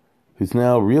son, who's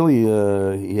now really,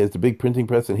 he has the big printing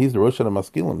press, and he's the Rosh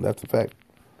Maskilim. That's a fact.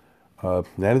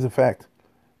 That is a fact.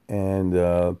 And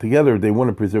together, they want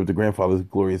to preserve the grandfather's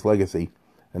glorious legacy,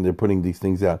 and they're putting these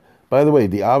things out. By the way,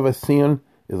 the Avas Tzion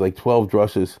is like 12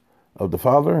 drushes of the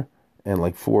father, and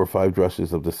like 4 or 5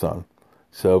 drushes of the son.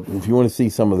 So if you want to see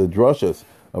some of the drushes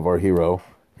of our hero,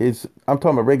 I'm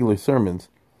talking about regular sermons,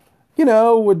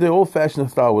 with the old-fashioned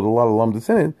style with a lot of lumdus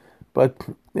in it, but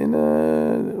in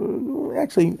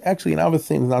actually in Avas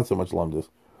Tzion is not so much lumdus.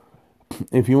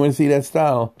 If you want to see that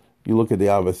style, you look at the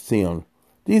Avas Tzion.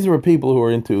 These are people who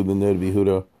are into the Noda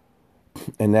B'Yehuda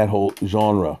and that whole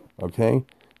genre, okay?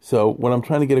 So what I'm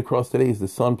trying to get across today is the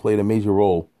son played a major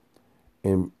role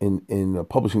in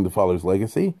publishing the father's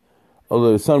legacy,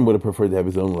 although the son would have preferred to have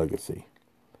his own legacy.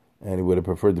 And he would have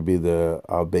preferred to be the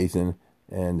Al-Bezin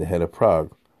and the head of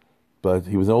Prague. But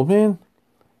he was an old man,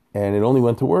 and it only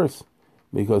went to worse,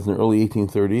 because in the early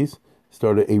 1830s,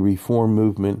 started a reform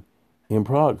movement in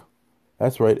Prague.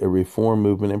 That's right, a reform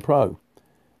movement in Prague.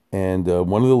 And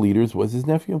one of the leaders was his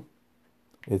nephew.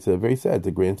 It's very sad,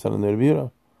 the grandson of Noda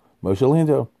B'Yehuda, Moshe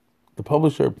Landau, the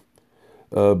publisher.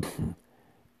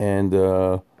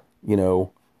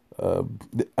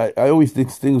 I always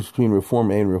distinguish between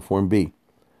Reform A and Reform B.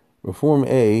 Reform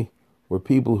A were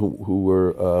people who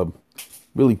were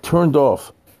really turned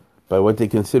off by what they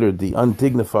considered the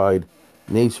undignified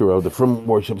nature of the Frum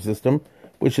worship system,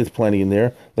 which is plenty in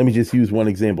there. Let me just use one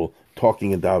example: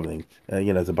 talking and davening.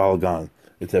 As a balagan,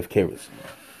 it's efkeris.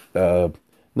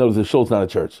 Notice the shul's not a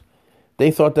church.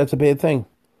 They thought that's a bad thing.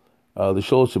 The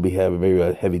shul should have a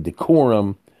very heavy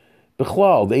decorum.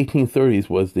 Bechlal, the 1830s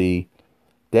was the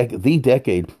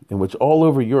decade in which all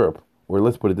over Europe, or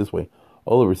let's put it this way,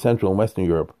 all over Central and Western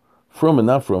Europe, from and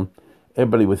not from,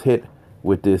 everybody was hit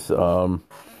with this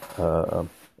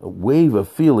wave of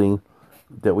feeling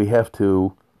that we have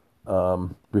to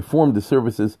reform the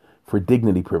services for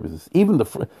dignity purposes. Even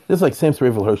this is like Sam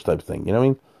Raphael Hirsch type thing, you know what I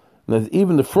mean? And there's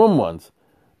even the from ones,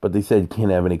 but they said you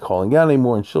can't have any calling out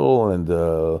anymore in shul, and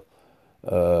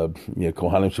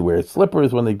Kohanim should wear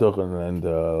slippers when they duchen, and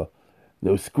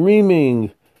no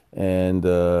screaming, and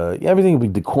everything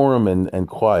would be decorum and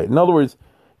quiet. In other words,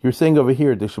 you're saying over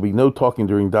here there should be no talking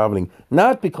during davening,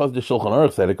 not because the Shulchan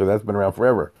Aruch said it, because that's been around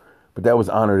forever, but that was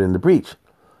honored in the breach,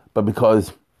 but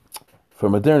because for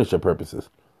modernisha purposes.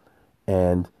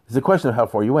 And it's a question of how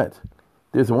far you went.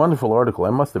 There's a wonderful article, I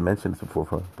must have mentioned this before,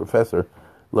 from Professor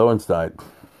Lowenstein.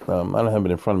 I don't have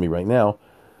it in front of me right now,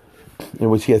 in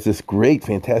which he has this great,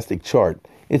 fantastic chart.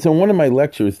 It's on one of my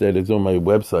lectures that is on my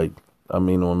website, on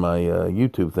my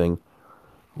YouTube thing,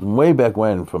 way back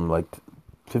when, from like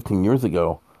 15 years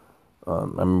ago. I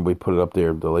remember we put it up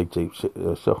there, the late Jake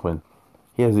Schuchman.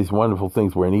 He has these wonderful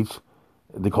things where in each,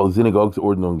 they call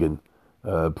Synagogsordnungen,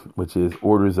 which is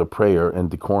orders of prayer and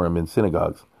decorum in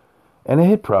synagogues. And it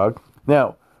hit Prague.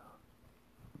 Now,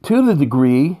 to the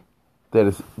degree that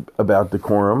is about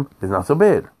decorum is not so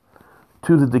bad.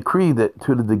 To the degree that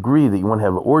you want to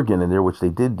have an organ in there, which they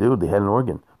did do, they had an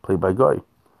organ played by Guy,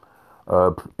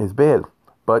 is bad.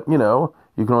 But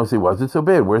you can always say, why is it so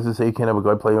bad? Where does it say you can't have a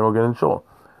guy play an organ in shul?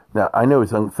 Now, I know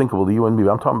it's unthinkable to you and me,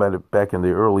 but I'm talking about it back in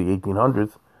the early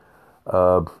 1800s.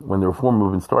 When the Reform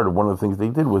movement started, one of the things they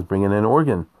did was bring in an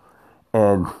organ.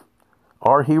 And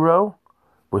our hero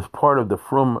was part of the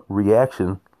Frum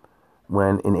reaction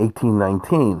when, in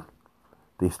 1819,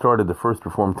 they started the first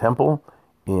Reformed temple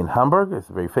in Hamburg. It's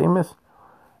very famous.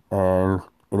 And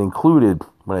it included,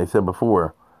 what I said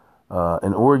before,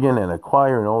 an organ and a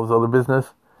choir and all this other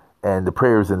business, and the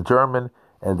prayers in German,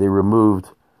 and they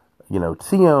removed,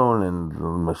 Tzion and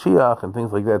Mashiach and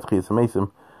things like that, Tchias HaMesim,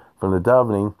 from the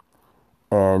davening.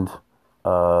 And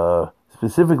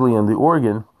specifically in the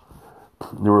organ,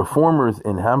 the reformers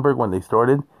in Hamburg, when they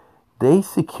started, they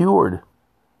secured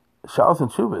Shas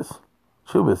and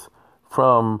Shuvas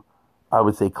from, I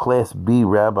would say, Class B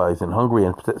rabbis in Hungary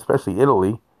and especially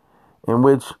Italy, in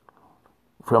which,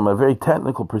 from a very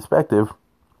technical perspective,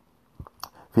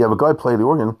 if you have a guy play the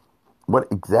organ, what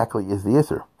exactly is the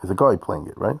Isser? Is a guy playing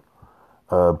it, right?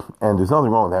 And there's nothing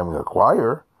wrong with having a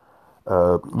choir.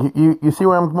 You see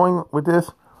where I'm going with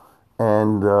this?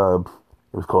 And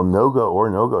it was called Noga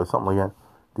or something like that,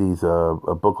 these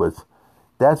booklets.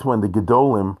 That's when the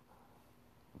Gedolim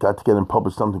got together and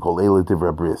published something called Eila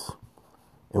Divrei Bris,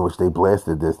 in which they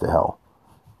blasted this to hell.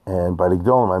 And by the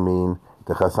Gedolim, I mean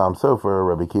the Chassam Sofer,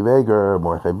 Rabbi Akiva Eiger,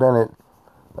 Mordechai Bennett.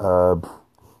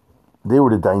 They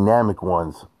were the dynamic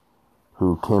ones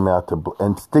who came out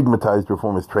and stigmatized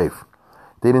reform as treif.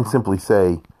 They didn't simply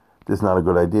say, this is not a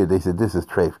good idea. They said, this is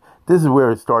treif. This is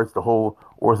where it starts the whole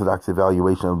Orthodox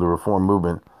evaluation of the reform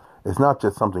movement. It's not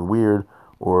just something weird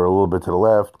or a little bit to the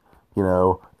left.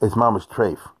 It's mamash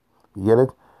treif. You get it?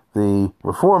 The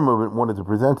reform movement wanted to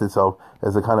present itself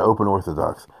as a kind of open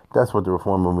Orthodox. That's what the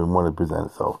reform movement wanted to present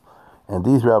itself. And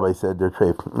these rabbis said they're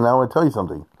treif. Now I want to tell you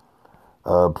something.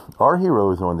 Our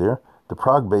hero is on there. The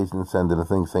Prague Basin sent in a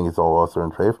thing saying it's all Osir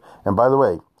and treif. And by the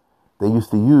way, they used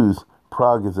to use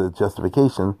Prague as a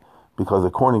justification because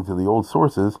according to the old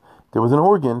sources, there was an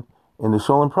organ in the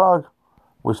shul in Prague,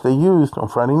 which they used on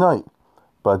Friday night.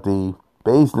 But the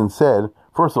Beis said,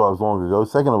 first of all, it was long ago.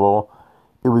 Second of all,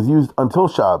 it was used until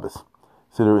Shabbos.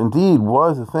 So there indeed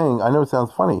was a thing. I know it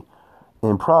sounds funny.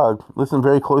 In Prague, listen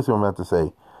very closely what I'm about to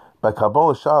say. By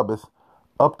Kabbalah Shabbos,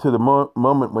 up to the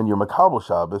moment when you're Makabel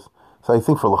Shabbos, so I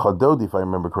think for L'Chadodi, if I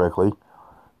remember correctly,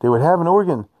 they would have an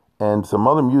organ and some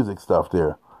other music stuff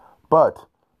there. But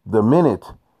the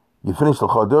minute you finish the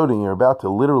L'Chadodi and you're about to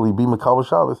literally be Makabel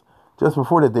Shabbos, just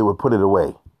before that they would put it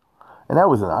away. And that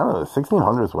was in,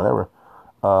 1600s, whatever.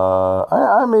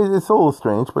 I mean, it's a little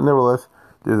strange, but nevertheless,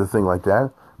 there's a thing like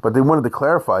that. But they wanted to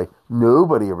clarify,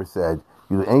 nobody ever said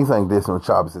you do anything like this on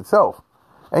Shabbos itself.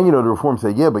 And, the Reform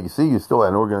said, yeah, but you see, you still had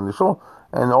an organ in the shul.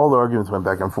 And all the arguments went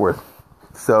back and forth.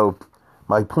 So,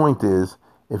 my point is,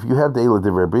 if you have the Eila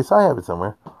Divrei Bris, I have it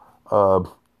somewhere. Rosh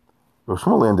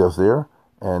Shmuel Landel's there,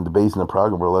 and the Beis of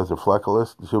Prague, and Berlezer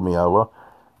Fleckelis, the Shumiyawa,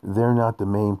 they're not the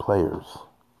main players.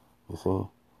 You see?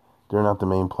 They're not the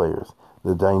main players.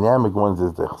 The dynamic ones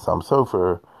is the Chassam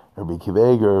Sofer, Rabbi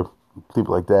Akiva Eiger,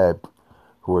 people like that,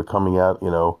 who are coming out,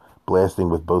 blasting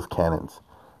with both cannons.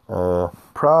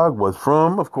 Prague was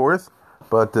Frum, of course,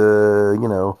 but,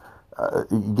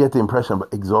 you get the impression of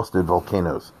exhausted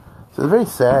volcanoes. So it's very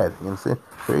sad,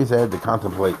 very sad to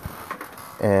contemplate.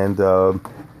 And so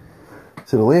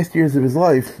the last years of his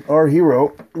life, our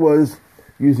hero was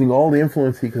using all the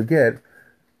influence he could get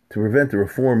to prevent the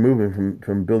reform movement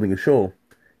from building a shul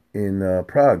in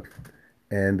Prague.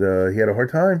 And he had a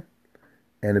hard time,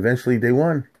 and eventually they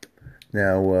won.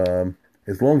 Now,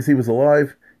 as long as he was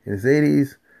alive, in his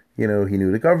 80s, he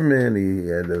knew the government, he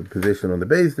had a position on the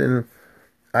Beis.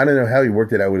 I don't know how he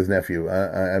worked it out with his nephew.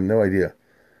 I have no idea.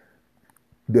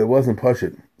 But it wasn't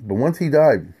Pashut. But once he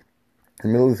died, in the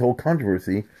middle of this whole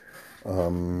controversy,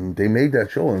 they made that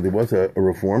shul, and there was a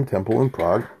reform temple in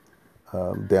Prague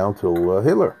down till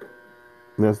Hitler.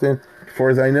 You understand? As far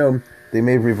as I know, they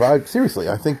may have revived. Seriously,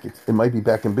 I think it might be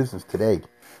back in business today,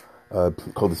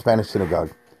 called the Spanish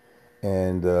Synagogue.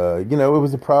 And, it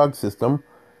was a Prague system,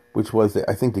 which was,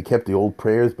 I think they kept the old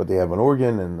prayers, but they have an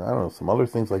organ and, I don't know, some other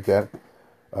things like that.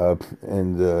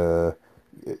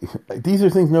 These are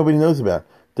things nobody knows about.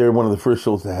 They're one of the first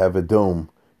shuls to have a dome.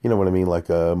 You know what I mean? Like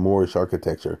a Moorish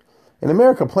architecture. In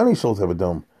America, plenty of shuls have a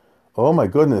dome. Oh my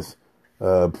goodness.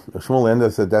 Shmuel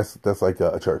Enda said that's like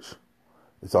a church.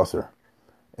 It's Osir.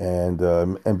 And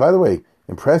by the way,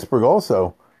 in Pressburg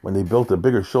also, when they built a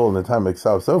bigger shul in the time of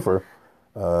Chassam Sofer,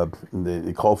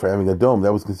 they called for having a dome.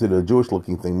 That was considered a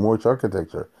Jewish-looking thing, Moorish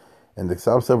architecture. And the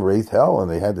Chassam Sofer raised hell, and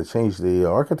they had to change the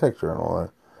architecture and all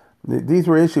that. These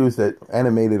were issues that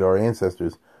animated our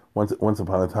ancestors once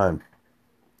upon a time.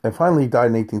 And finally, he died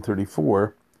in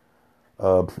 1834,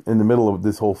 in the middle of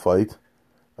this whole fight,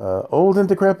 old and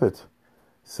decrepit.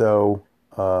 So,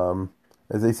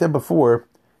 as I said before,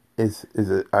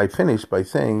 I finished by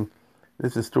saying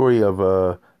this is a story of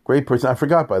a great person. I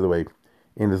forgot, by the way,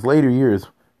 in his later years,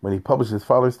 when he published his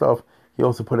father's stuff, he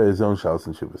also put out his own Shalos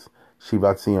and Shuvas,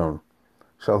 Shivat Zion.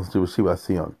 Shalos and Shuvas, Shivat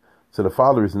Zion. So the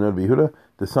father is the Nod Yehuda,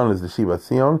 the son is the Shivat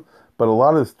Zion, but a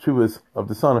lot of the Shuvas of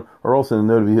the son are also in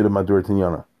the Nod Yehuda Madur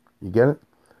Tinyana. You get it?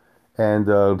 And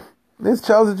this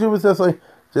Shalos and Shuvas, that's like,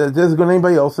 just as good as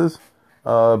anybody else's.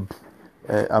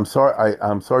 I'm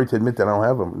sorry to admit that I don't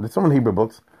have them. There's some in Hebrew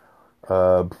books,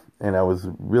 and I was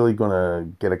really going to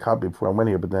get a copy before I went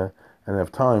here, but then I didn't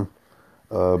have time.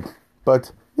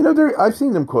 But I've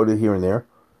seen them quoted here and there.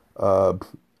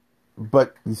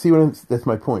 But you see that's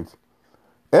my point.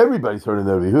 Everybody's heard of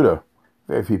Nod Yehuda.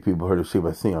 Very few people heard of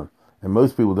Shivat Zion, and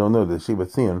most people don't know that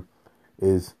Shivat Zion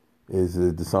is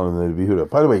the son of Nod Yehuda.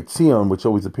 By the way, Zion, which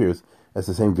always appears as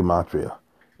the same gematria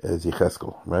as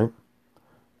Yecheskel, right?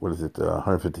 What is it?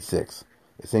 156.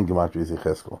 The same gematria as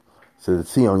Yecheskel. So the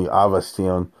Zion, Avas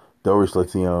Zion, Dorish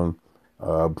Zion,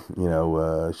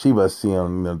 Shiva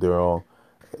Zion. They're all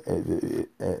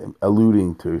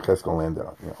alluding to Yecheskel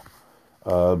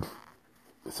Landau.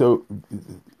 So,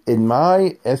 in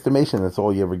my estimation, that's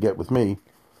all you ever get with me,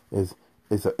 is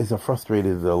a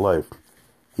frustrated life.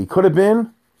 He could have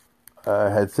been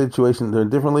had situations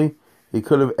done differently. He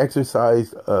could have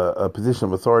exercised a position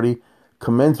of authority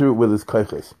commensurate with his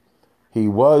kaiches. He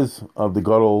was of the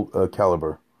Gadol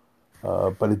caliber,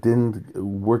 but it didn't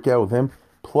work out with him.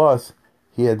 Plus,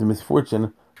 he had the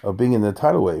misfortune of being in the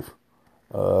tidal wave.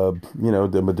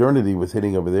 The modernity was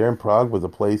hitting over there, and Prague was a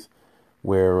place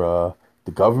where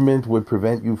the government would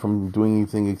prevent you from doing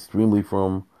anything extremely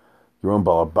from your own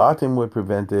Balabatim would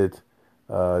prevent it.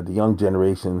 The young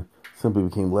generation simply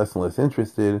became less and less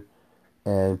interested.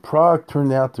 And Prague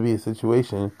turned out to be a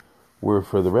situation where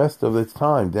for the rest of its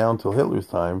time, down till Hitler's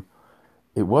time,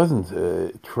 it wasn't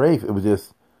treif. It was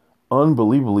just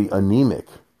unbelievably anemic.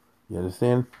 You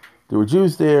understand? There were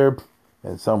Jews there,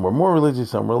 and some were more religious,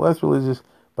 some were less religious.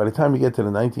 By the time you get to the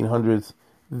 1900s,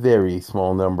 very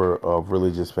small number of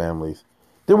religious families.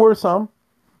 There were some,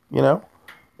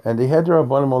 and they had their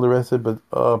Rabbanim, all the rest of it,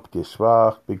 but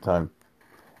geschwach, big time.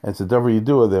 And it's a davar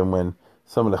yedua then when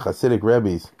some of the Hasidic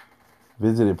rabbis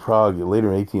visited Prague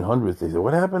later in 1800s, they said,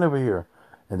 what happened over here?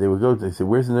 And they said,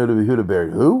 where's the Nod Yehuda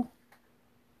buried? Who?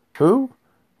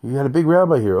 You had a big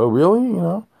rabbi here. Oh, really?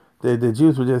 The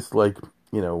Jews were just like,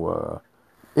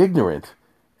 ignorant.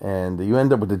 And you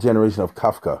end up with the generation of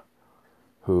Kafka,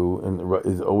 who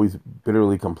is always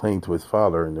bitterly complaining to his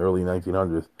father in the early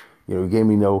 1900s. He gave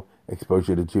me no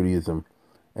exposure to Judaism.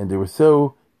 And they were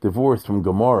so divorced from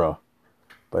Gemara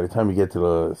by the time you get to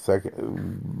the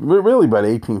really by the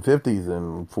 1850s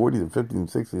and 40s and 50s and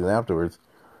 60s and afterwards,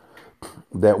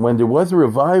 that when there was a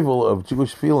revival of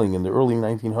Jewish feeling in the early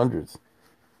 1900s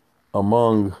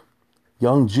among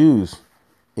young Jews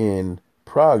in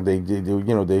Prague,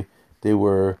 they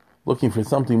were looking for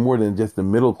something more than just the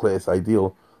middle class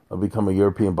ideal of becoming a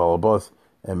European balabas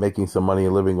and making some money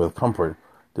and living with comfort.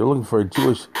 They're looking for a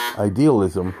Jewish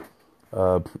idealism,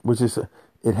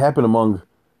 it happened among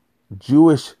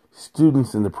Jewish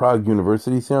students in the Prague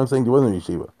University. See what I'm saying? There wasn't a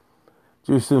yeshiva.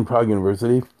 Jewish students in Prague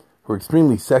University who are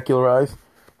extremely secularized,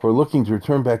 who are looking to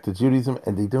return back to Judaism,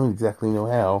 and they don't exactly know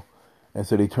how, and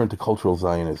so they turn to cultural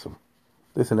Zionism.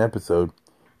 There's an episode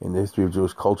in the history of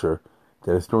Jewish culture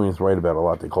that historians write about a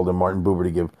lot. They called him Martin Buber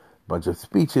to give a bunch of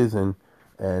speeches and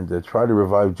try to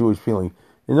revive Jewish feeling.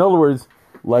 In other words,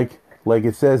 like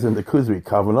it says in the Kuzri,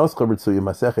 Kavanos Chabritzuya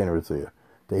Masechen Ritzuya.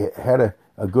 They had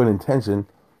a good intention,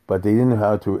 but they didn't know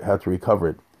how to recover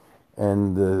it.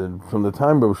 And from the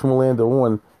time of Shmuel Landau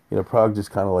on, Prague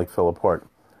just kind of like fell apart.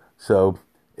 So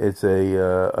it's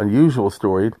a unusual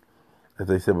story, as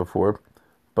I said before.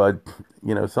 But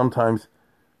sometimes,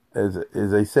 as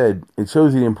I said, it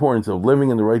shows you the importance of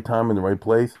living in the right time in the right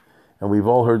place. And we've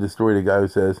all heard the story of the guy who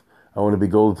says, "I want to be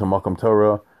golden to Makam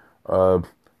Torah."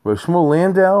 Rav Shmuel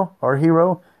Landau, our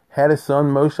hero, had a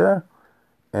son Moshe,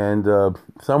 and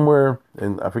somewhere,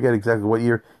 and I forget exactly what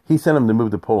year, he sent him to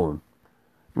move to Poland.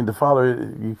 I mean, the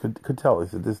father, you could tell, he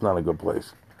said, this is not a good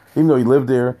place. Even though he lived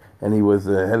there, and he was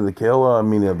the head of the Kehillah,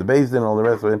 of the Beis Din and all the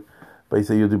rest of it, but he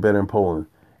said, you'll do better in Poland.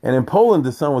 And in Poland,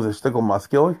 the son was a shtickle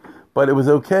maskilik, but it was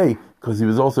okay, because he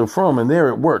was also from, and there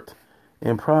it worked.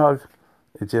 In Prague,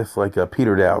 it just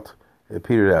petered out. It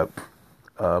petered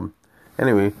out.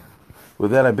 Anyway,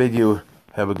 with that, I bid you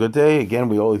have a good day. Again,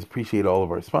 we always appreciate all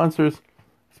of our sponsors,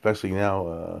 especially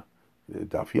now, the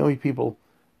Daf Yomi people.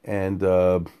 And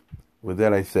with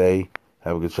that, I say,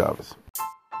 have a good Shabbos.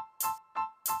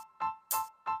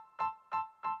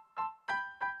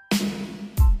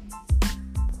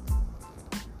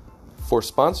 For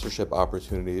sponsorship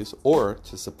opportunities or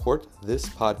to support this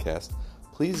podcast,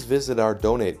 please visit our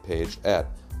donate page at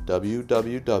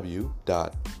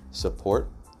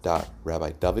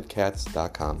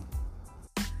www.support.rabbidavidkatz.com.